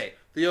opening clickbait.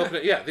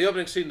 The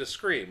opening scene to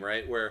Scream,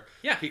 right, where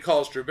he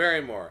calls Drew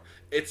Barrymore.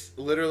 It's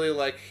literally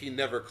like he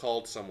never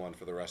called someone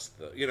for the rest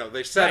of the.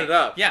 They set it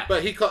up. Yeah.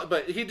 But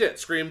he did.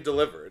 Scream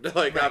delivered.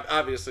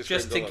 Obviously, Scream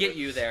just to get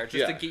you there, to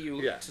get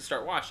you to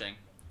start watching.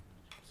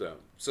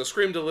 So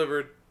Scream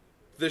delivered.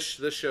 This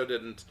show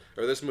didn't,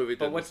 or this movie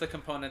didn't. But what's the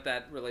component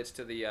that relates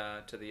to the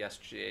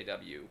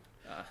SJW?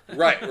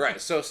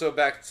 Right. So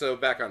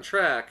back on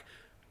track.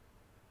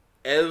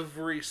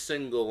 every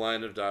single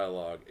line of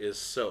dialogue is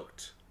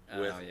soaked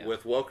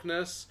with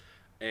wokeness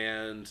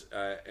and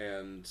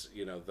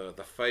you know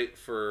the fight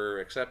for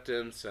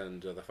acceptance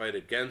and the fight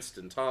against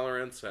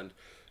intolerance and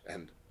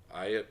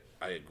I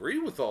agree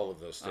with all of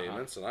those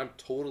statements and I'm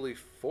totally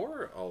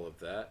for all of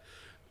that,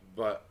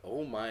 but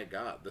oh my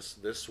god, this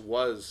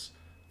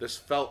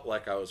felt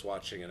like I was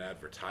watching an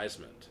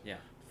advertisement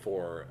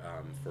for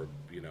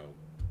you know,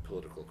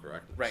 political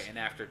correctness, right? An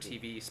after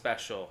TV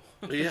special.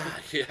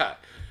 yeah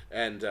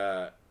and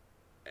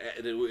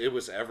it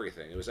was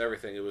everything. It was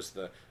everything. It was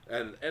the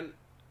and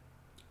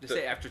Just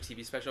say after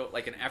TV special,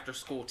 like an after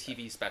school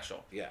TV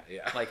special. Yeah.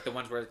 Like the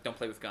ones where don't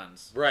play with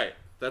guns. Right.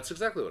 That's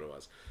exactly what it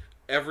was.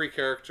 Every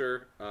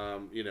character,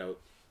 you know,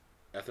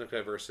 ethnic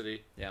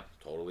diversity. Yeah.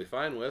 Totally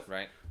fine with.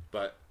 Right.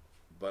 But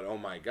oh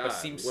my god, it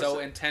seems so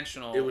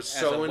intentional. It was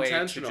so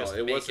intentional.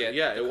 It wasn't.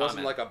 It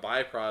wasn't like a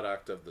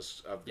byproduct of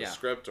the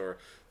script, or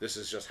this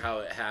is just how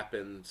it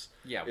happens.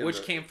 Yeah,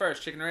 which came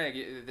first, chicken or egg?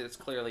 It's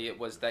clearly it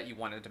was that you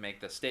wanted to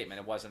make the statement.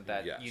 It wasn't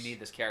that you need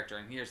this character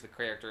and here's the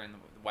character and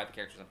why the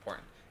character is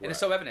important. And it's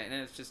so evident,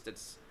 and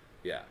it's.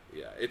 Yeah.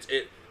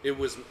 It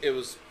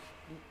was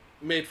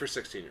made for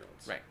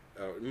 16-year-olds, right?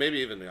 Maybe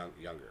even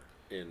younger.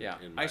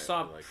 I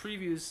saw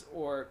previews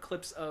or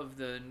clips of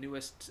the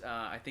newest,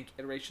 I think,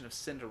 iteration of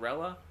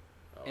Cinderella,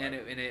 and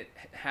it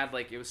had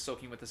like it was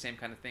soaking with the same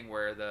kind of thing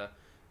where the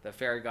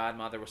fairy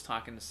godmother was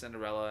talking to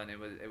Cinderella, and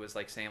it was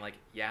like saying like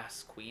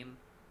 "Yes, Queen,"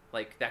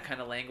 like that kind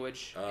of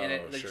language, and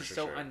it like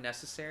so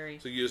unnecessary.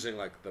 So using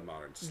like the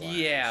modern slang.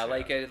 Yeah,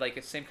 like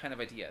a same kind of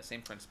idea,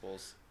 same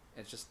principles.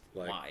 It's just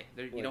why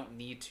you don't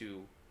need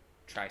to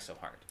try so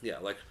hard. Yeah,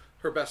 like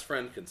her best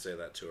friend can say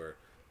that to her.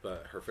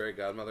 But her fairy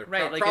godmother,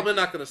 probably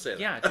not going to say that.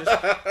 Yeah,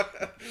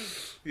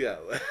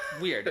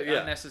 just weird,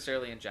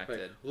 unnecessarily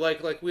injected.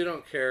 Like we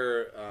don't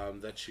care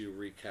that you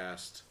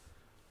recast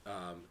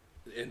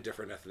in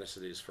different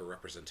ethnicities for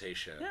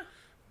representation. Yeah.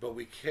 But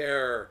we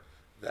care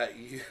that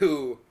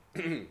you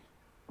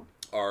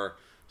are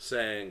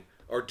saying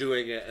or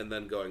doing it and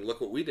then going, look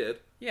what we did.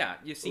 Yeah,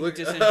 you seem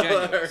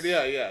disingenuous.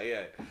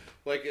 Yeah.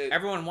 Like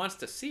everyone wants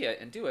to see it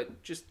and do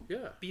it. Just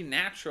be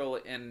natural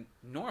and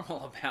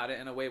normal about it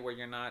in a way where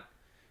you're not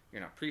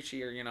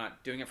preachy or you're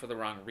not doing it for the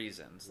wrong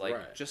reasons.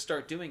 Like just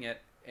start doing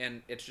it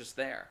and it's just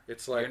there.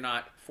 It's like you're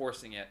not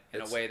forcing it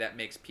in a way that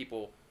makes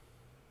people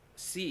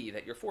see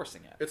that you're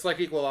forcing it. It's like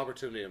equal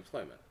opportunity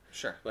employment.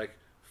 Sure. Like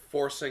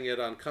forcing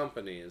it on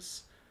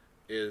companies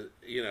is,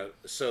 you know,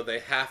 so they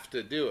have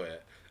to do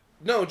it.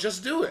 No,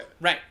 just do it.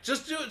 Right.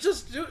 Just do it.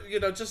 Just do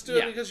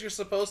it because you're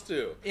supposed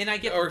to. And I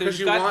get there's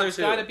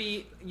got to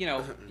be, you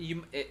know,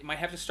 it might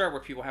have to start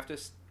where people have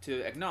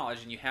to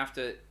acknowledge, and you have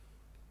to,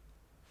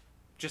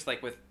 just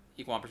like with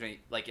equal opportunity,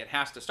 like it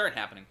has to start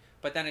happening.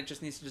 But then it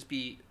just needs to just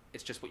be.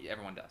 It's just what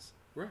everyone does.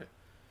 Right.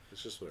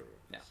 It's just what everyone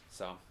does. Yeah.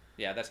 So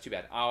yeah, that's too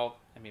bad.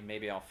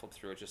 Maybe I'll flip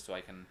through it just so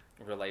I can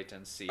relate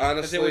and see.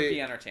 Honestly, because it would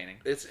be entertaining.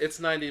 It's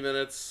 90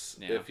 minutes.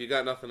 Yeah. If you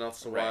got nothing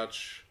else to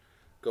watch,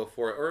 go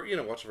for it,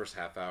 or watch the first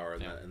half hour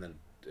and then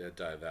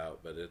dive out.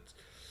 But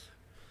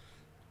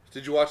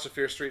did you watch the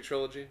Fear Street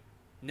trilogy?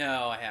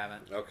 No, I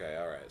haven't. Okay,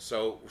 all right.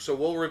 So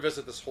we'll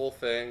revisit this whole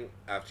thing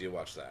after you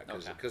watch that,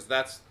 because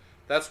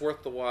that's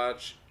worth the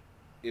watch,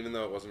 even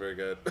though it wasn't very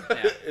good.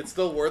 Yeah. It's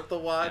still worth the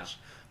watch,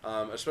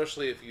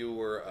 especially if you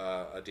were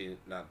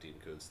not Dean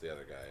Koontz, the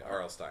other guy,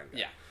 R.L. Stein guy.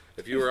 Yeah.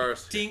 If you were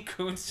Dean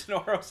Koontz and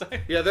R.L.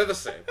 Stein. Yeah, they're the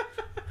same.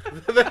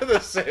 They're the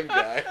same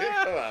guy.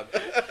 Come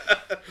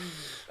on.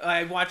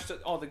 I watched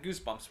all the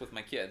Goosebumps with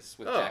my kids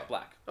with Jack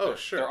Black.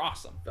 Sure. They're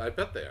awesome. I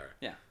bet they are.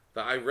 Yeah.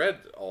 I read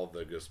all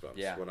the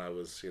Goosebumps when I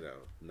was,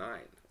 9.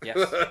 Yes,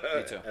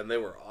 me too. And they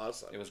were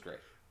awesome. It was great.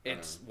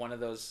 It's one of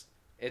those.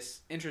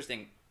 It's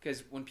interesting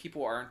because when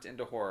people aren't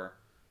into horror,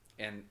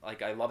 and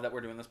like I love that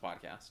we're doing this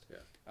podcast.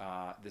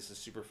 Yeah. This is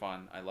super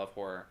fun. I love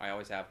horror. I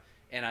always have.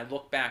 And I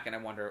look back and I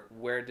wonder,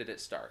 where did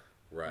it start?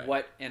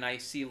 Right. And I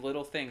see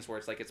little things where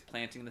it's like it's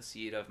planting the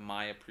seed of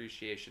my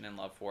appreciation and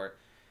love for it.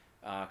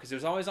 Because it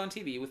was always on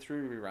TV with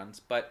through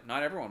reruns, but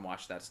not everyone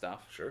watched that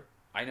stuff. Sure.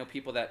 I know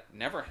people that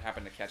never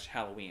happened to catch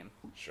Halloween.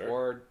 Sure.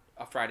 Or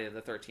a Friday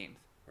the 13th.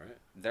 Right.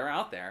 They're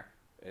out there,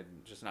 and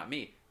just not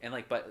me. And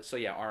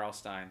R.L.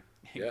 Stein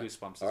and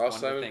Goosebumps is R.L.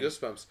 Stein and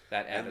Goosebumps.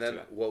 That added and then to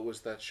it. what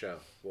was that show?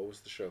 What was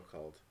the show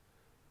called?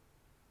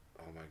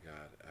 Oh my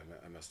God,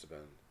 I must have been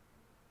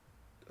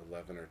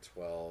 11 or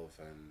 12,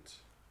 and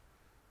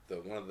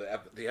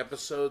the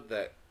episode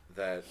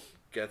that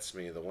gets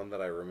me, the one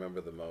that I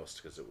remember the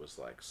most because it was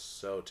like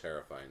so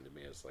terrifying to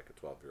me as like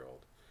a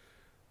 12-year-old.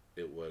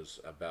 It was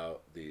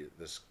about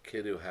this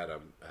kid who had a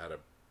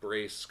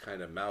brace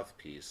kind of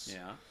mouthpiece.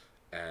 Yeah.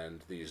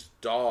 And these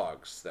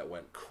dogs that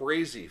went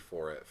crazy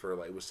for it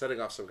was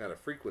setting off some kind of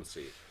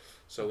frequency.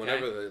 So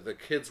whenever the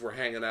kids were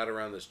hanging out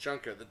around this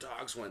junkyard, the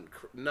dogs went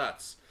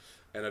nuts.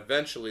 And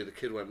eventually the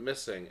kid went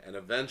missing, and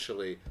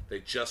eventually they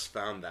just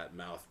found that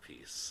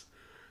mouthpiece.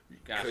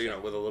 Gotcha.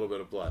 With a little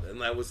bit of blood. And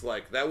that was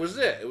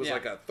it. It was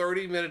like a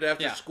 30-minute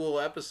after-school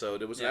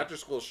episode. It was an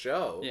after-school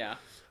show. Yeah.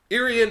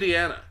 Erie,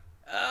 Indiana.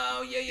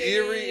 Oh, yeah.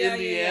 Erie,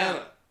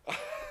 Indiana.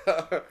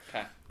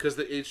 Okay. because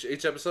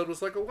each episode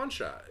was like a one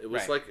shot. It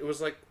was Right. it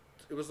was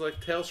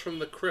like Tales from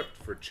the Crypt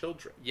for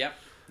children. Yep.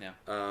 Yeah.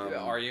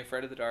 Are You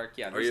Afraid of the Dark?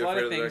 Yeah. There's You a lot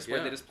Afraid of of the things Dark? where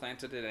Yeah. they just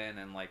planted it in,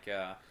 and like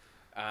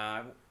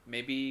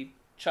maybe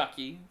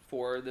Chucky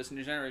for this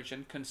new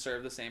generation can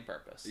serve the same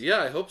purpose.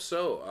 Yeah, I hope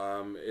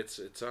so.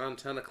 It's on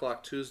 10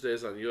 o'clock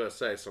Tuesdays on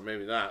USA, so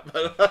maybe not.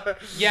 But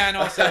Yeah, and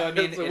also I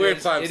mean it's a weird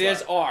time it slot.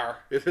 is R.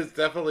 It is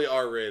definitely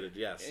R rated.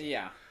 Yes.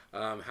 Yeah.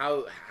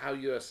 How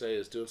USA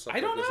is doing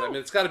something I don't like this? know. I mean,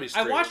 it's got to be. I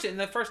Streaming. watched it, and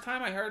the first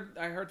time I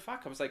heard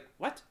fuck, I was like,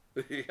 what?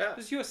 Yeah.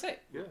 It's USA.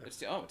 Yeah.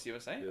 It's USA?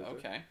 USA.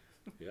 Okay.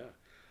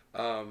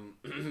 Yeah.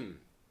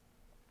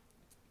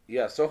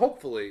 Yeah. So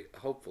hopefully,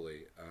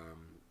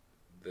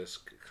 this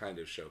kind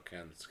of show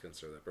can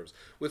serve that purpose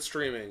with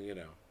streaming.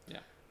 Yeah.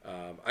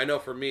 I know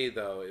for me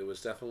though, it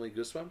was definitely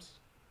Goosebumps.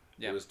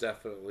 Yeah. It was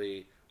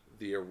definitely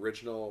the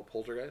original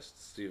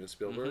Poltergeist, Steven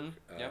Spielberg.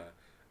 Mm-hmm. Yep.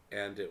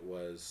 And it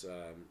was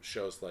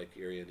shows like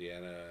Eerie,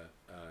 Indiana,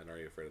 and Are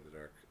You Afraid of the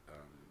Dark?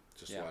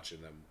 Just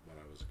watching them when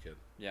I was a kid.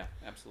 Yeah,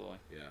 absolutely.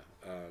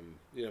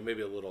 Yeah.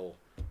 Maybe a little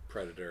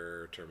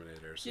Predator,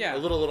 Terminator. Yeah. A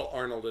little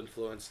Arnold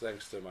influence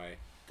thanks to my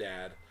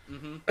dad.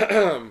 Mm-hmm.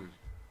 Yeah,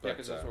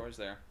 Because those were always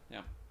there.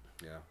 Yeah.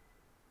 Yeah.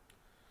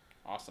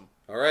 Awesome.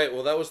 All right.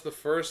 Well, that was the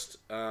first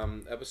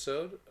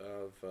episode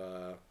of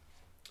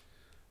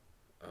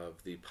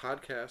the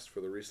podcast for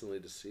the recently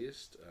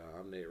deceased.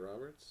 I'm Nate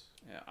Roberts.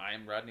 Yeah, I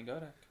am Rodney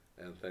Godak.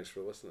 And thanks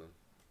for listening.